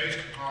based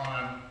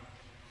upon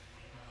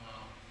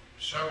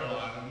several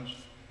items,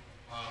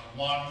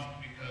 one,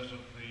 because of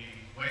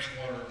the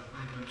wastewater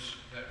improvements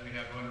that we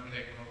have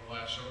undertaken over the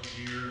last several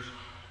years,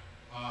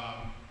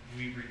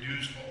 we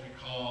reduce what we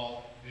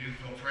call the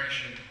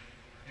infiltration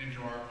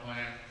into our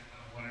plant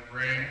when it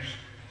rains,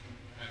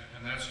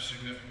 and that's a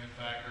significant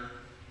factor.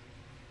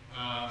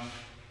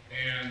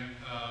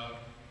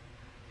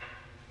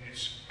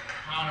 It's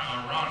kind of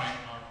ironic,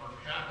 our per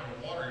capita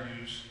water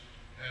use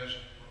has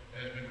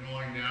been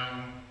going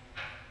down,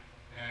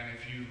 and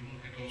if you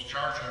look at those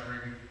charts I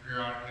bring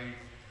periodically,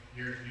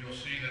 you'll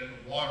see that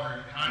the water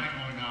is kind of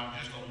going down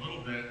just a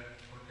little bit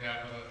per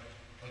capita,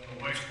 but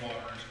the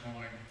wastewater is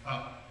going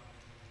up.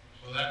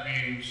 So that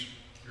means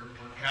we're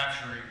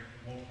capturing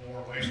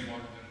more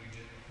wastewater than we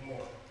did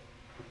before.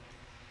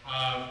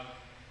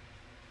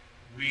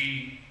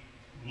 We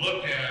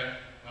looked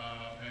at,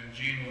 and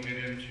Gene will get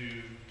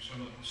into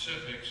some of the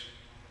specifics,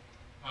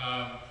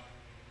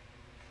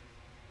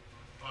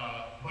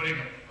 putting a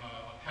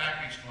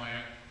package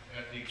plant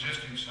at the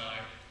existing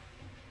site.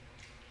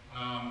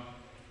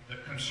 The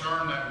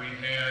concern that we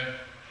had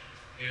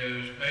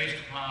is based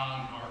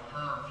upon our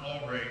current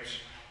flow rates,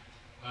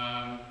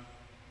 a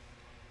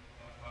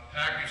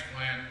package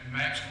plant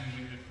maximum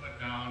we could put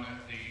down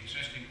at the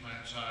existing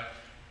plant site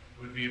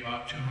would be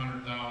about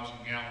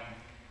 200,000 gallon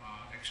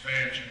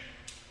expansion.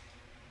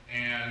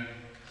 And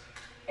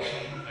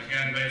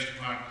again, based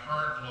upon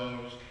current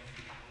flows,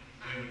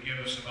 it would give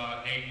us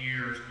about 8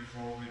 years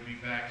before we'd be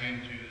back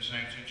into the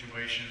same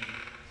situation,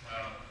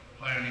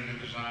 planning and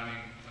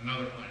designing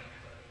another plant.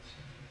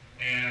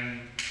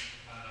 And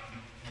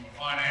from a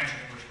financial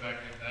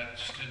perspective, that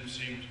just didn't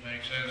seem to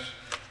make sense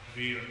to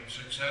be a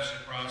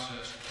successive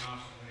process of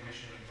constantly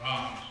issuing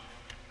bonds.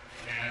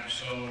 And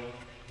so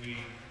we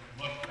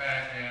looked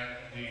back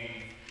at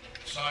the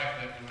site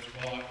that was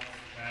bought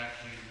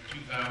back in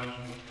 2000, I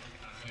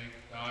think,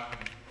 Doc,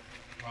 and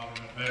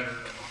probably no better,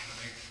 I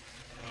think.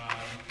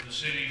 The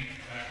city,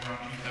 back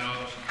around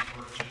 2000,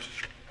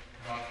 purchased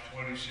about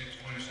 26,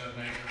 27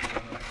 acres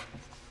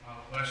on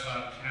the west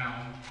side of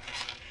town.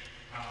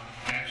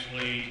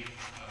 Actually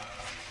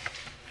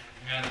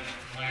had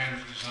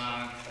plans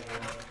designed for,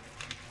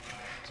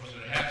 was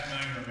it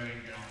 500,000 or 1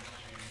 million gallons?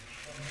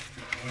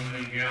 1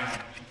 million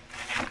gallons.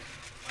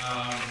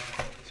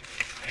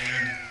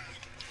 And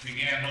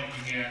began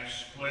looking at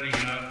splitting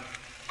up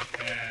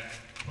and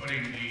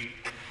putting the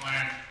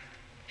plant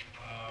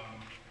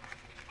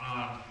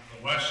on the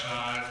west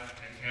side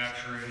and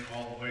capturing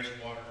all the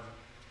wastewater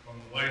from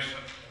the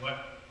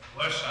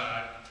west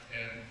side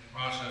and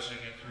processing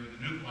it through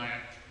the new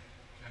plant.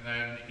 And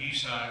then the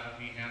east side would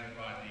be handled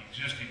by the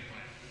existing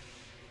plant.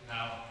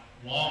 Now,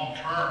 long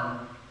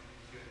term,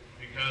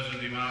 because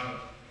of the amount of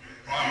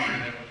property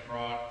that was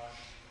brought,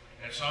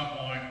 at some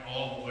point,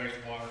 all the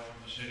wastewater from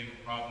the city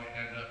will probably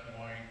end up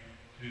going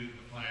to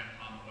the plant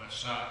on the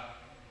west side.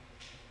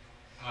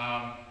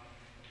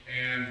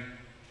 And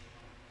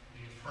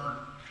you've heard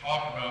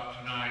talk about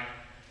tonight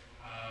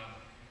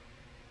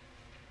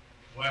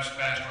West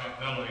Bastrop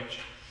Village.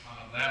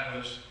 That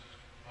was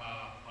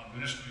a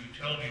municipal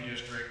utility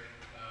district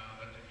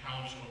that the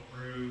council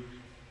approved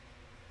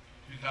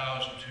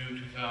 2002,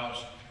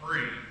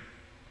 2003.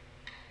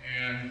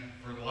 And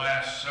for the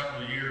last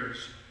several years,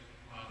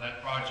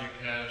 that project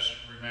has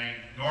remained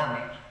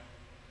dormant.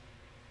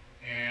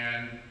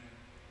 And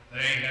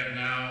they have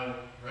now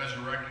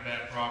resurrected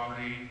that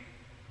property,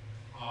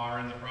 are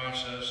in the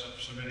process of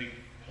submitting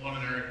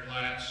preliminary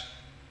plats,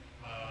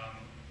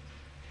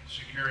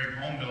 securing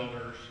home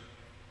builders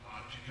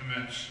to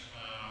commence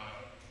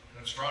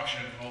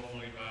construction,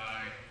 hopefully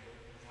by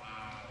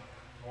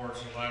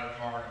towards the latter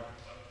part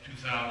of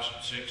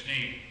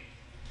 2016.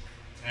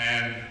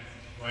 And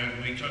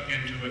when we took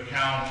into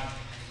account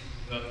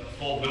the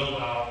full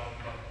build-out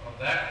of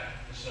that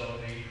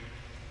facility,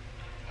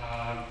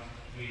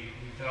 we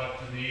felt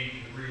the need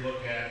to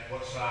relook at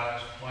what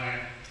size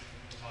plant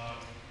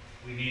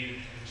we needed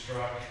to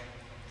construct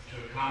to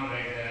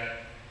accommodate that.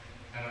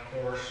 And of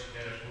course,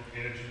 as we'll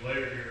get into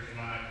later here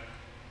tonight,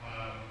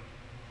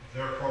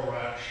 their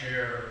pro-rata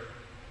share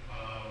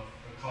of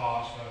the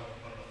cost of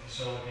the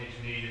facilities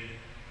needed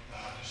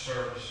to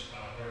service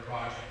their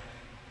project.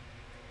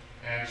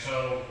 And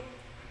so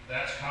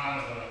that's kind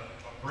of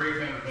a brief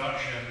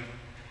introduction.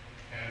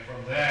 And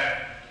from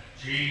that,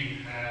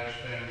 Gene has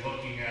been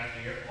looking at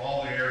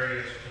all the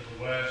areas to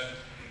the west,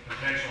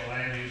 potential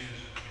land uses,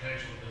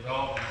 potential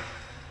development,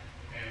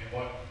 and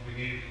what we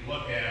need to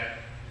look at.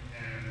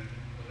 And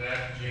with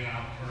that, Gene,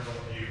 I'll turn it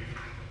over to you.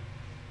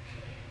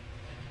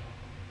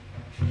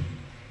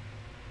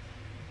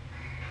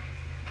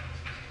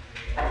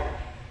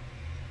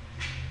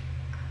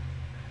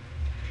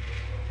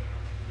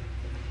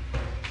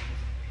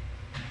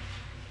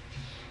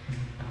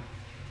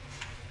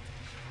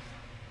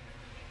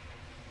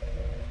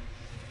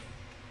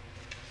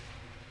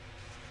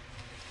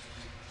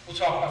 We'll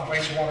talk about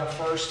wastewater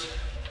first.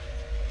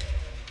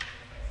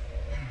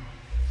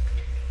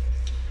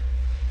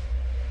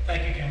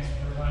 Thank you, Council,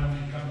 for allowing me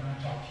to come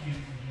and talk to you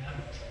again.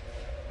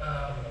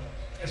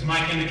 As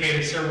Mike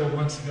indicated several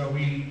months ago,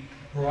 we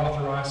were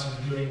authorized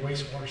to do a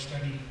wastewater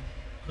study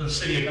for the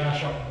city of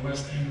Bastrop on the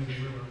west end of the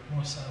river,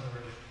 west side of the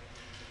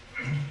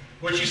river.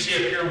 What you see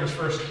up here on this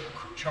first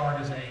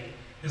chart is a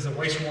is the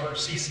wastewater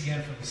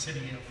CCN for the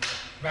city of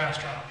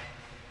Bastrop.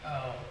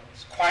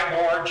 It's quite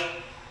large.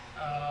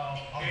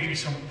 I'll give you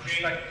some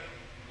perspective.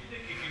 You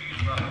think you could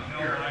use about a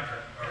mill mic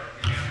or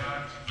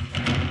hand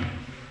mic?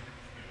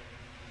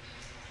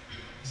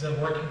 Is that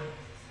working?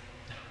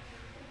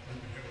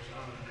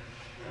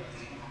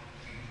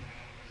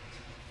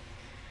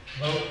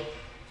 Hello?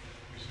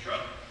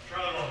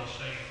 Try it on the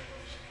stand.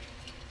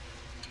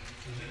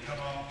 Does it come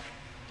off?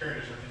 There it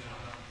is.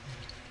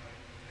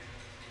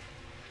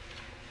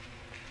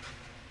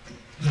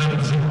 Is that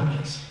what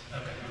Zimmer is?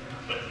 Okay.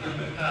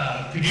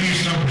 To give you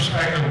some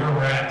perspective where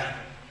we're at,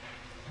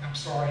 and I'm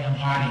sorry I'm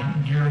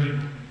hiding Gary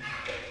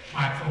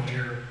Mike over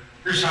here.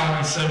 Here's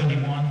Highway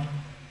 71.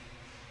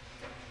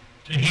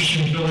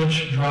 Tahitian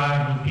Village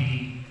Drive would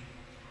be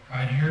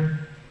right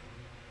here.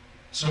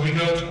 So we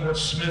go towards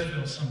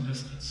Smithville some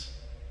distance.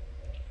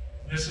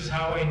 This is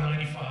Highway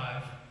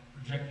 95,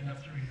 projecting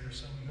up through here.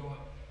 So we go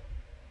up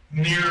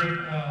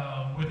near,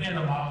 within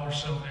a mile or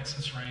so of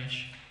Exodus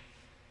Ranch.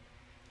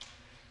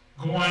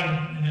 Going,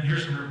 and then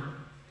here's the river.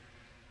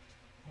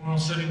 Going on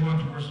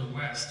 71 towards the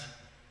west.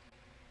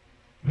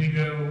 We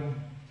go,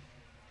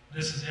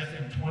 this is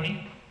FM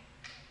 20,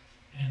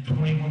 and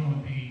 21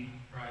 would be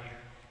right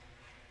here.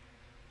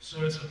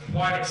 So it's a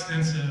quite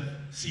extensive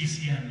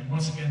CCN. And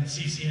once again, the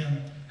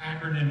CCN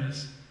acronym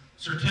is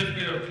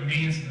Certificate of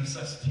Convenience and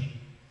Necessity.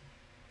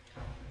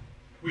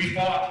 We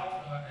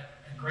fought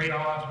at great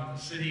odds with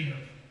the city,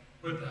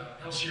 with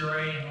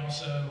LCRA and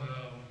also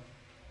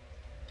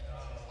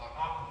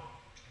Aqua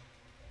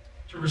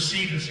to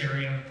receive this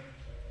area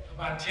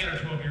about 10 or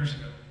 12 years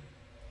ago.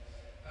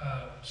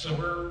 So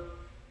we're,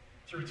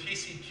 through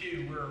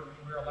TCQ, we're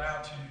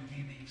allowed to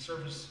be the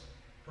service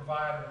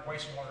provider of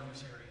wastewater in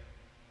this area.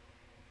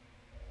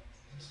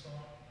 Is this still on?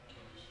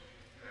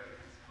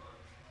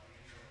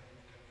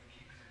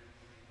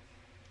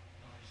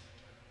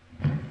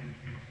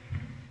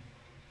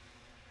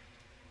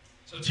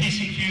 So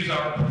TCQ is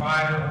our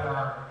provider or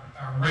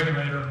our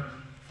regulator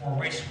for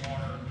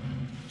wastewater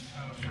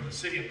for the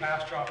city of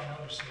Bastrop and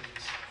other cities.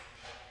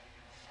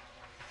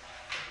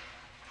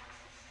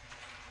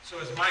 So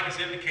as Mike has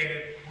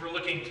indicated, we're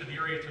looking to the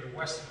area to the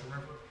west of the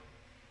river.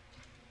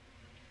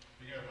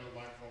 You got another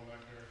microphone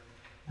back there?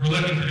 We're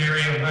looking to the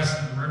area west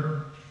of the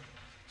river.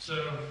 So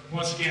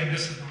once again,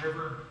 this is the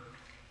river.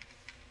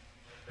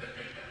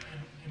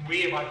 And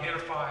we have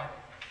identified.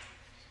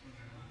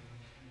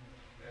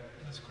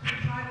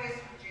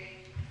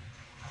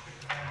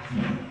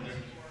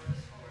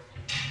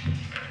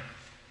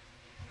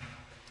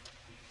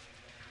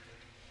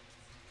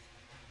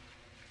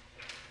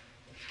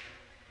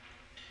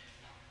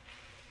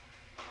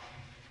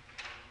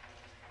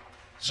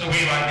 So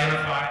we've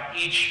identified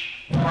each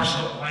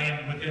parcel of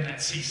land within that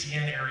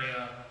CCN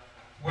area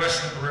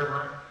west of the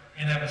river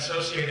and have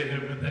associated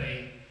it with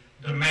a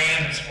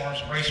demand as far as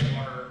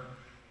wastewater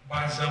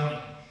by zoning.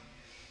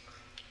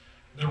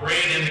 The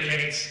red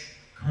indicates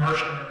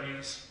commercial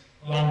areas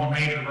along the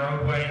major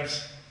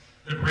roadways.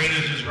 The green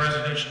is just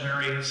residential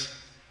areas.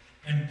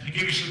 And to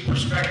give you some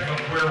perspective of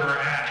where we're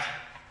at,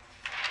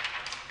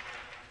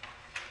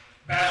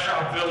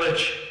 Bastrop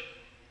Village,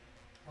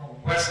 or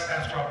West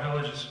Bastrop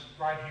Village is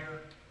right here.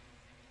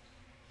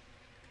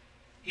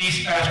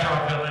 East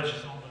Bastrop Village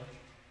is on the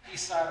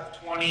east side of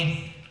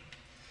 20,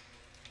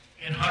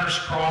 and Hunter's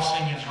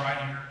Crossing is right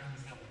here in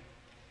the middle.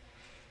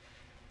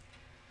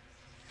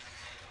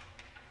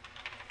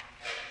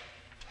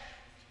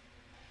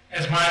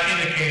 As Mike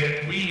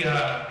indicated,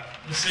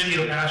 the city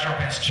of Bastrop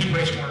has 2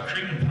 wastewater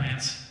treatment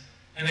plants,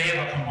 and they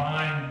have a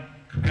combined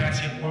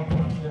capacity of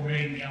 1.4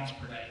 million gallons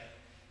per day.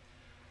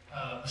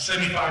 The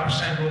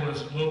 75% rule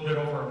is a little bit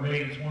over a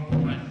million, it's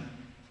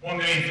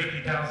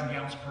 1,050,000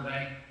 gallons per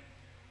day.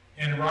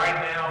 And right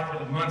now, for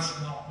the months,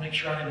 and I'll make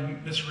sure I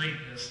didn't misread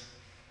this,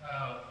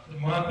 the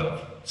month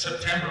of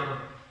September,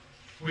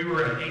 we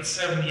were at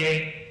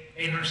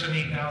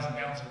 878,000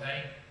 gallons a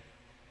day.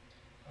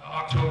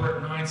 October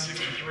at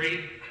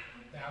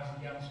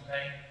 963,000 gallons a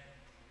day.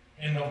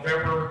 In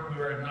November, we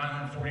were at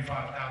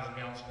 945,000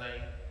 gallons a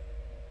day.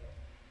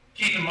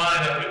 Keep in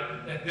mind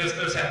that this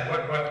does have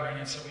wet weather in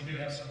it, so we do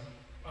have some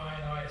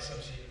I&I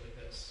associated with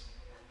this.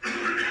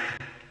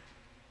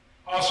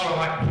 Also, I'd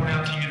like to point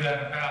out to you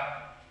that about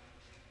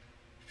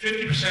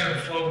 50% of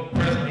the flow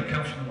presently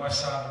comes from the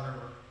west side of the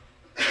river.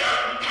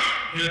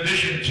 In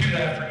addition to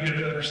that, for you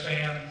to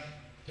understand,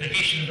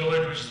 Tahitian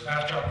Village, which is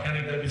Bastrop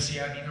County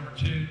WCID number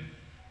 2,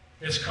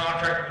 is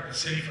contracted with the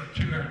city for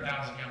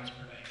 200,000 gallons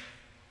per day.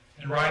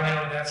 And right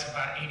now, that's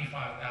about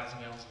 85,000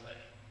 gallons a day.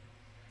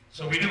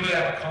 So we do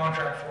have a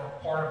contract for a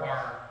part of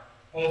our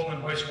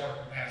ultimate wastewater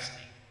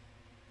capacity.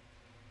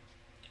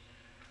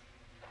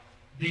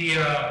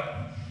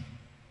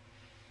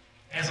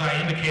 As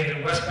I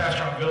indicated, West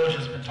Bastrop Village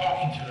has been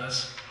talking to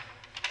us,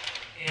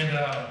 and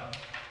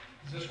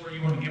is this where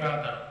you want to give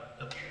out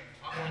the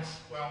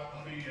points? Well,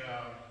 let me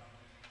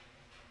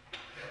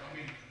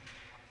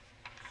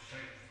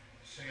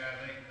see,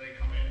 they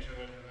come into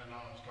it, and then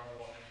I'll start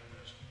walking through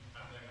this.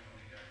 I think I'm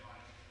going to get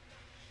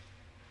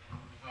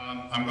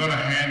mine. I'm going to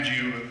hand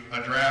you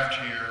a draft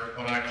here,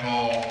 what I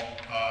call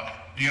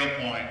deal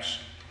points.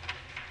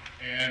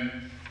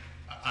 And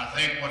I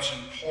think what's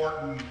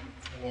important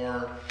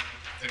for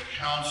the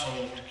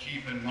council to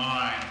keep in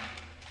mind,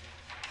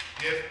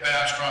 if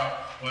West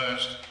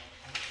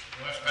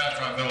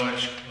Bastrop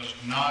Village was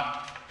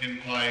not in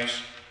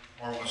place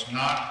or was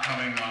not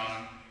coming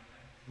on,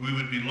 we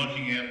would be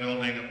looking at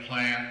building a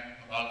plant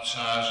about the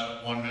size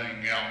of 1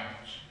 million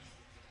gallons.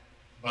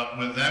 But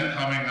with them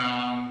coming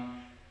on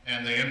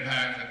and the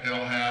impact that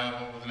they'll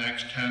have over the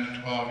next 10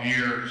 to 12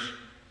 years,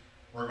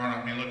 we're going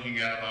to be looking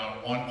at about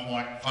a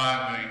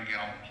 1.5 million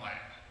gallon plant.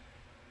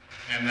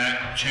 And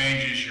that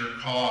changes your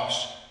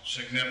cost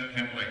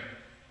significantly.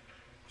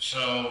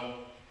 So,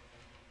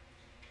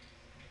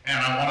 and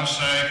I want to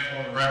say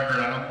for the record,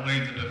 I don't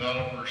believe the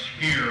developers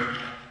here,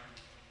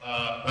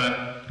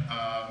 but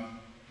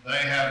they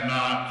have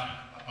not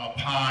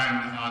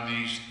opined on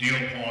these deal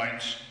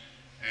points,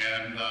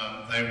 and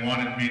they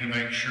wanted me to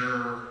make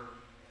sure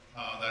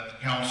that the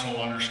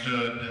council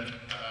understood that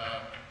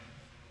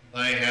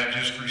they have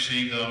just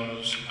received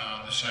those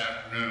this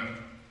afternoon.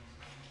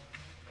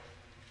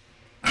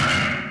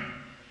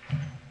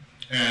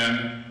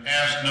 And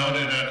as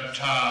noted at the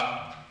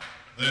top,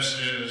 this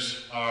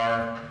is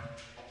our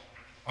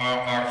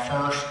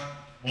first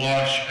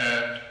blush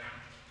at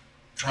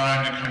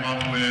trying to come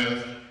up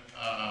with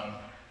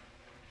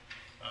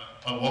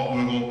what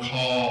we will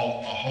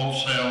call a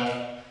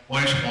wholesale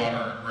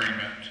wastewater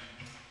agreement.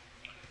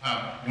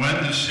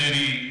 When the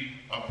city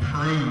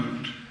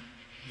approved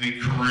the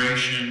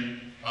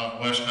creation of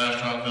West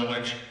Bastrop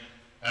Village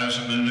as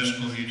a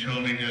municipal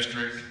utility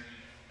district,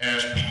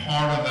 as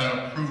part of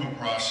that approval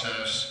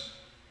process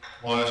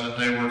was that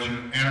they were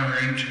to enter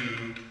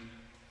into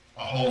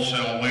a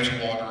wholesale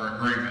wastewater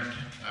agreement.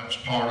 That was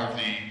part of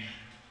the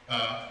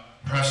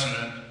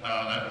precedent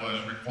that was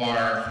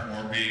required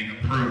for being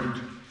approved.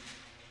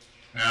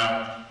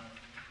 Now,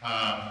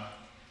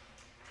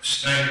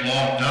 state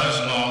law does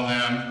allow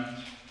them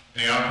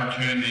the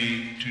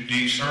opportunity to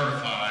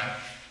decertify,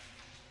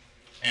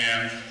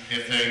 and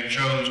if they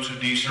chose to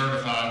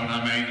decertify, when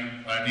I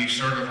mean by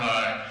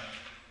decertify,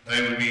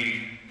 they would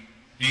be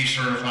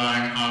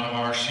decertifying out of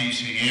our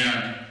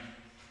CCN,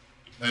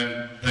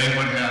 then they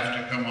would have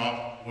to come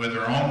up with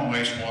their own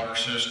wastewater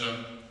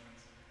system.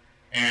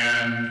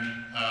 And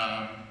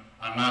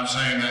I'm not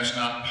saying that's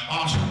not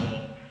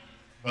possible,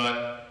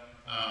 but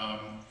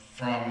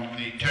from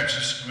the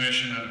Texas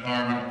Commission on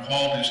Environmental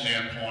Quality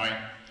standpoint,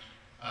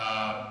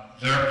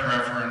 their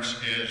preference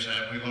is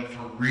that we look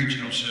for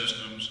regional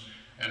systems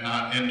and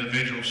not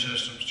individual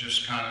systems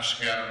just kind of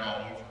scattered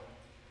all over.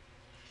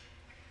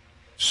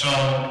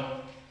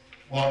 So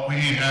what we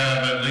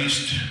have at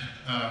least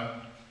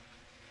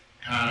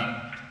kind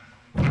of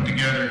put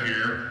together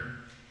here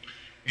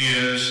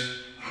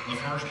is the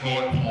first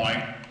bullet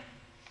point.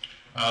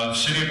 The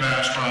City of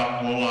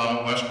Bastrop will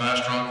allow West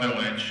Bastrop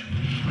Village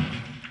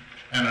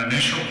an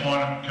initial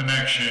point of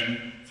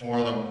connection for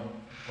the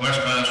West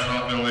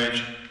Bastrop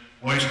Village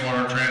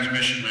wastewater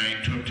transmission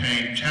main to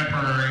obtain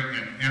temporary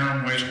and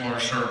interim wastewater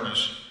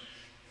service,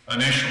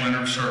 initial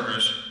interim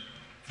service,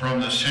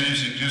 from the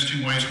city's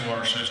existing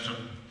wastewater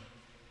system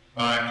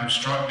by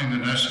constructing the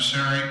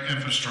necessary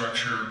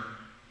infrastructure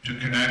to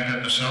connect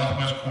at the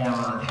southwest corner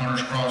of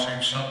Hunters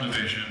Crossing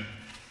subdivision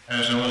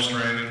as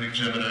illustrated in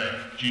Exhibit A.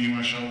 Gene, you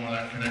want to show them where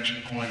that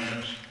connection point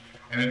is?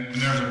 And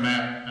there's a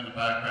map in the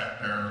back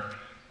there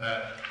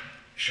that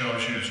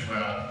shows you as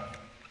well.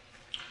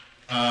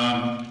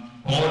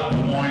 Bullet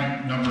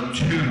point number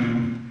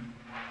 2,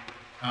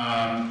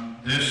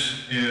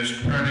 this is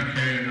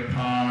predicated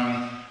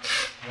upon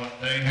what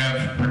they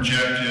have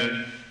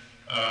projected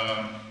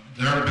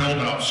their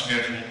build-out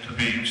schedule to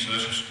be. So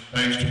this is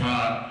based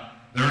upon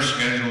their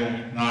schedule,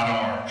 not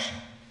ours.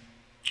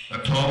 The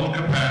total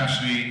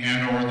capacity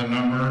and or the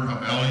number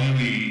of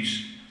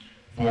LUEs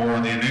for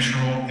the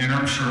initial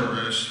interim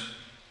service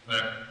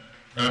that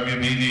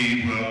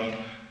WBD will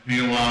be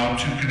allowed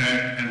to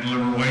connect and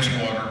deliver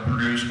wastewater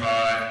produced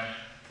by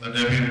the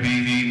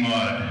WBD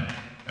mud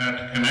at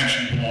the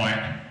connection point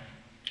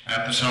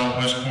at the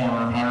southwest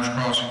corner of Hunters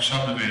Crossing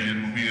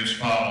subdivision will be as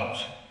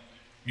follows.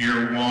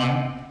 Year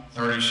 1,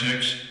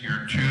 36,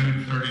 year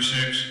 2,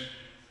 36,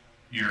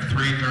 year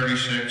 3,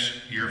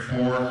 36, year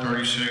 4,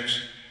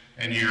 36,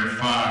 and year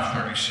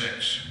 5,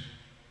 36.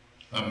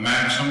 The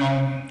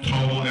maximum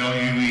total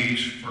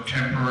LUEs for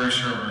temporary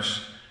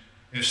service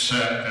is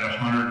set at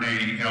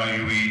 180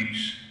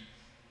 LUEs.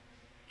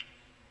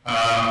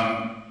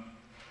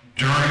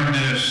 During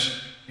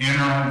this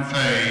interim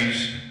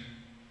phase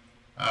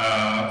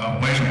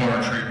of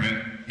wastewater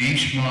treatment,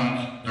 each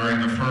month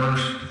during the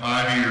first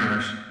 5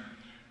 years,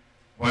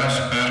 West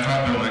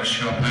Bastrop Village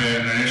shall pay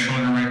an initial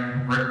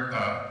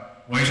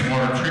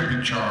wastewater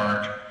treatment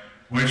charge,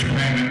 which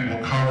payment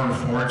will cover,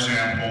 for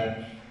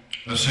example,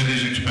 the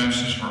city's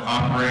expenses for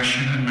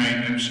operation and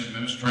maintenance,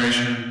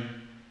 administration,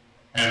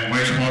 and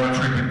wastewater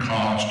treatment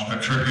costs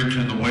attributed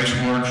to the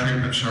wastewater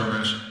treatment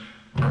service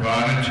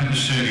provided to the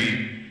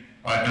city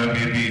by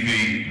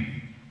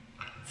WBV.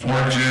 For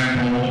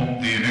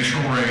example, the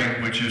initial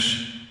rate, which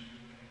is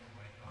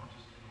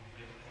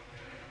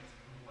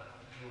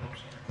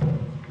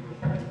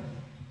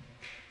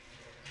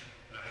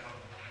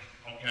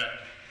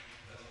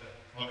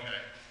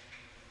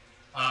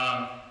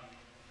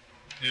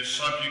is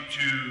subject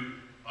to,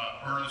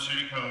 per the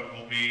city code,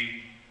 will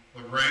be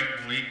the rate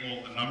will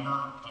equal the number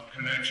of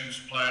connections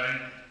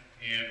platted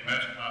in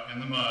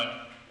the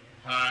MUD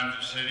times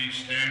the city's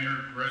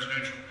standard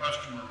residential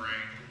customer rate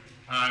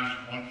times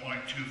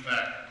 1.2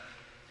 factor.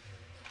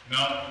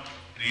 Note,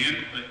 the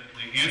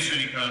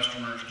in-city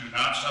customers do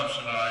not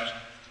subsidize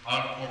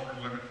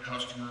out-of-corporate limited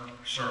customer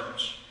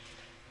service.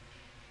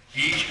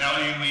 Each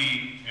LUE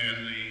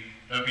in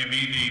the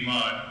WBD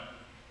MUD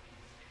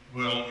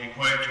will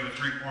equate to a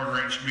 3/4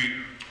 inch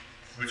meter,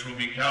 which will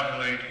be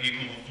calculated to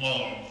equal the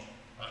flow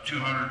of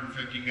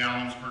 250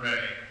 gallons per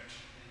day,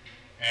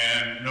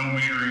 and no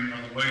metering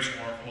of the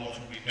wastewater flows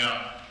will be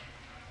done.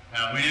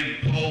 Now, we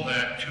didn't pull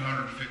that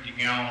 250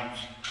 gallons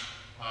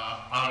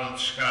out of the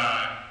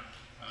sky.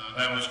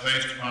 That was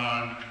based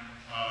upon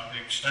the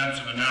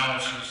extensive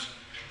analysis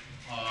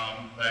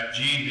that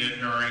Gene did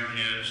during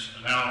his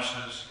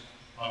analysis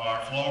of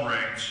our flow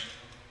rates,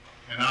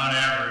 and on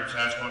average,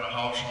 that's what a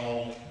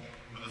household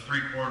with a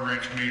 3/4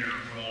 inch meter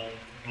will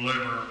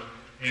deliver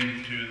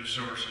into the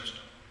sewer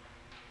system.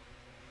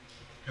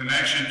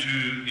 Connection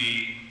to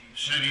the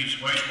city's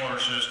wastewater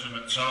system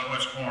at the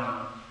southwest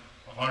corner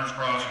of Hunter's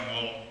Crossing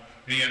will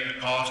be at the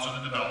cost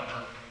of the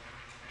developer.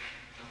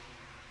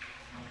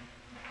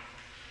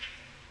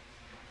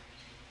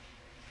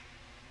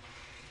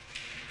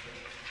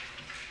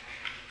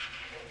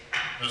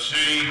 The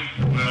city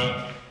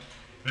will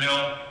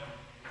bill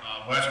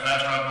West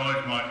Bastrop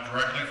Village MUD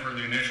directly for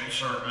the initial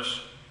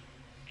service.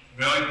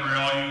 Billing per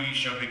LUE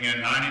shall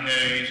begin 90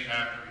 days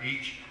after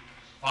each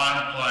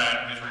final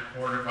plat is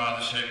recorded by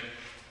the city.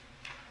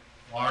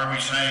 Why are we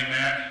saying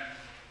that?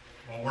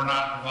 Well, we're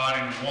not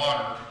providing the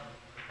water.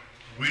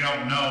 We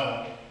don't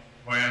know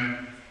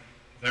when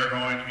they're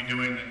going to be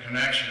doing the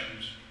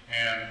connections,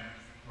 and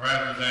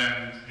rather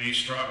than be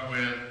struck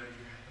with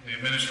the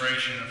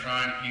administration of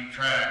trying to keep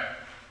track,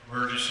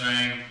 we're just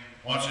saying,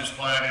 once it's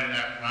platted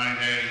after 9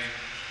 days,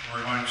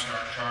 we're going to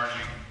start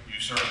charging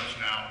you service.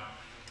 Now,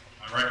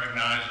 I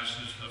recognize this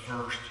is the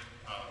first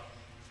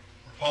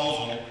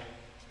proposal,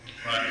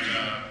 but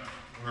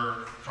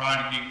we're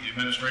trying to keep the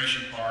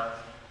administration part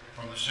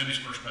from the city's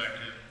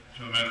perspective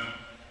to a minimum.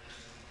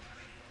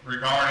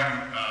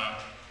 Regarding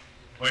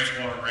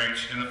wastewater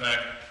rates, in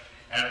effect,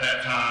 at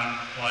that time,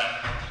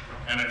 flat,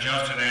 and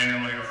adjusted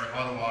annually or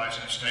otherwise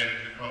as stated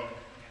in the code.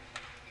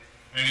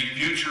 Any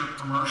future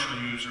commercial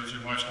users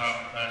in West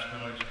Bass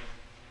Village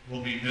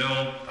will be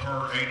billed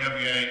per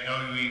AWA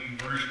LUE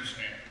conversion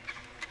standard.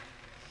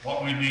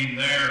 What we mean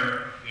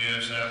there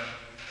is that a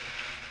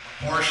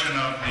portion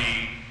of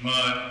the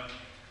MUD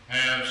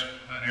has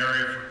an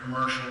area for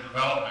commercial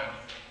development.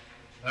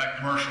 That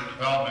commercial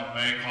development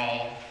may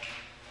call,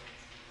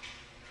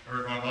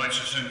 everyone likes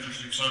this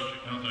interesting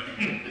subject, don't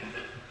they?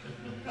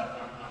 That's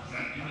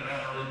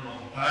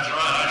right, I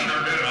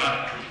sure do.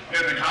 I'm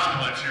getting the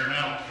complex here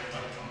now.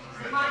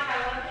 Mike, I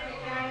love it.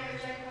 Can I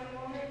interject one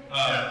moment?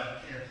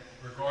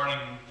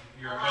 Regarding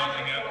your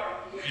building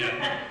up?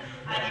 Yeah.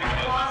 I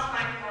lost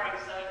my quorum,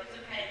 so if it's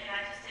okay, can I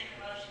just take a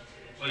motion to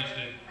adjourn? Please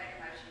do. Make a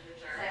motion to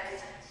adjourn.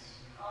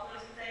 All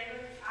those in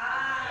favor?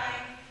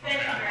 Aye. Thank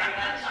you very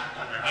much.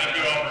 Thank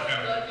you all for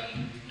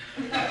coming.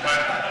 Can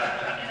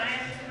I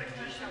ask a quick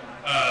question?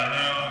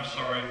 No, I'm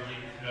sorry.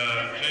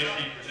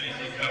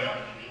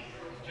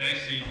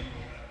 JC,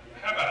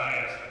 how about I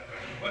ask that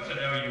question? What's an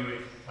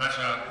LUE? That's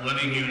a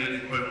living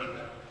unit equivalent.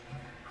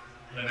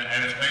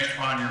 And it's based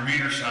upon your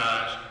meter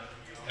size.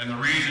 And the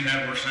reason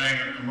that we're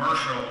saying a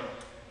commercial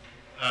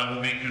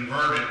will be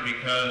converted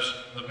because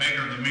the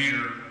bigger the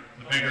meter,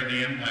 the bigger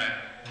the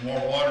impact. The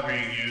more water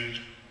being used,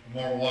 the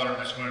more water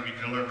that's going to be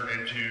delivered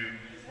into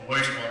the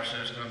wastewater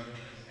system.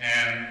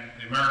 And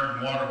the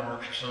American Water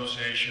Works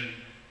Association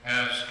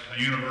has a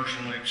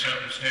universally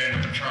accepted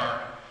standard of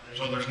charge.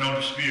 So there's no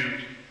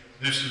dispute.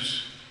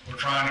 We're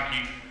trying to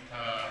keep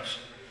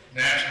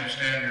national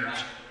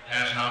standards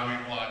as how we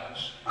apply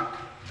this.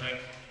 Okay.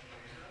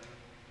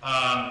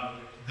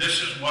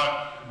 This is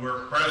what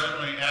we're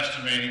presently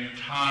estimating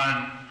the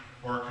time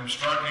for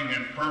constructing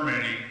and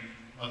permitting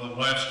of the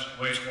West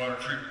Wastewater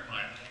Treatment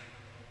Plant.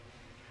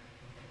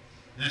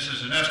 This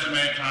is an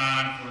estimated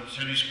time for the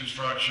city's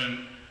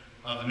construction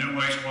of the new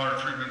wastewater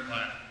treatment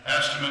plant.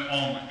 Estimate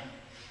only.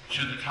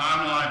 Should the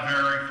timeline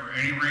vary for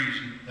any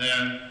reason,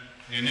 then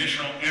the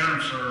initial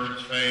interim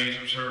service phase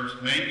of service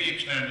may be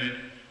extended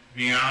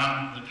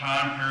beyond the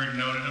time period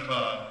noted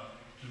above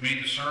to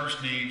meet the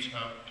service needs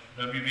of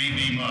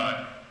WVD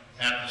MUD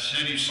at the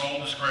city's sole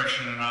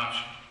discretion and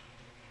option.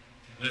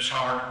 This is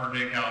hard to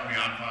predict out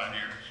beyond 5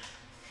 years.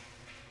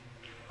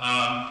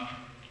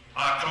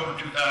 October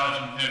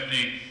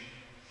 2015,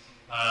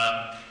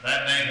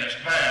 that date has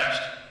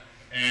passed,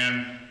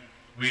 and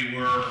we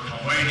were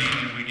awaiting,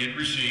 and we did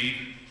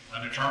receive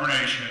a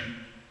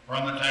determination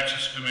from the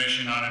Texas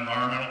Commission on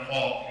Environmental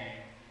Quality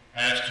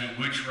as to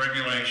which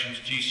regulations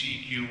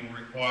TCEQ will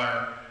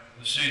require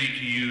the city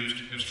to use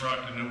to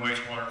construct a new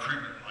wastewater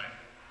treatment plant.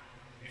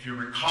 If you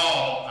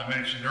recall, I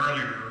mentioned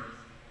earlier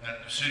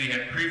that the city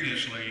had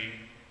previously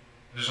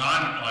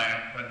designed the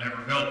plant but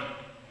never built it.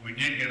 We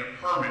did get a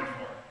permit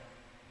for it.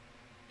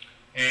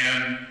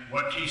 And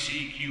what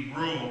TCEQ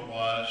ruled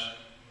was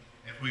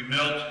if we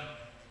built a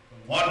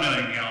 1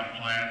 million gallon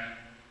plant,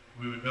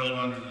 we would build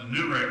under the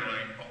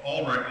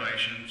old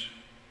regulations,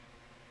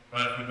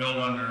 but if we build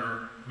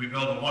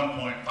a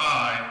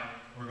 1.5,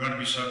 we're going to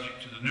be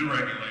subject to the new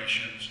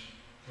regulations,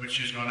 which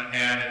is going to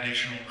add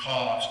additional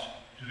cost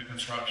to the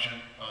construction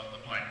of the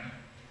plant.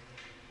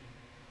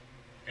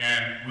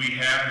 And we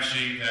have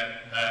received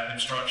that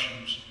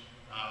instructions,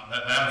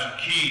 that was a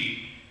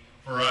key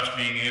for us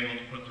being able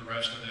to put the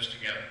rest of this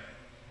together.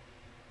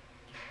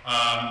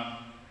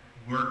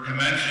 We're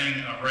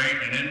commencing a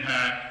rate and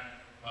impact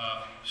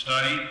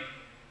study.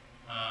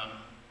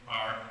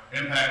 Our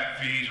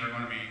impact fees are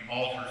going to be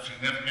altered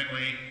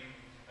significantly,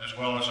 as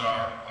well as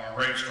our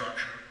rate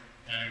structure.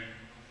 And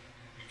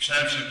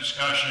extensive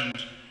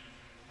discussions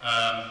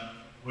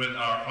with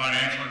our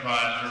financial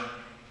advisor.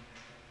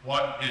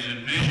 What is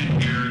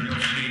envisioned here, you'll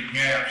see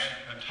gaps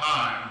in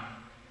time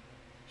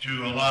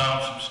to allow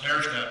some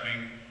stair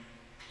stepping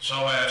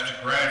so as to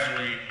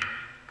gradually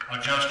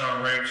adjust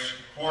our rates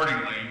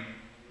accordingly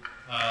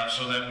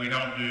so that we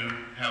don't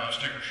have a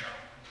sticker shock.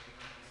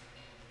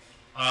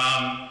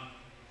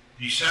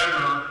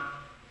 December,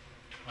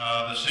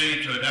 the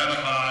city to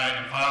identify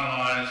and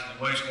finalize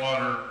the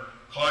wastewater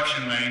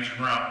collection lanes and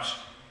routes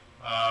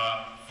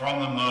from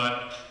the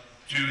mud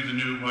to the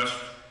new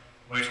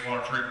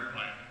wastewater treatment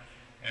plant.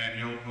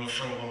 And we'll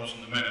show those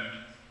in a minute.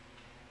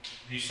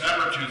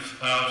 December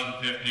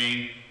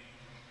 2015,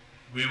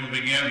 we will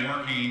begin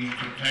working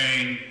to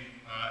obtain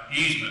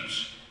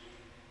easements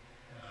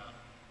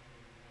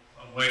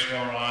of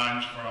wastewater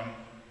lines from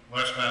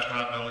West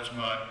Bastrop Village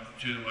mud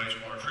to the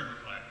wastewater treatment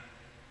plant.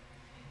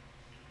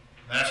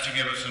 That's to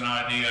give us an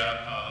idea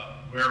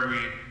of where we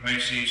may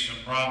see some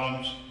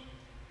problems.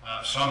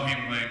 Some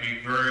people may be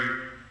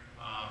very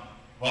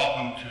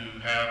welcome to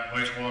have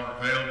wastewater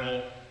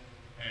available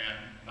and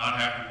not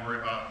have to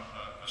worry about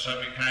a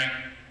septic tank.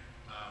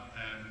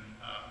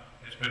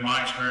 It's been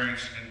my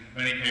experience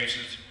in many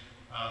cases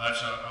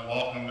that's a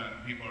welcome,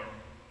 and people are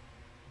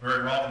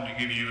very welcome to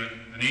give you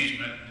an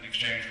easement in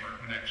exchange for a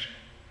connection.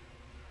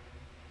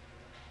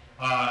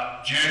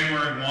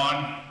 January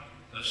 1,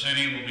 the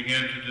city will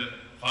begin to do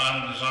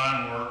final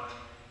design work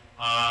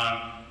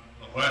on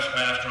the West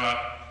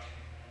Bastrop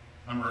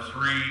number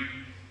 3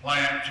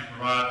 plant to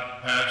provide the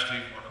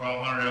capacity for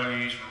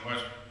 1,200 LEs for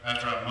West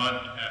Bastrop mud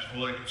as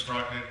fully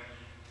constructed,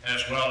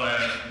 as well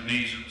as the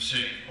needs of the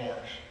city, of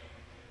course.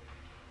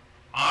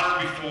 On or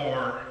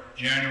before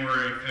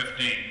January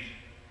 15th,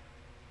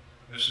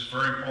 this is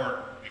very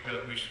important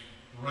because we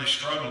really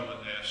struggled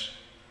with this,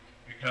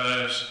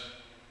 because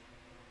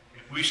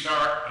if we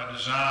start a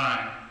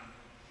design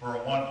for a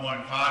 1.5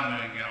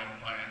 million gallon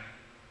plant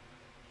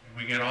and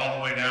we get all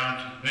the way down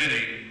to the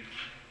bidding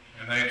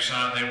and they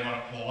decide they want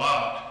to pull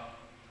out,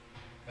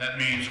 that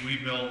means we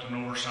built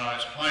an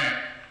oversized plant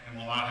and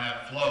will not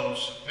have flow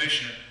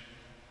sufficient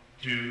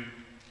to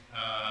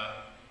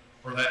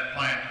for that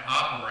plant to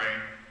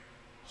operate.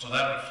 So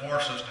that would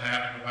force us to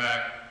have to go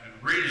back and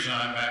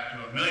redesign back to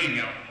a 1 million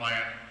gallon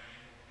plant,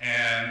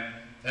 and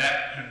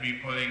that could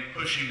be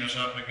pushing us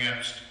up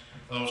against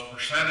those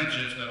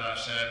percentages that I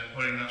said,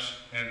 putting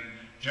us in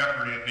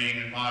jeopardy of being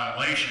in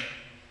violation.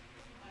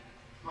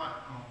 When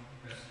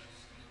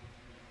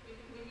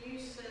you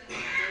said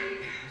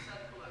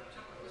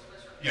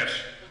Yes.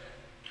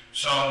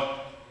 So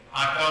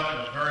I felt it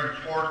was very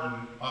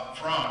important up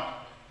front.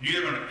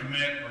 You're either going to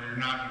commit or you're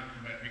not going to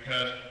commit,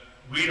 because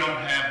we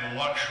don't have the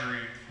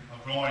luxury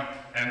of going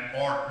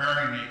or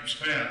bearing the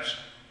expense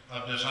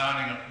of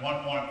designing a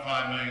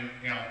 1.5 million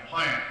gallon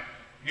plant,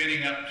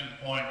 getting up to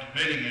the point to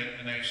bidding it,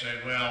 and they say,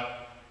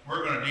 well,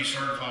 we're going to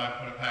decertify and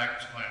put a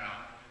package plant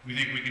on. We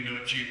think we can do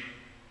it cheaper.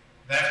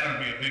 That's going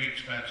to be a big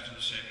expense to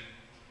the city.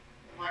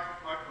 My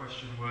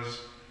question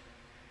was,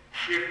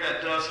 if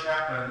that does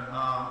happen,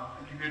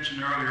 you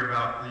mentioned earlier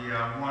about the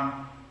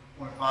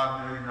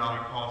 $1.5 million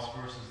cost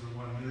versus the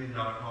 $1 million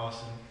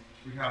cost, and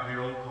we have the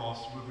old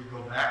cost. Would we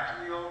go back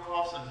to the old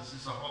cost, or is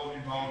this a whole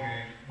new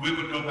ballgame? We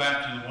would go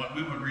back to the one.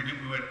 We would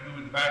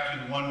go back to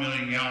the 1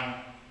 million gallon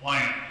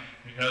plant,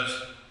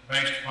 because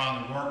based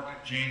upon the work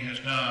that Gene has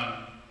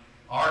done,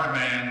 our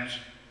demands,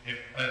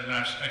 as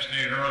I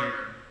stated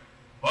earlier,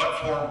 but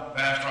for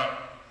Bastrop,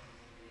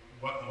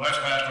 the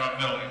West Bastrop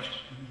Village,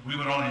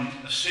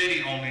 the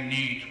city only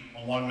needs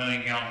a 1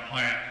 million gallon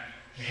plant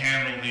to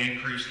handle the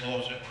increased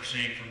flows that we're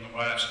seeing from the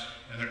west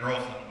and the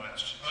growth in the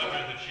west.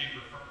 Under the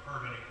cheaper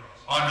permitting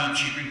process. Under the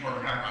cheaper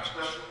permitting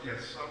process.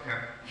 Yes, okay.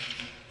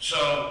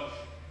 So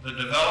the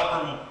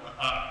developer will,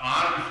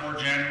 on or before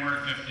January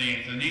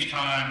 15th, and these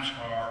times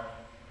are,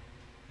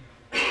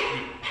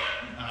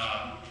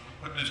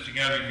 put this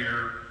together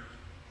here,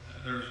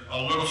 there's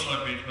a little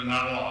slippage, but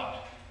not a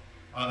lot.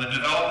 The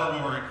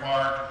developer will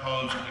require to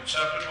propose an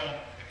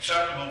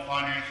acceptable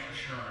financial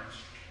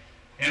assurance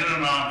in an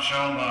amount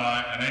shown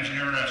by an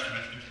engineering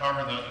estimate to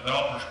cover the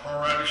developer's pro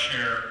rata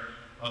share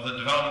of the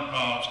development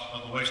cost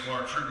of the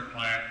wastewater treatment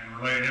plant and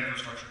related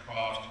infrastructure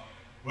cost,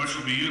 which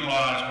will be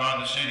utilized by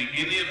the city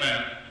in the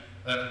event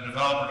that the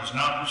developer does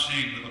not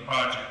proceed with the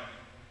project.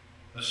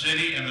 The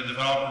city and the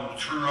developer will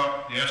true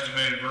up the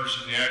estimated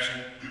versus the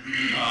actual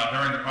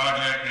during the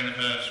project, and if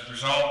as a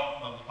result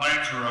of the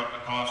plant true up, the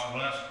cost is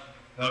less,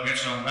 they'll get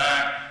some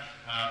back,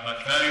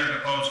 but failure to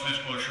post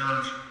fiscal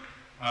assurance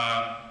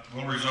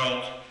will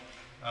result,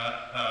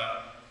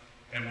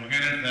 and we'll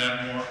get into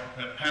that more,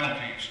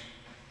 penalties.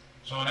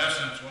 So in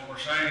essence, what we're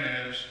saying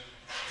is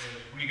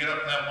we get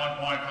up to that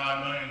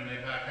 1.5 million and they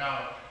back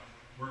out,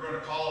 we're going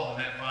to call the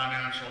net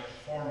financial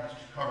performance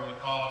to cover the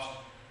cost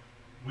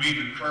we've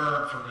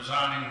incurred for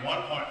designing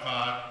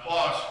 1.5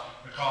 plus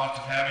the cost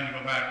of having to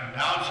go back and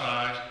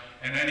downsize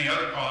and any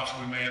other costs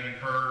we may have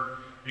incurred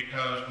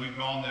because we've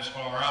gone this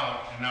far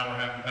out and now we're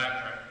having to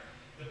backtrack.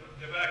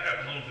 To back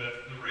up a little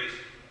bit, the reason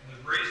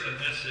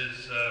this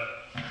is a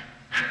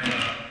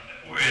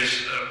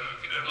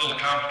little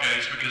complicated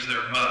is because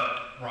they're mud.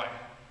 Right.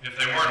 If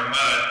they weren't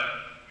mud,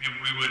 we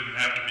wouldn't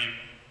have any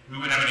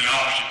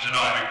options at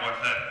all.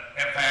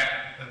 In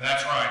fact,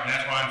 that's right. And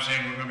that's why I'm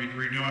saying we're going to be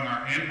redoing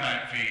our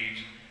impact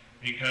fees,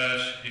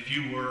 because if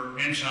you were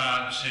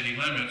inside the city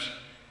limits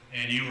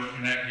and you were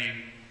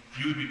connecting,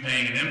 you would be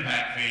paying an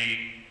impact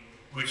fee,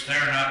 which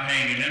they're not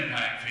paying an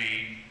impact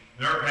fee.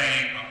 They're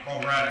paying a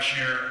pro rata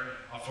share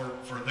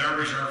for their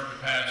reserve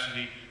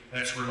capacity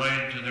that's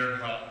related to their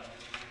development.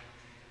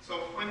 So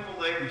when will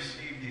they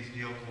receive these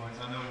deal points?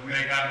 I know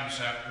They got them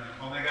this afternoon.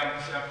 Oh, they got them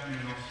this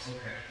afternoon.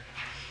 Okay.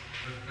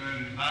 There's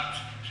been not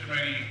too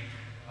many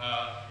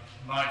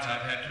nights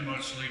I've had too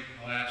much sleep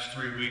in the last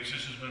 3 weeks.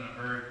 This has been a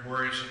very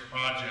worrisome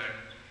project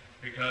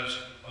because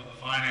of the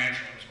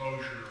financial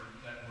exposure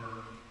that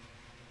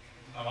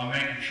I'm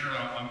making sure.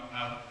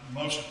 The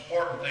most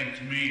important thing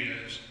to me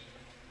is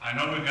I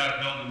know we've got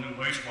to build a new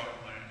wastewater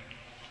plant.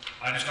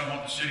 I just don't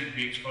want the city to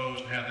be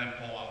exposed and have them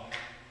pull out.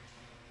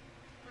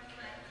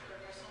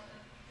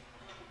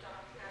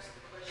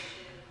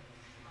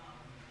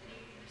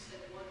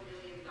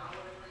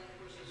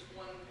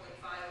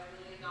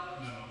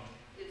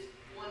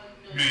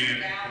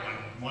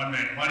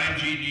 One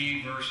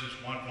MGD versus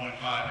 1.5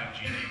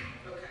 MGD.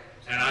 Okay.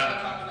 So And we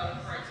haven't talked about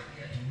the pricing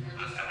yet. We're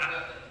just talking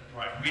about the.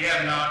 Right. We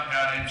have not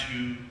got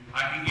into,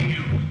 I can give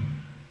you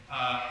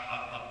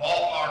a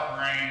ballpark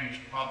range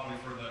probably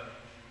for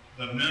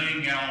the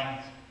million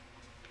gallon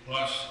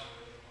plus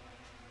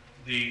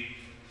the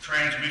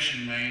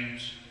transmission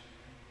mains.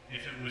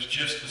 If it was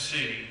just the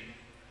city,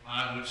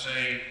 I would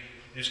say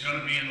it's going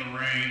to be in the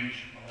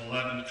range of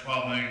 11 to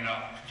 12 million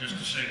dollars, just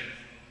the city.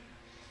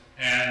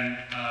 And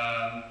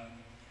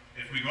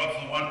if we go up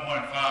to the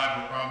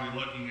 1.5, we're probably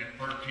looking at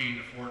 13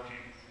 to 14.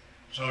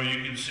 So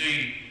you can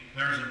see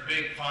there's a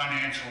big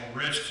financial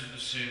risk to the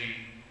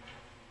city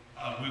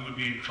we would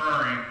be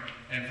incurring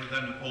and for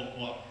them to pull the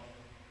plug.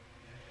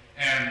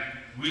 And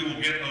we will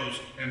get those,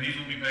 and these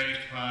will be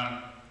based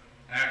upon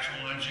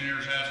actual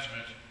engineers'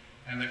 estimates,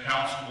 and the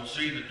council will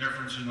see the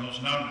difference in those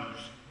numbers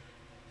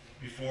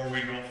before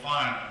we go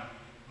final.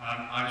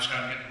 I just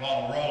got to get the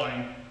ball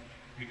rolling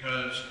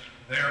because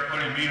they are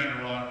putting me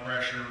under a lot of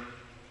pressure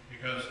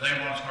because they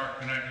want to start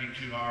connecting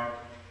to our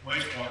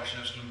wastewater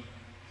system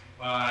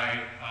by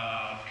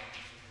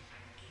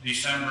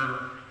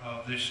December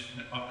of this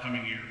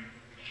upcoming year.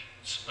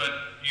 But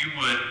you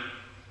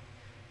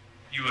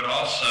would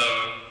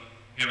also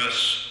give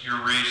us your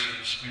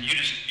reasons. I mean,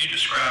 you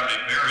described a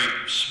very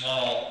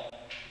small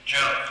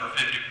jump for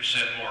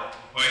 50% more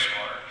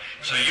wastewater.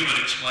 So you would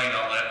explain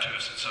all that to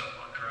us at some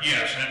point, correct?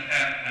 Yes,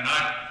 and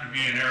I could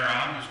be in error.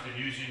 I'm just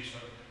using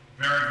some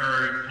very,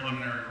 very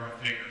preliminary rough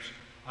figures.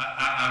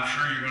 I'm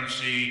sure you're going to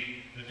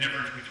see the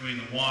difference between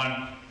the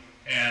 1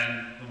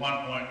 and the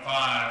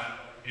 1.5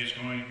 is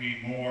going to be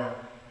more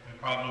than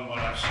probably what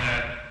I've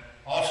said.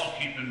 Also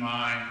keep in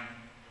mind,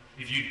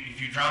 if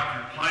you drop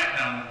your plant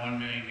down to 1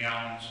 million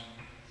gallons,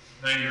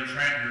 then your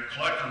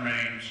collector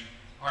mains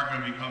are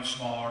going to become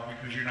smaller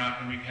because you're not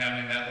going to be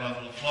having that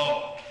level of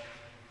flow.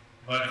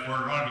 But if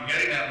we're going to be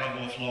getting that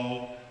level of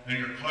flow, then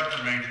your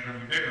collector mains are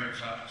going to be bigger in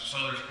size. So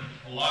there's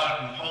a lot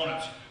of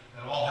components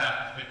that all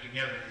have to fit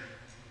together here.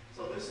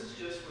 So this is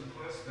just for the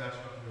West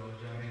Bastrop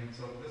Village. I mean,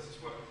 so this is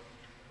what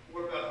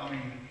about, I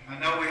mean, I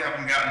know we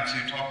haven't gotten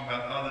to talk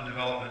about other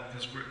development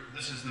because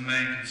this is the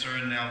main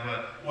concern now,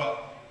 but.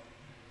 Well,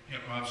 yeah,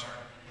 I'm sorry.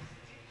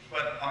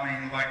 But,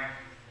 I mean, like,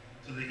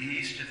 to the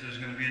east, if there's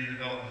going to be any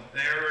development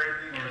there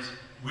or anything, or is it?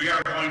 We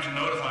are going to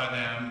notify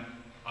them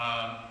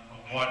of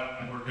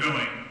what we're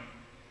doing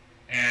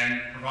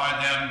and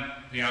provide them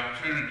the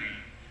opportunity.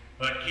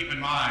 But keep in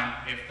mind,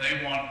 if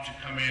they want to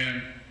come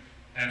in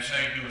and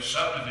say do a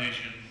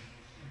subdivision,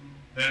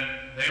 then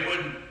they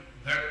wouldn't,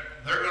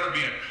 they're going to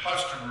be a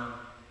customer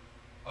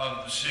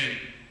of the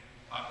city,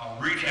 a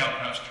retail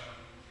customer.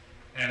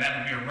 And that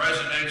would be a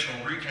residential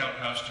retail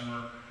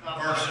customer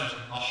versus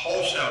a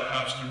wholesale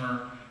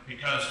customer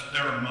because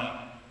they're a mud.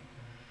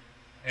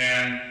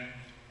 And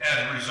As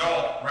a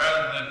result,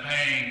 rather than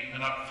paying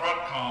an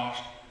upfront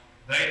cost,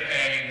 they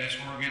pay, that's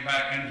where we get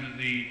back into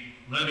the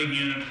living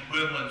unit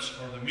equivalents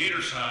or the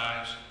meter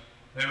size,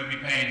 they would be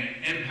paying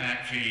an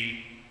impact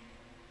fee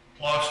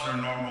plus their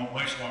normal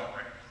wastewater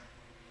rate.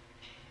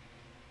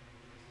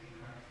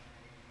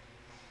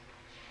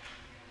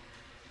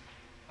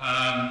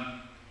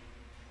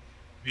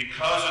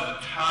 Because of the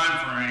time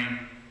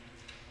frame,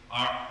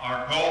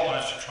 our goal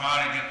is to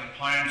try to get the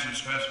plans and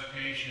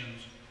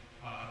specifications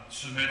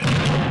submitted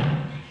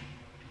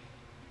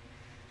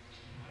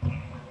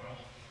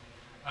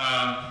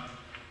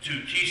to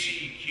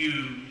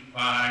TCEQ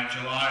by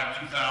July of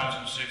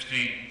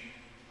 2016.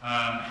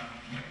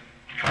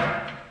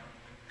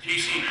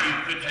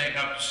 TCEQ could take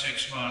up to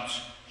 6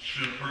 months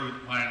to approve the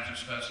plans and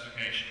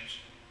specifications.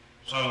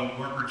 So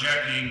we're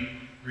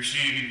projecting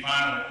receiving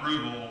final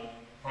approval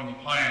from the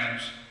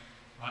plans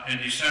in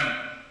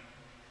December.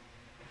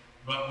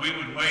 But we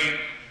would wait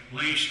at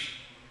least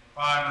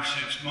 5 or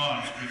 6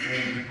 months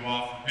before we go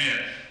off the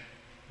bid.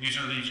 These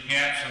are these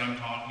gaps that I'm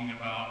talking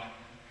about.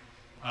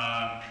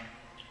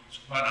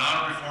 But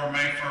on or before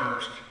May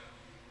 1st,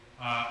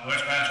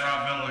 West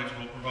Bastrop Village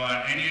will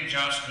provide any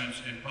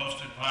adjustments in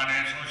posted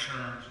financial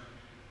assurance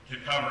to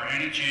cover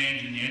any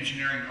change in the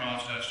engineering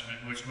cost estimate,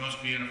 which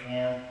must be in a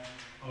form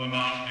of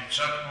amount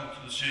acceptable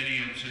to the city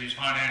and the city's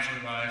financial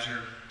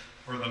advisor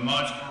for the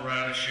MUD's pro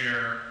rata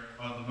share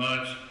of the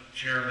MUD's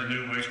share of the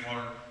new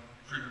wastewater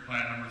treatment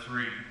plant number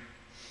 3,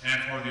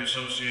 and for the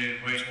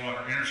associated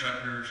wastewater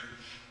interceptors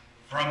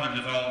from the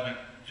development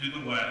to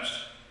the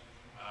west,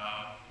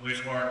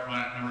 wastewater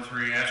plant number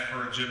 3 as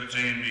per exhibits A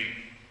and B.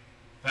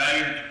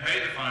 Failure to pay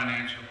the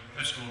financial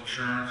fiscal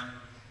assurance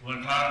will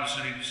entitle the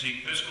city to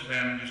seek fiscal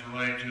damages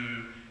related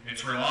to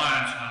its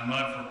reliance on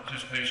MUD for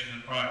participation in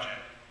the project.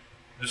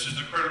 This is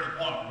the critical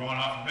point. We're going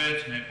off the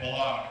bids and they pull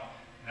out.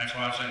 And that's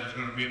why I say there's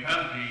going to be a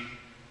penalty,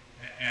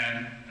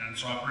 and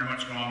so I've pretty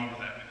much gone over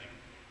that with you.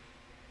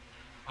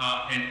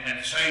 And at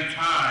the same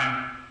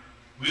time,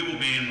 we will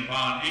be in the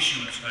bond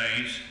issuance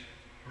phase.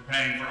 We're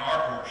paying for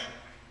our portion.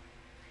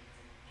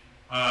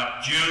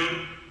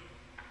 June,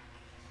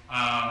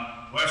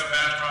 West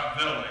Bastrop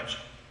Village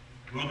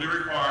will be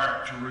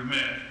required to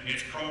remit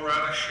its pro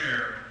rata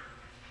share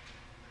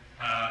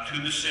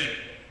to the city.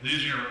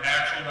 These are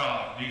actual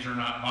dollars. These are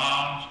not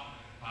bonds.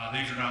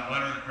 These are not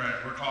letters of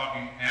credit. We're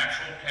talking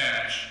actual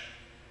cash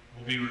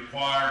will be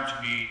required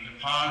to be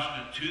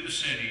deposited to the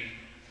city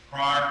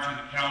prior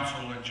to the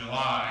council in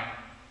July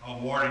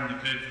awarding the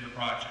bid for the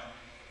project.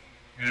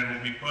 And it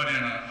will be put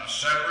in a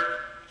separate,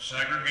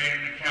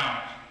 segregated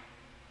account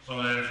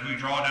so that as we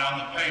draw down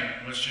the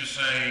payment, let's just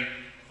say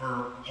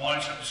for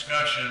points of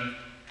discussion,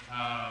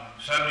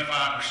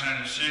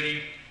 75% is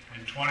city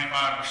and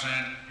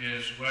 25%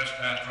 is West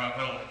Bastrop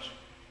Village.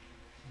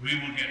 We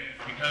will get,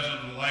 because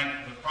of the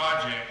length of the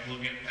project, we'll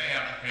get pay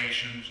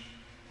applications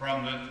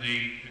from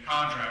the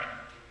contractor.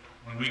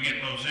 When we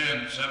get those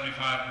in, 75%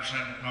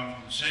 will come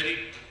from the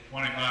city,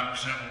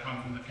 25% will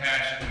come from the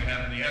cash that we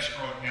have in the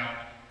escrow account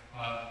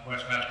of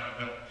West Bastrop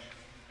Village.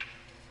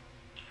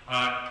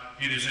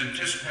 It is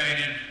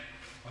anticipated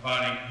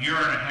about a year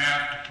and a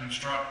half to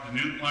construct the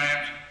new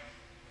plant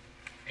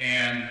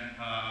and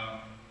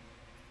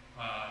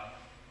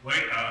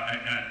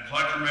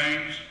collector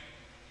mains.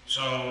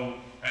 So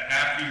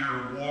after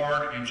your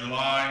award in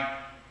July,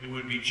 it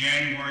would be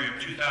January of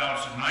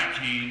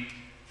 2019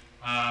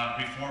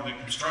 before the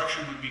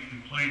construction would be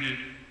completed.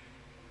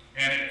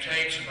 And it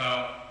takes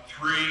about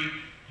 3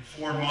 to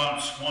 4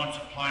 months once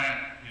a plant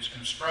is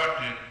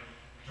constructed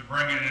to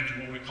bring it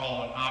into what we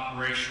call an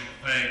operational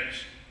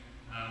phase.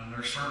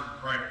 There's certain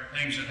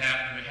things that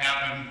have to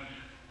happen.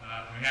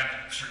 We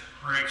have to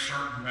create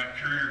certain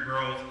bacteria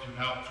growth to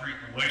help treat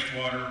the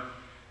wastewater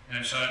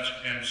and such.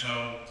 And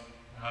so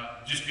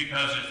just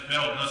because it's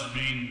built doesn't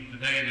mean the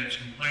day that it's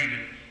completed,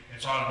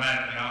 it's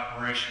automatically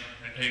operational.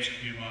 It takes a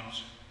few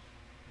months.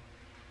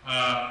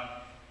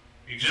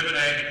 Exhibit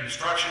A, the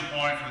construction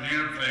point for the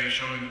interface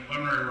showing the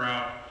preliminary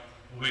route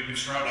will be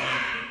constructed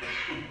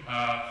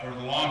for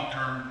the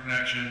long-term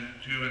connection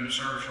to and the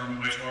service from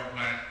the wastewater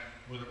plant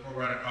with a pro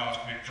rata cost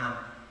to be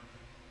determined.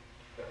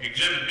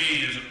 Exhibit B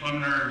is a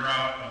preliminary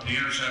route of the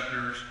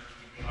interceptors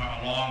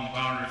along the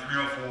boundary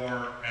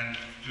 304 and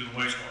to the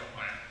wastewater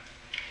plant.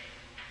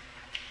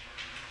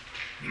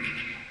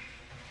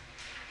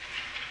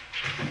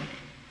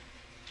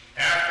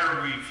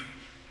 After we've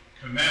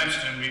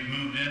commenced and we've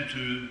moved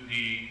into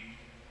the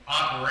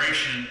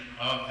operation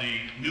of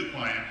the new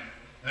plant,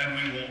 then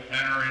we will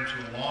enter into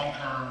a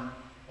long-term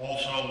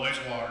wholesale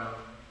wastewater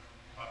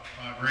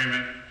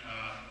agreement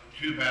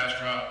to West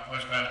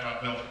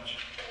Bastrop Village.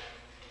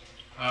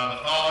 The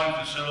following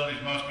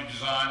facilities must be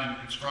designed and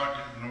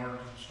constructed in order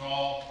to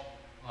install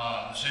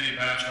the city of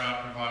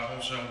Bastrop to provide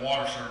wholesale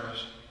water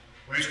service,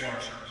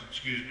 wastewater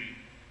service,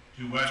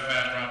 to West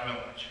Bastrop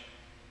Village.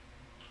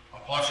 A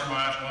plus or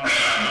minus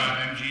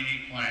 1.5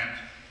 MGD plant,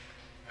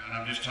 and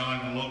I'm just telling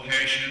the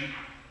location,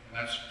 and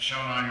that's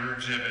shown on your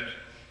exhibit.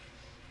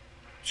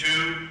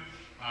 2,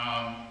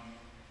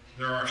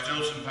 there are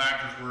still some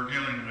factors we're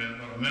dealing with,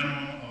 but a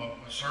minimum of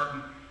a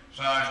certain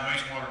size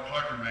wastewater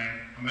collector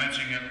main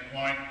commencing at the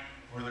point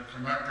where the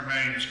collector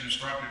main is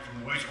constructed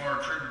from the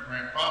wastewater treatment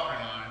plant property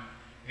line,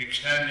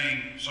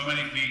 extending so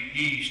many feet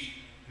east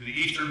to the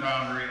eastern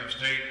boundary of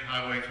State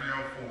Highway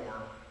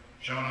 304,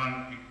 shown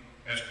on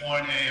as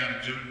point A on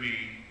Exhibit B,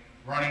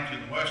 running to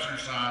the western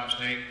side of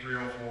State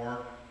 304,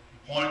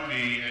 to point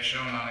B as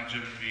shown on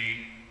Exhibit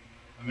B,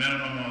 a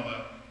minimum of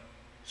a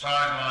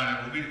size line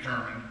that will be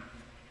determined,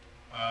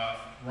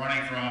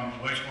 running from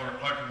the wastewater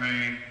collector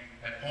main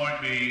at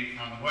point B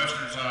on the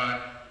western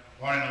side,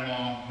 running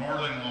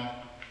northerly along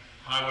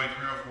Highway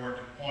 304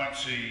 to point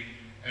C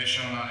as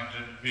shown on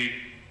Exhibit B.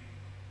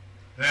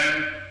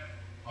 Then,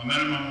 a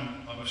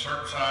minimum of a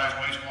certain size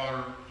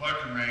wastewater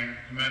collector main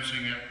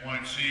commencing at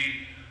point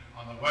C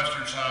on the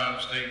western side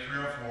of State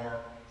 304,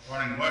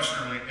 running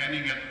westerly,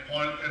 ending at the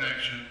point of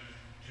connection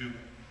to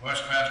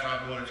West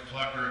Bastrop Village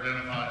collector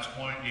identified as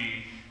point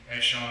E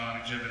as shown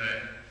on Exhibit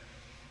A.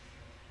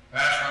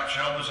 Bastrop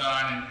shall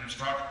design and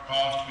construct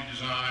cost to be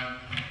designed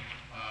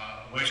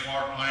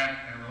wastewater plant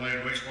and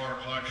related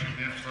wastewater collection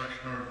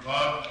infrastructure noted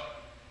above.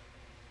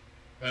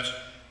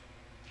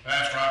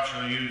 Bastrop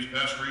shall use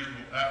best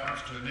reasonable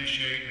efforts to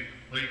initiate and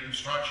complete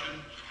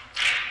construction.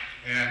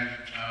 And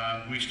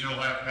we still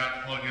have got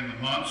to plug in the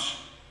months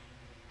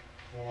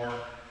for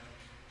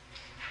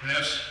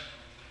this.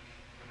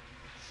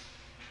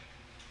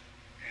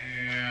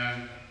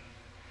 And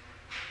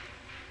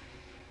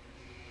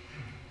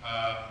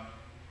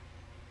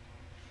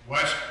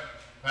West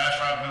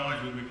Bastrop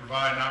Village will be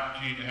provided an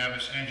opportunity to have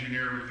its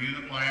engineer review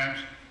the plans.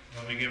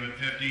 They'll be given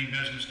 15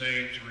 business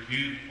days to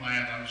review the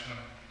plans. I'm just going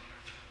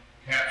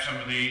to cap some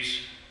of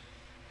these.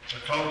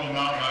 The total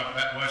amount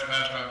by West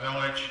Bastrop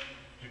Village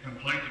to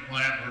complete the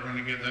plant, we're going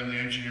to give them the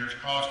engineer's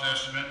cost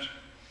estimate,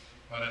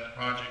 but at the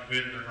project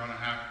bid, they're going to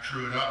have to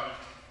true it up.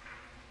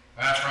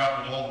 Bastrop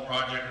will hold the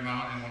project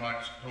amount in what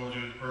I told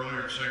you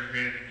earlier,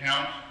 segregated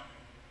account.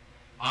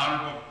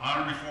 On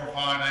or before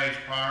 5 days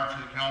prior to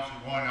the council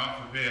going out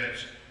for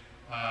bids,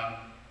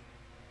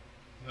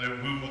 we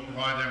will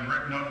provide them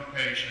written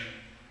notification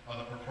of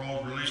the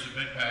proposed release of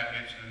bid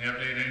package and the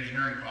updated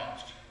engineering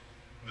cost.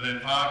 Within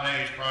 5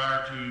 days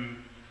prior to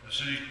the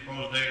city's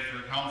proposed date for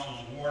the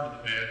council's award of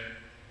the bid,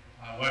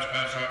 West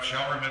Bastrop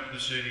shall remit to the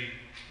city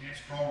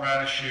its pro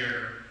rata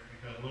share,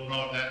 because we'll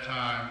know at that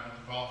time what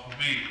the cost will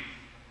be.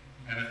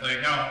 And if they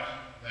don't,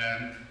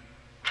 then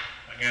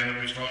again,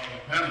 they'll be struck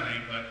with a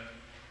penalty, but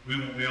we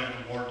won't be able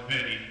to award the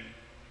bidding.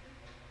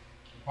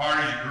 The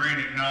parties agree and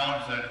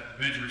acknowledge that if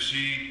the bids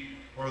received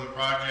for the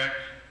project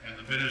and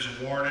the bid is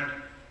awarded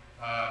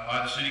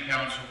by the city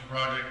council for the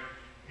project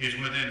is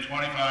within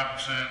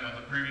 25% of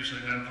the previously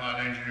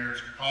identified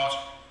engineer's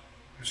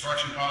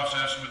construction cost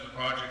estimate, the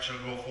project shall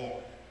go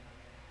forward.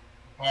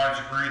 The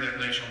parties agree that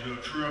they shall do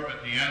a true-up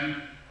at the end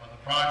of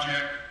the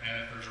project,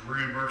 and if there's a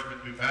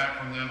reimbursement due back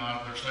from them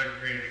out of their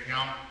segregated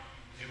account,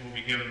 it will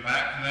be given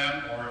back to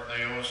them, or if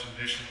they owe us some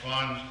additional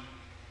funds,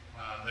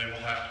 they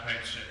will have to pay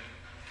the city.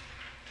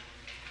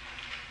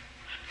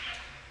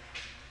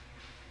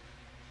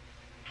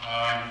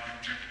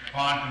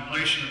 Upon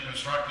completion of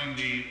constructing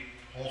the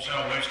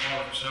wholesale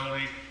wastewater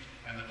facility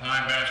and the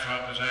time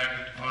Bastrop has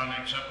acted to fund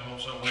and accept the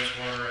wholesale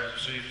wastewater as a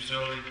city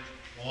facility,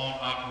 will own,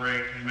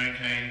 operate, and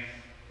maintain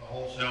the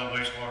wholesale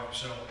wastewater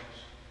facilities.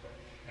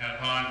 And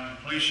upon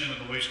completion of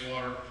the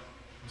wastewater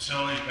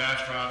facilities,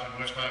 Bastrop and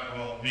West Bastrop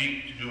will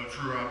meet to do a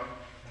true-up,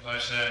 as I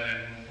said,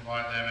 and we'll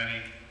provide them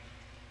any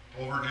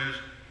overages.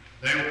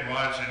 They will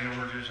provide us any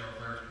overages, or if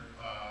there's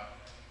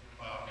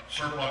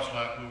surplus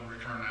left, we will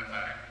return that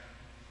back.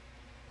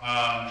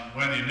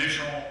 When the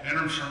initial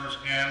interim service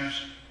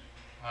ends,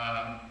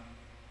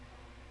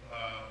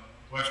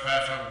 West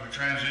Bastrop will be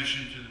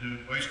transitioned to the new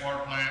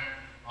wastewater plant.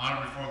 On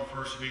or before the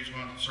first of each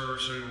month of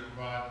service, city will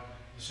provide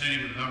the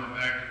city with the number of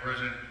active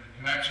resident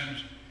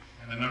connections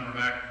and the number of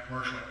active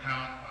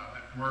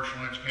commercial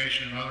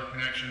education and other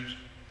connections,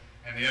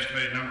 and the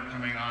estimated number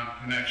coming on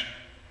connection.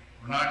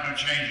 We're not going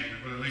to change it,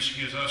 but at least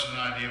it gives us an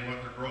idea of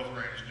what their growth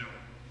rate is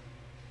doing.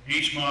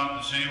 Each month,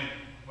 the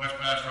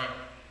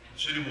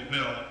city will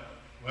bill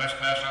West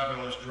Bastrop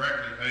Village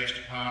directly based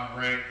upon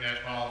a rate as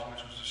follows,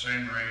 which was the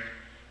same rate,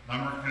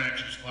 number of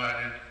connections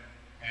platted,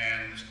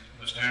 and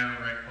the standard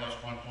rate plus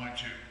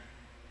 1.2.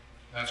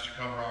 That's to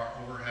cover our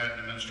overhead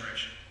and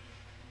administration.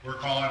 We're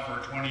calling for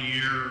a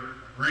 20-year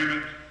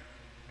agreement,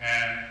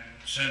 and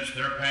since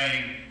they're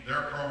paying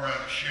their pro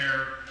rata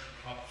share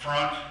up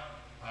front,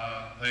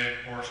 they, of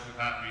course, would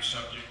not be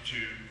subject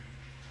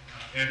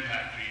to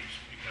impact fees,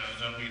 because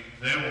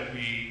they will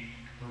be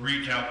the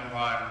retail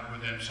provider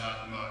within inside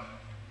the mud.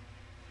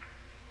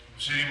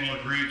 The city will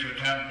agree to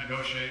attempt to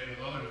negotiate with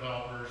other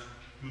developers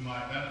who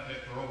might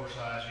benefit for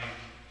oversizing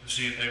to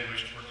see if they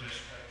wish to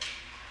participate.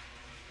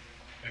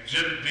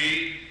 Exhibit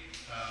B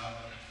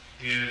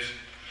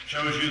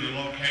shows you the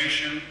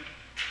location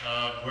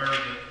of where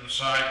the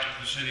site that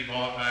the city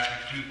bought back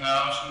in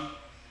 2000.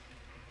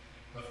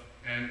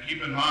 And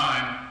keep in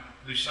mind,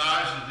 the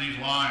size of these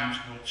lines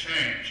will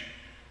change.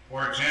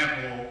 For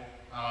example,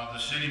 the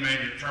city may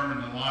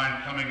determine the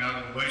line coming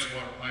out of the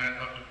wastewater plant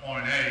up to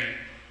point A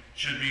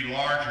should be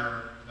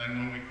larger than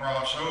when we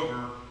cross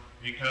over,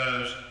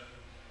 because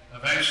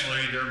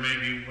eventually there may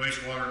be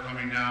wastewater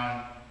coming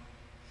down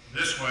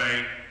this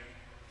way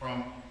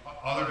from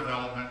other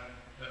development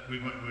that we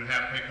would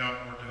have pick up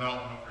or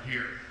development over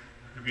here.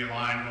 There could be a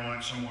line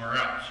going somewhere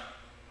else.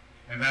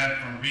 And then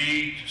from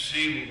B to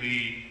C will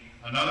be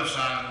another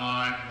side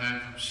line, and then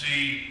from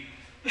C,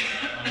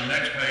 on the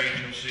next page,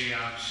 you'll see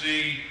on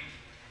C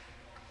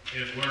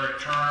is where it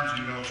turns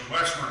and goes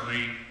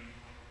westwardly,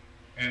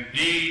 and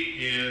D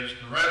is,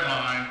 the red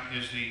line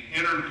is the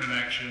interim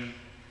connection,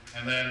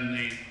 and then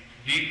the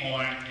D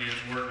point is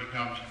where it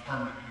becomes a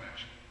permanent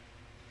connection.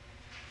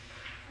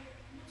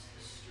 What's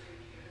the street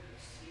here?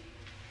 Let's see.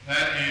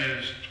 That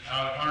is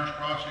out of Carnes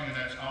Crossing, and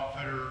that's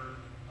Outfitter,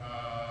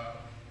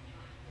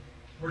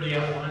 Where the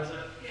yellow lines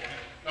at? Yeah.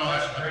 no,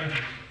 that's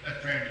Drainage.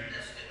 That's drainage.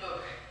 That's,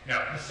 okay,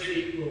 Yeah. The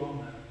city will own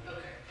that.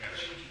 okay.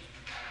 Yes.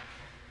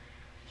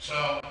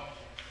 So,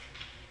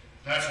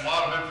 that's a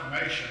lot of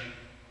information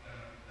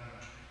in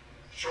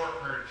a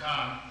short period of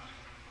time.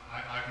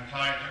 I can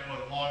tell you it took a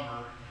little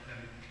longer than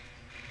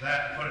that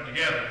to put it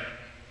together.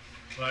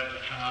 But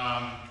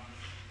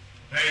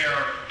they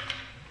are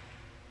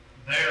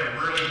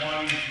really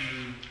wanting to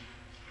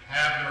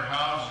have their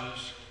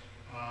houses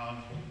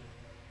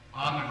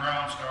on the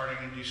ground starting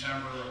in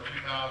December of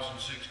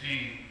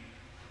 2016.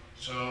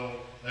 So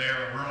they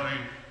are really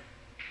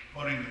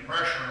putting the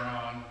pressure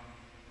on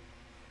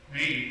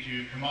me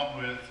to come up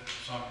with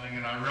something,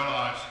 and I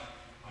realize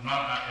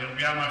it'll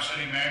be on my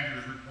city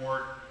manager's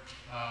report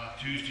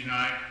Tuesday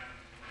night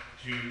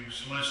to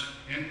solicit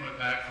input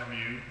back from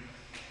you.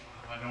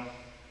 I know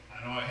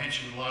I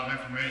hit you with a lot of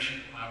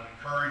information. I would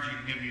encourage you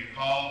to give me a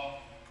call.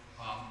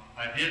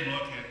 I did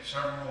look at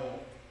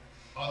several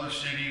other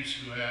cities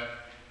who have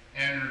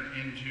entered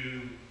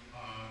into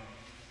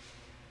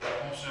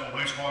wholesale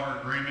wastewater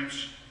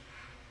agreements.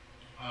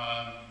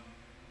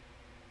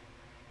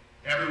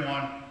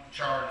 Everyone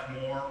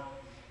charged more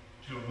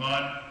to a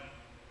MUD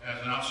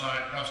as an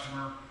outside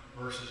customer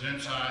versus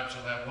inside,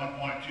 so that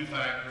 1.2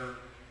 factor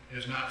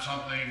is not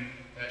something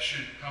that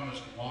should come as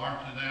an alarm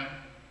to them.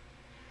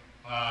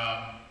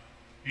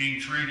 Being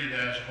treated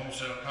as a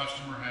wholesale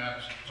customer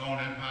has its own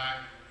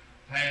impact.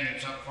 Paying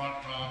its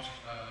upfront costs,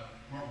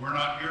 we're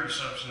not here to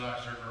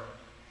subsidize their growth.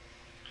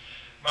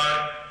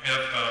 Mike,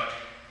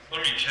 let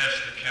me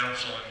test the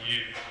council and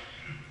you.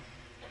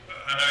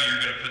 I know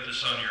you're going to put this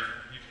on your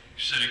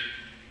city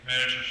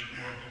manager's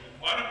report,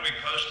 but why don't we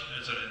post it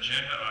as an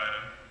agenda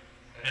item?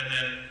 And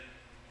then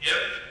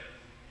if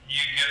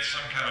you get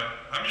some kind of,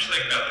 I'm just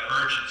thinking about the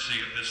urgency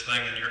of this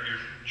thing and your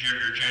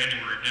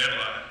January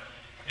deadline.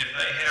 If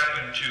they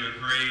happen to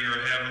agree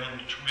or have a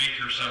little tweak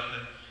or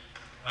something,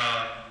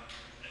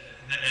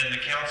 and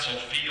the council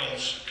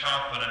feels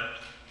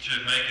confident to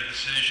make a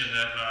decision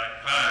that night,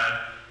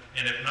 fine.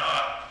 And if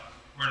not,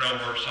 we're no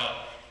worse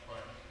off.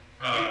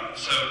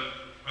 So,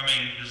 I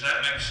mean, does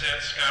that make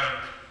sense? Kind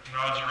of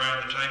nods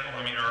around the table?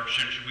 I mean, or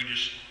should we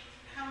just?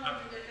 How long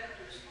do they have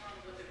to respond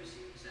to what they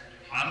received this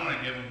afternoon? I'm going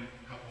to give them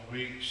a couple of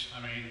weeks. I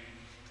mean,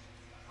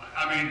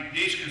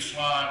 these can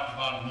slide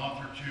about a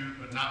month or two,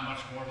 but not much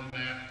more than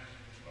that.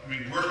 I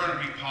mean, we're going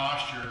to be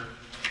postured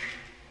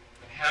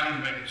having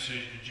to make a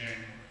decision in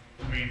January.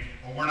 I mean,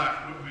 or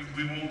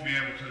we won't be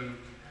able to,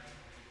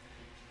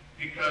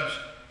 because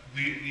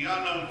the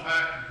unknown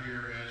factor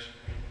here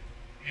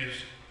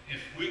is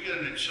if we get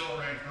an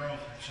accelerated growth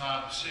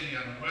inside the city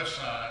on the west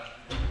side,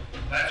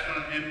 that's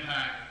going to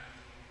impact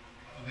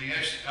the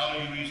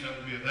LUEs that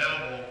will be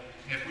available.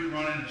 If we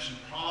run into some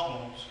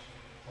problems,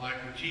 like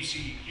with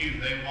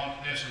TCEQ, they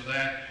want this or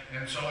that,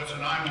 and so it's a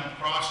 9-month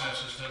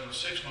process instead of a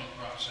 6-month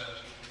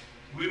process.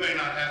 We may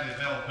not have the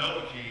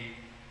availability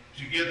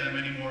to give them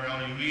any more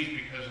LUEs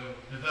because of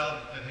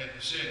development that hit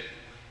the city.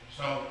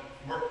 So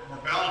we're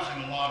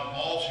balancing a lot of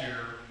balls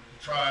here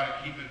to try to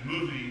keep it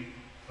moving,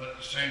 but at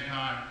the same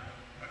time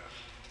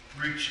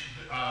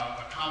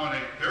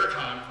accommodate their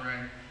time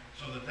frame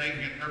so that they can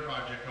get their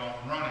project off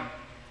and running.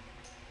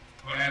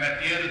 And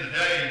at the end of the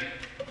day,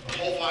 the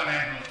whole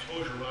financial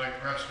exposure will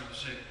rest with the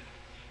city.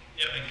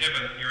 Yeah, and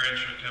given your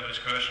answer to Kelly's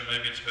question,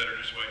 maybe it's better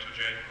just wait till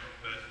January.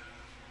 But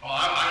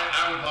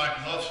I would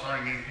love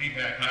starting getting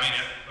feedback. I mean,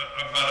 but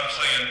I'm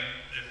saying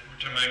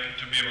to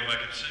be able to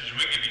make a decision,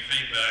 we give you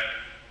feedback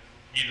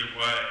either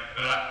way.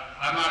 But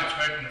I'm not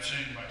expecting a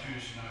decision by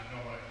Tuesday night. No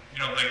way. You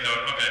don't think that?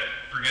 Okay,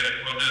 forget it.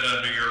 We'll do it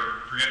under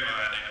forget my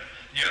idea.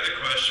 The other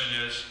question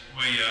is,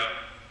 we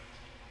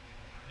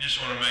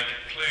just want to make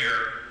it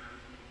clear.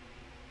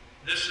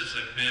 This is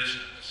a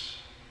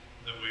business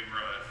that we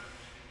run,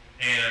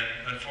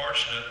 and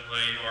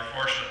unfortunately, or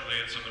fortunately,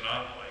 it's a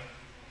monopoly,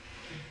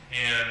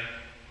 and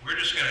we're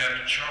just going to have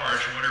to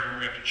charge whatever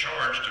we have to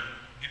charge to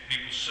get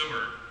people's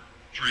sewer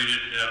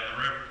treated down the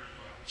river.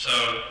 So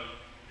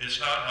it's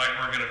not like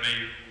we're going to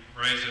be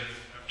raising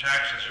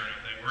taxes or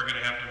anything. We're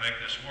going to have to make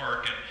this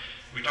work. And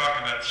we talk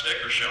about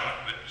sticker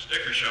shock, but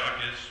sticker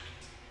shock is,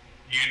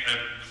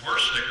 the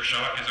worst sticker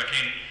shock is I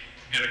can't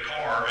get a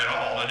car at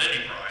all at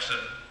any price.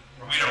 And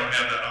we don't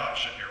have that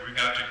option here. We've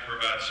got to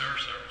provide sewer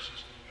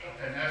services.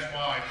 And that's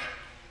why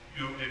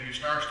if you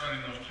start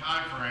studying those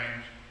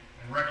timeframes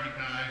and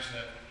recognize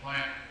that the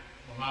plant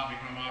will not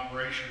become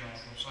operational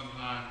until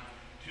sometime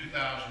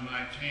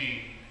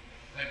 2019,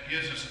 that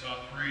gives us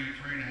about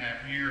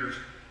 3.5 years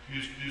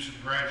to do some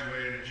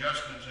graduated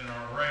adjustments in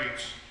our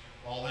rates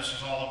while this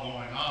is all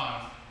going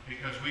on,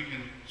 because we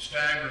can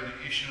stagger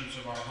the issuance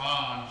of our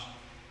bonds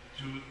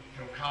to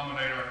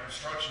accommodate our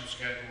construction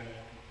schedule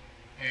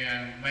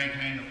and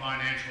maintain the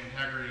financial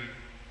integrity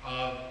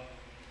of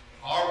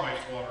our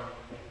wastewater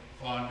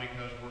fund,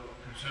 because we're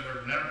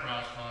considered an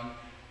enterprise fund,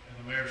 and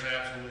the mayor's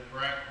absolutely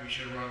correct, we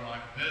should run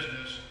like a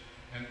business.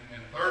 And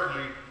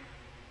thirdly,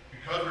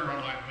 because we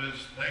run like a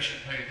business, they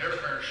should pay their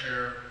fair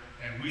share,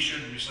 and we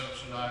shouldn't be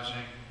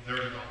subsidizing their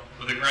development.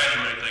 Well, the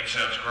graduate thing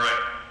sounds great.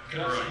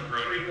 Can I say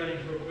three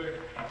things real quick?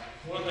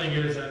 One thing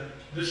is that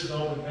this has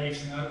all been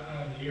based out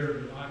of the air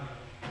of the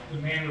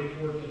demand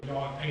report that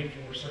y'all paid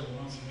for several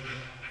months ago,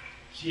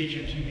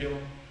 CHM2 Hill.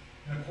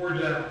 And according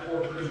to that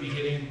report, we're going to be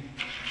hitting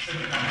 75%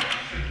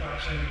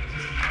 of the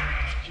existing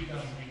plants in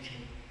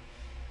 2018.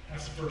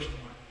 That's the first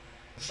point.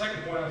 The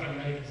second point I was going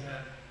to make is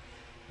that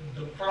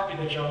the property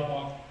that y'all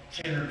bought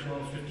 10 or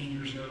 12, 15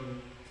 years ago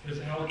is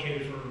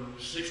allocated for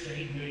 6 to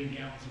 8 million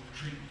gallons of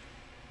treatment.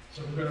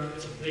 So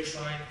it's a big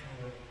site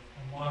for a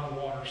lot of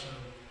water. So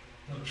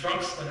the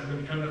trucks that are going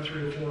to be coming up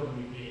 3 or 4 are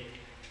going to be big.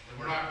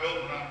 We're not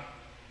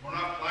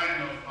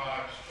planning those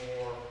pipes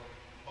for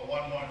a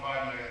 1.5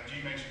 million.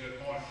 G makes a good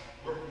point.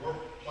 We're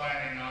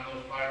planning on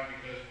those pipes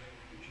because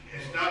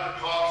it's not the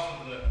cost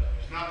of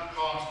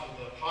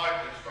the pipe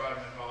that's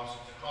driving the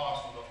cost. It's the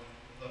cost of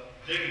the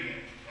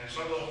digging it. And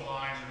some of those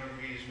lines are going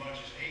to be as much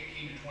as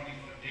 18 to 20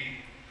 foot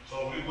deep.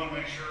 So we want to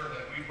make sure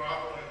that we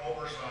properly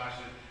oversize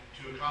it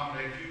to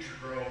accommodate future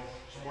growth,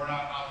 so we're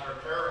not out there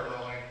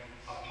paralleling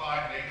a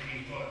pipe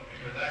 18 foot,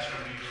 because that's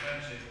going to be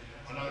expensive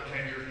another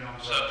 10 years down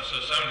the road.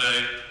 So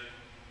someday,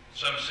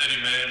 some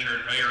city manager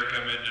and mayor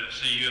come in to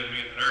see you and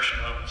me at the nursing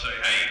home and say,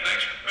 hey,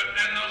 thanks for putting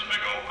in those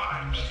big old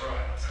pipes. That's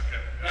right.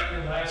 Okay.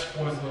 And the last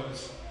point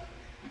was,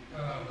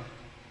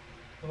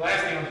 the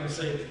last thing I was going to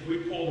say, if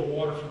we pull the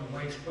water from the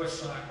lake's west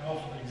side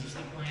off of the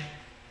existing plant,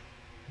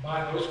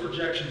 by those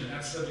projections,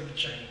 that's subject to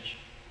change.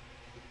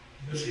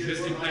 This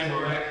existing plant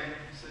will act,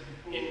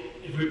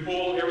 if we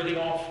pull everything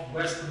off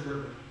west of the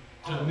river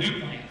to the new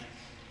plant,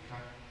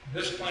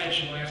 this plant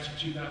should last to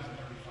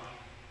 2035.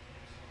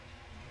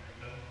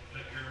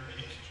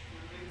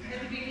 At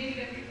the beginning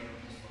of your,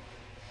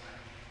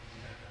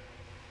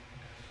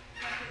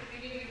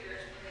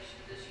 explanation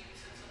of this, you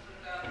said something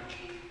about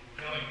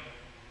Kelly,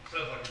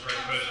 sounds like a great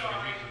question.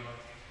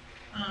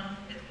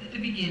 at the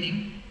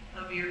beginning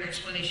of your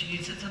explanation,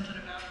 you said something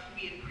about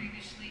we had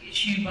previously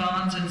issued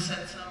bonds and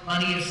set some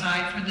money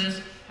aside for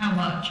this. How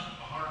much?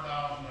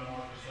 $100,000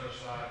 to set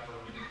aside for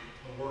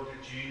the work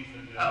that Gene's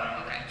been doing.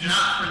 Oh, okay.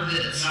 Not for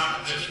this.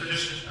 Not for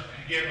this, just to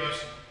give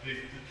us the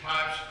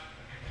types of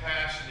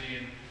capacity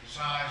and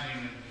sizing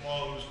and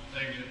flows and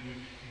things that to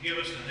give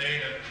us the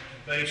data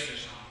to base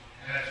this on.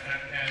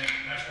 And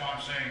that's why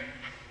I'm saying,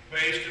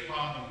 based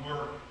upon the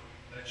work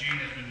that Gene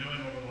has been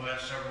doing over the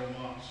last several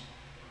months,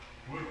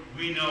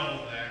 we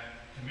know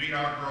that to meet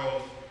our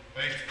growth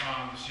based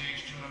upon the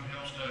CH2M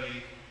Hill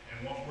study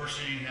and what we're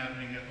seeing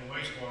happening at the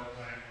wastewater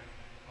plant,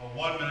 a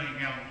 1 million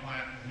gallon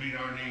plant will meet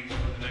our needs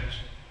for the next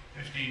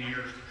 15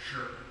 years for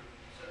sure.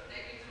 So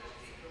take it for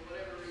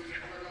whatever reason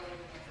we're going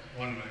with.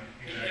 1 million.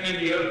 Exactly. And then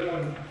the other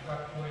one I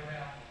point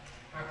out,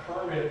 our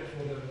permit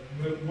for the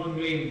 1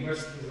 million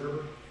west of the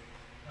river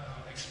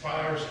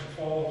expires in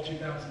fall of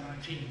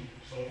 2019.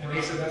 So And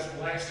they said that's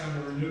the last time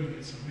we're renewing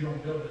it, so we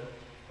don't build it.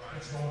 Right.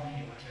 It's gone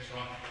anyway. It's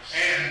wrong.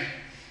 And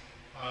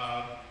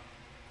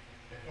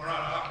if we're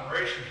not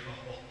operational,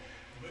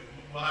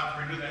 we'll have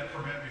to renew that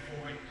permit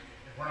before we,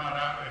 if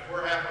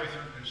we're halfway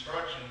through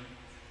construction,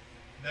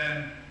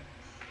 then,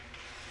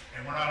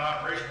 and we're not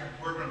operational,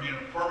 we're going to be in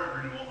a permit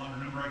renewal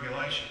under new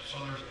regulations. So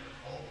there's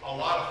a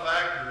lot of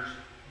factors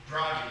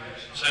driving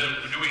this. So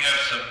do we have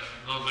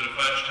a little bit of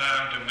fudge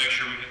time to make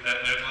sure we get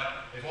that deadline?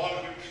 As long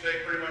as we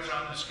stay pretty much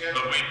on the schedule.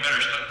 But we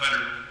better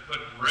put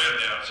red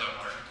down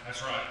somewhere.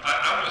 That's right.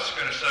 I was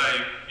going to say,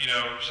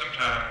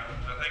 sometime,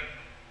 I think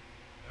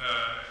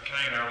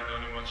Kay and I were the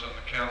only ones on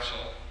the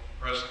council,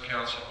 president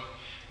council, but,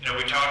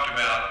 we talked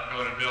about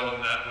going and building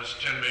that was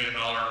 $10 million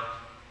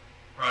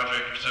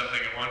project or something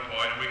at one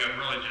point, and we got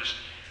really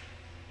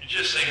it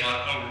just seemed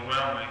like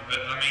overwhelming.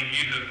 But,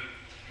 you have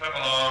come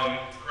along,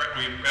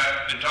 we've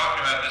been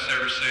talking about this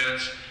ever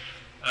since.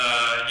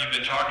 You've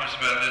been talking to us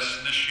about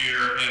this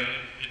year, and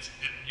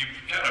you've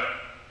kind of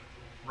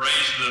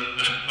raised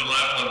the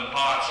level of the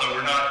pot, so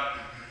we're not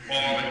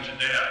boiling to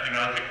death.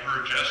 I think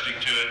we're adjusting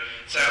to it.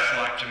 Sounds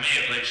like, to me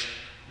at least,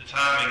 the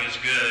timing is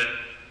good.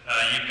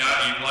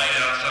 You've laid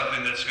out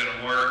something that's going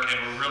to work, and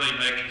we're really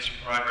making some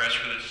progress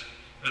for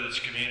this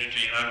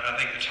community. And I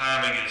think the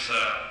timing is.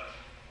 I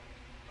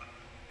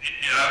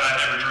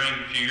never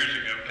dreamed a few years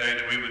ago, okay,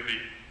 that we would be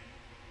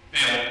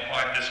feeling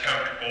quite this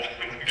comfortable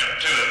when we got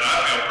to it.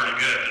 I feel pretty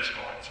good at this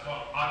point. So.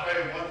 Well, I'll tell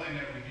you one thing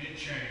that we did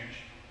change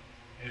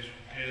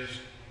is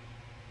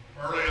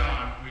early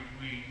on,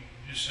 we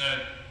just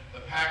said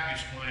the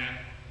package plan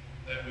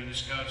that we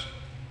discussed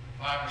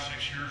 5 or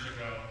 6 years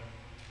ago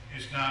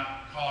is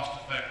not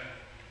cost effective,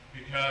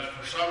 because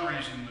for some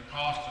reason the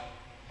cost of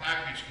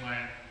package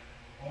plant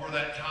over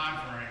that time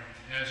frame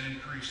has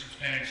increased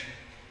substantially,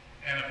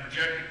 and a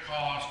projected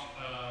cost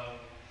of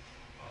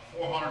a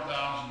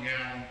 400,000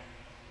 gallon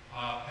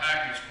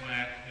package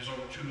plant is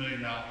over $2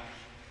 million,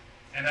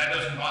 and that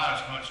doesn't buy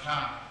us much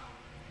time.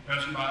 It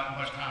doesn't buy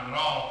much time at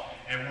all,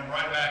 and we're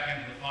right back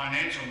into the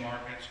financial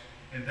markets,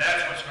 and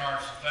that's what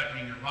starts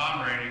affecting your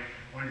bond rating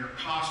when you're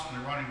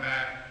constantly running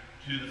back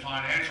to the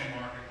financial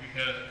market,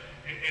 because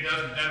it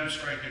doesn't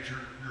demonstrate that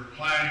you're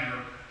planning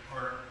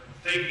or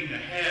thinking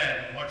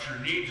ahead of what your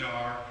needs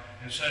are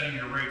and setting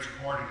your rates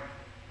accordingly.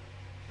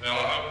 Well,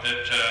 I hope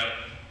that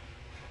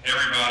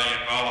everybody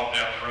involved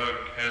down the road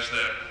has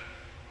that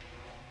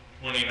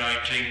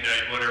 2019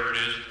 date, whatever it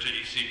is, at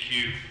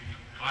TECQ,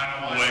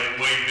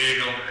 way big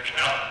on their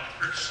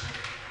calendars.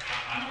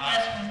 I'll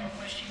ask one more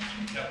question.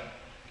 Yep.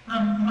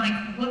 Mike,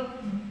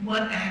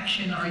 what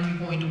action are you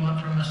going to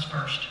want from us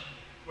first?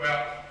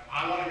 Well,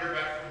 I want to hear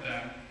back from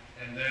them,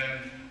 and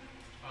then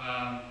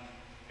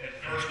at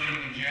the first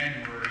meeting in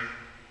January,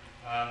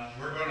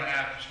 we're going to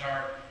have to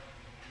start,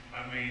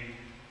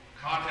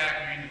 contact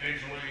me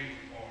individually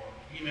or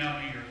email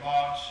me your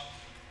thoughts.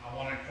 I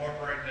want to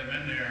incorporate them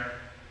in there,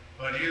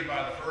 but either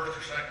by the first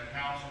or second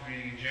council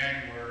meeting in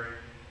January,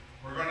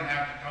 we're going to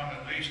have to come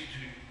at least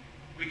to,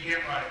 we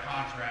can't write a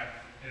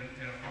contract in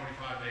a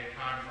 45-day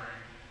time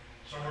frame.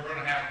 So we're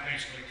going to have to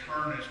basically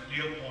turn this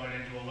deal point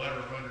into a letter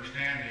of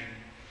understanding,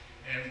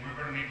 and we're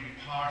going to need to be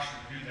postured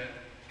to do that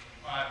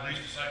by at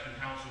least the second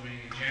council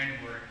meeting in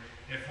January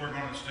if we're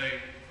going to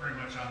stay pretty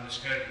much on this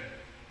schedule.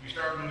 We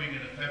start moving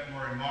into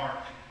February,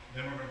 March,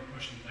 then we're going to be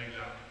pushing things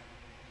out.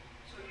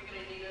 So you're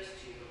going to need us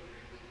to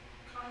approve the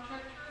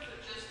contractors or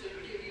just to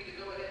give you the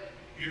go-ahead?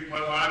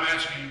 What I'm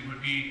asking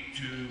would be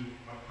to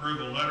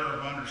approve a letter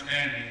of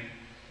understanding,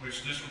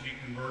 which this will be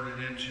converted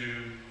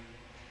into,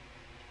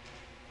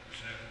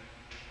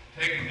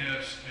 taking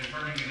this and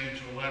turning it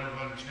into a letter of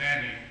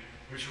understanding,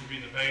 which will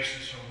be the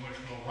basis on which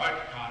we'll write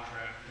the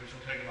contract, which will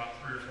take about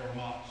 3 or 4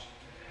 months.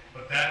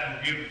 But that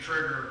will give the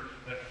trigger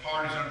that the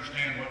parties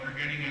understand what they're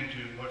getting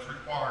into, what's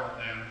required of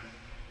them.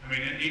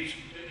 It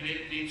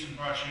needs some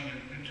brushing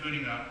and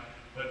tuning up,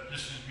 but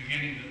this is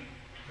beginning to,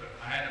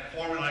 I had to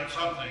formulate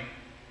something,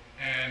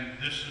 and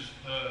this is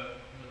at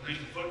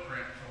least the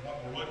footprint for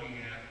what we're looking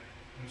at,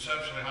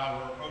 conceptually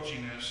how we're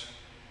approaching this.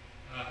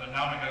 But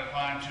now we've got to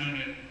fine tune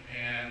it,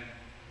 and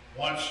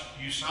once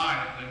you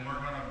sign it, then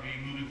we're going to be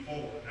moving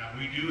forward. Now,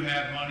 we do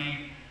have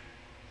money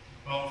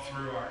both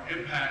through our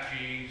impact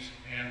fees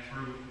and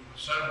through a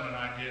settlement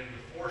I did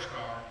with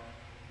 4-Star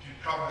to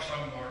cover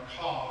some of our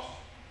costs,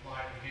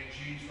 like to get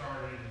Gene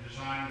started and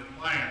design the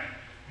plan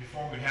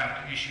before we have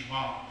to issue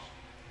bonds,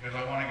 because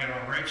I want to get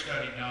our rate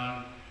study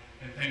done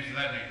and things of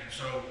that nature.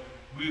 So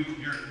you're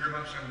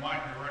going to say,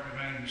 Mike, you're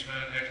recommending we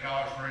spend X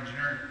dollars for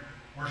engineering.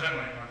 Where's that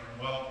money coming from?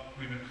 Well,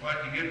 we've been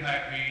collecting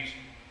impact fees,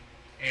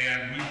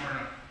 and we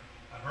were in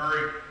a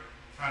very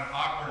kind of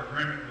awkward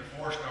agreement with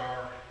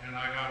 4-Star, and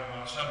I got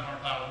about a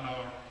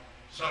 $700,000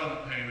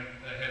 settlement payment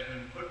that has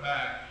been put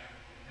back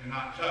and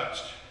not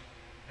touched.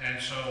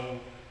 And so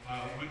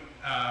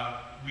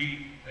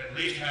we at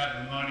least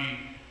have the money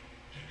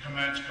to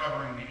commence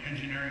covering the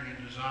engineering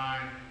and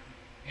design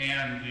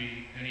and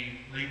any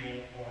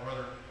legal or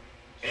other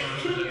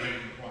services that may be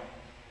required.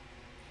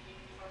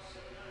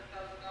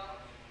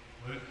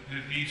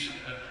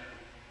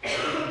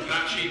 It's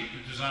not cheap to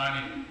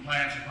design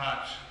plants and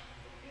pipes.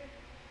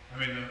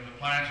 The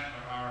plants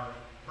are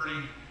pretty,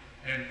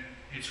 and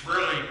it's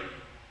really,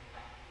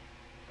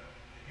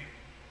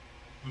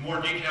 the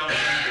more detailed the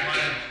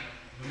plans,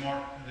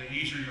 the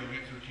easier you'll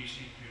get through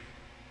TCQ.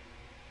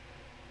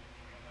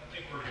 I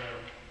think we're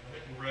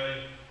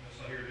ready, unless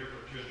I hear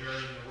different, to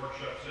adjourn the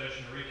workshop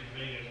session,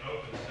 reconvene in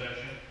open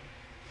session.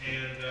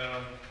 And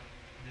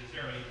is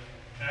there any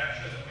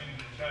action that we need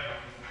to take?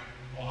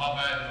 Well, how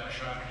bad did I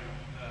shock you?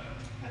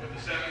 With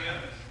the 7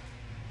 minutes?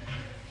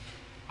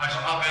 I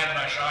said, how bad did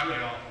I shock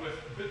you all? With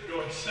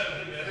going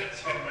 7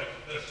 minutes or with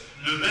this?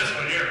 This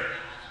one here.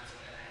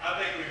 I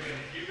think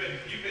you've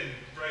been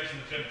raising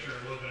the temperature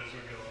a little bit as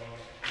we go along.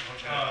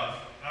 Okay.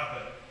 I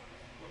think.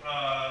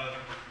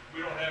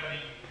 We don't have any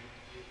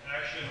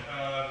action.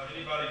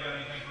 Anybody got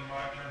anything for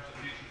Mike in terms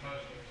of future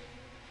postings?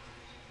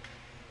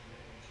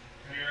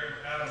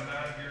 Here, out of 9,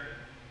 Gary?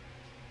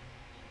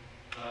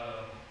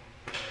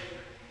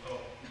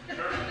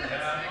 Adjournment.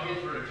 Yeah, I'm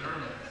over for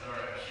adjournment. Sorry,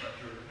 I thought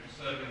you were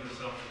saving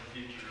yourself for the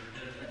future.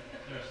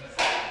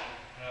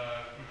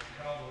 Would you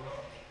call the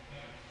roll?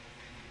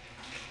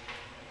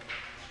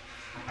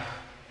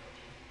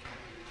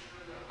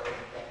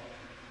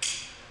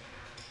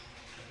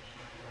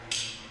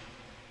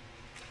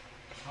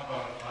 How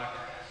about a plaque?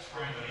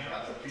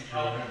 That's a future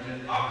I'll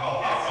agenda.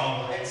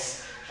 call.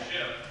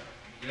 Schiff.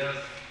 Yes.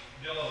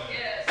 Dillon.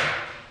 Yes.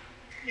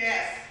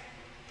 Yes.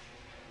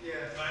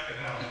 Yes.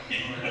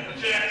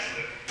 McIntyre.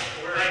 Jackson.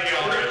 Thank you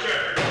all. We're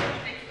adjourned.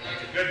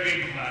 Good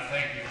meeting tonight,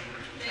 thank you.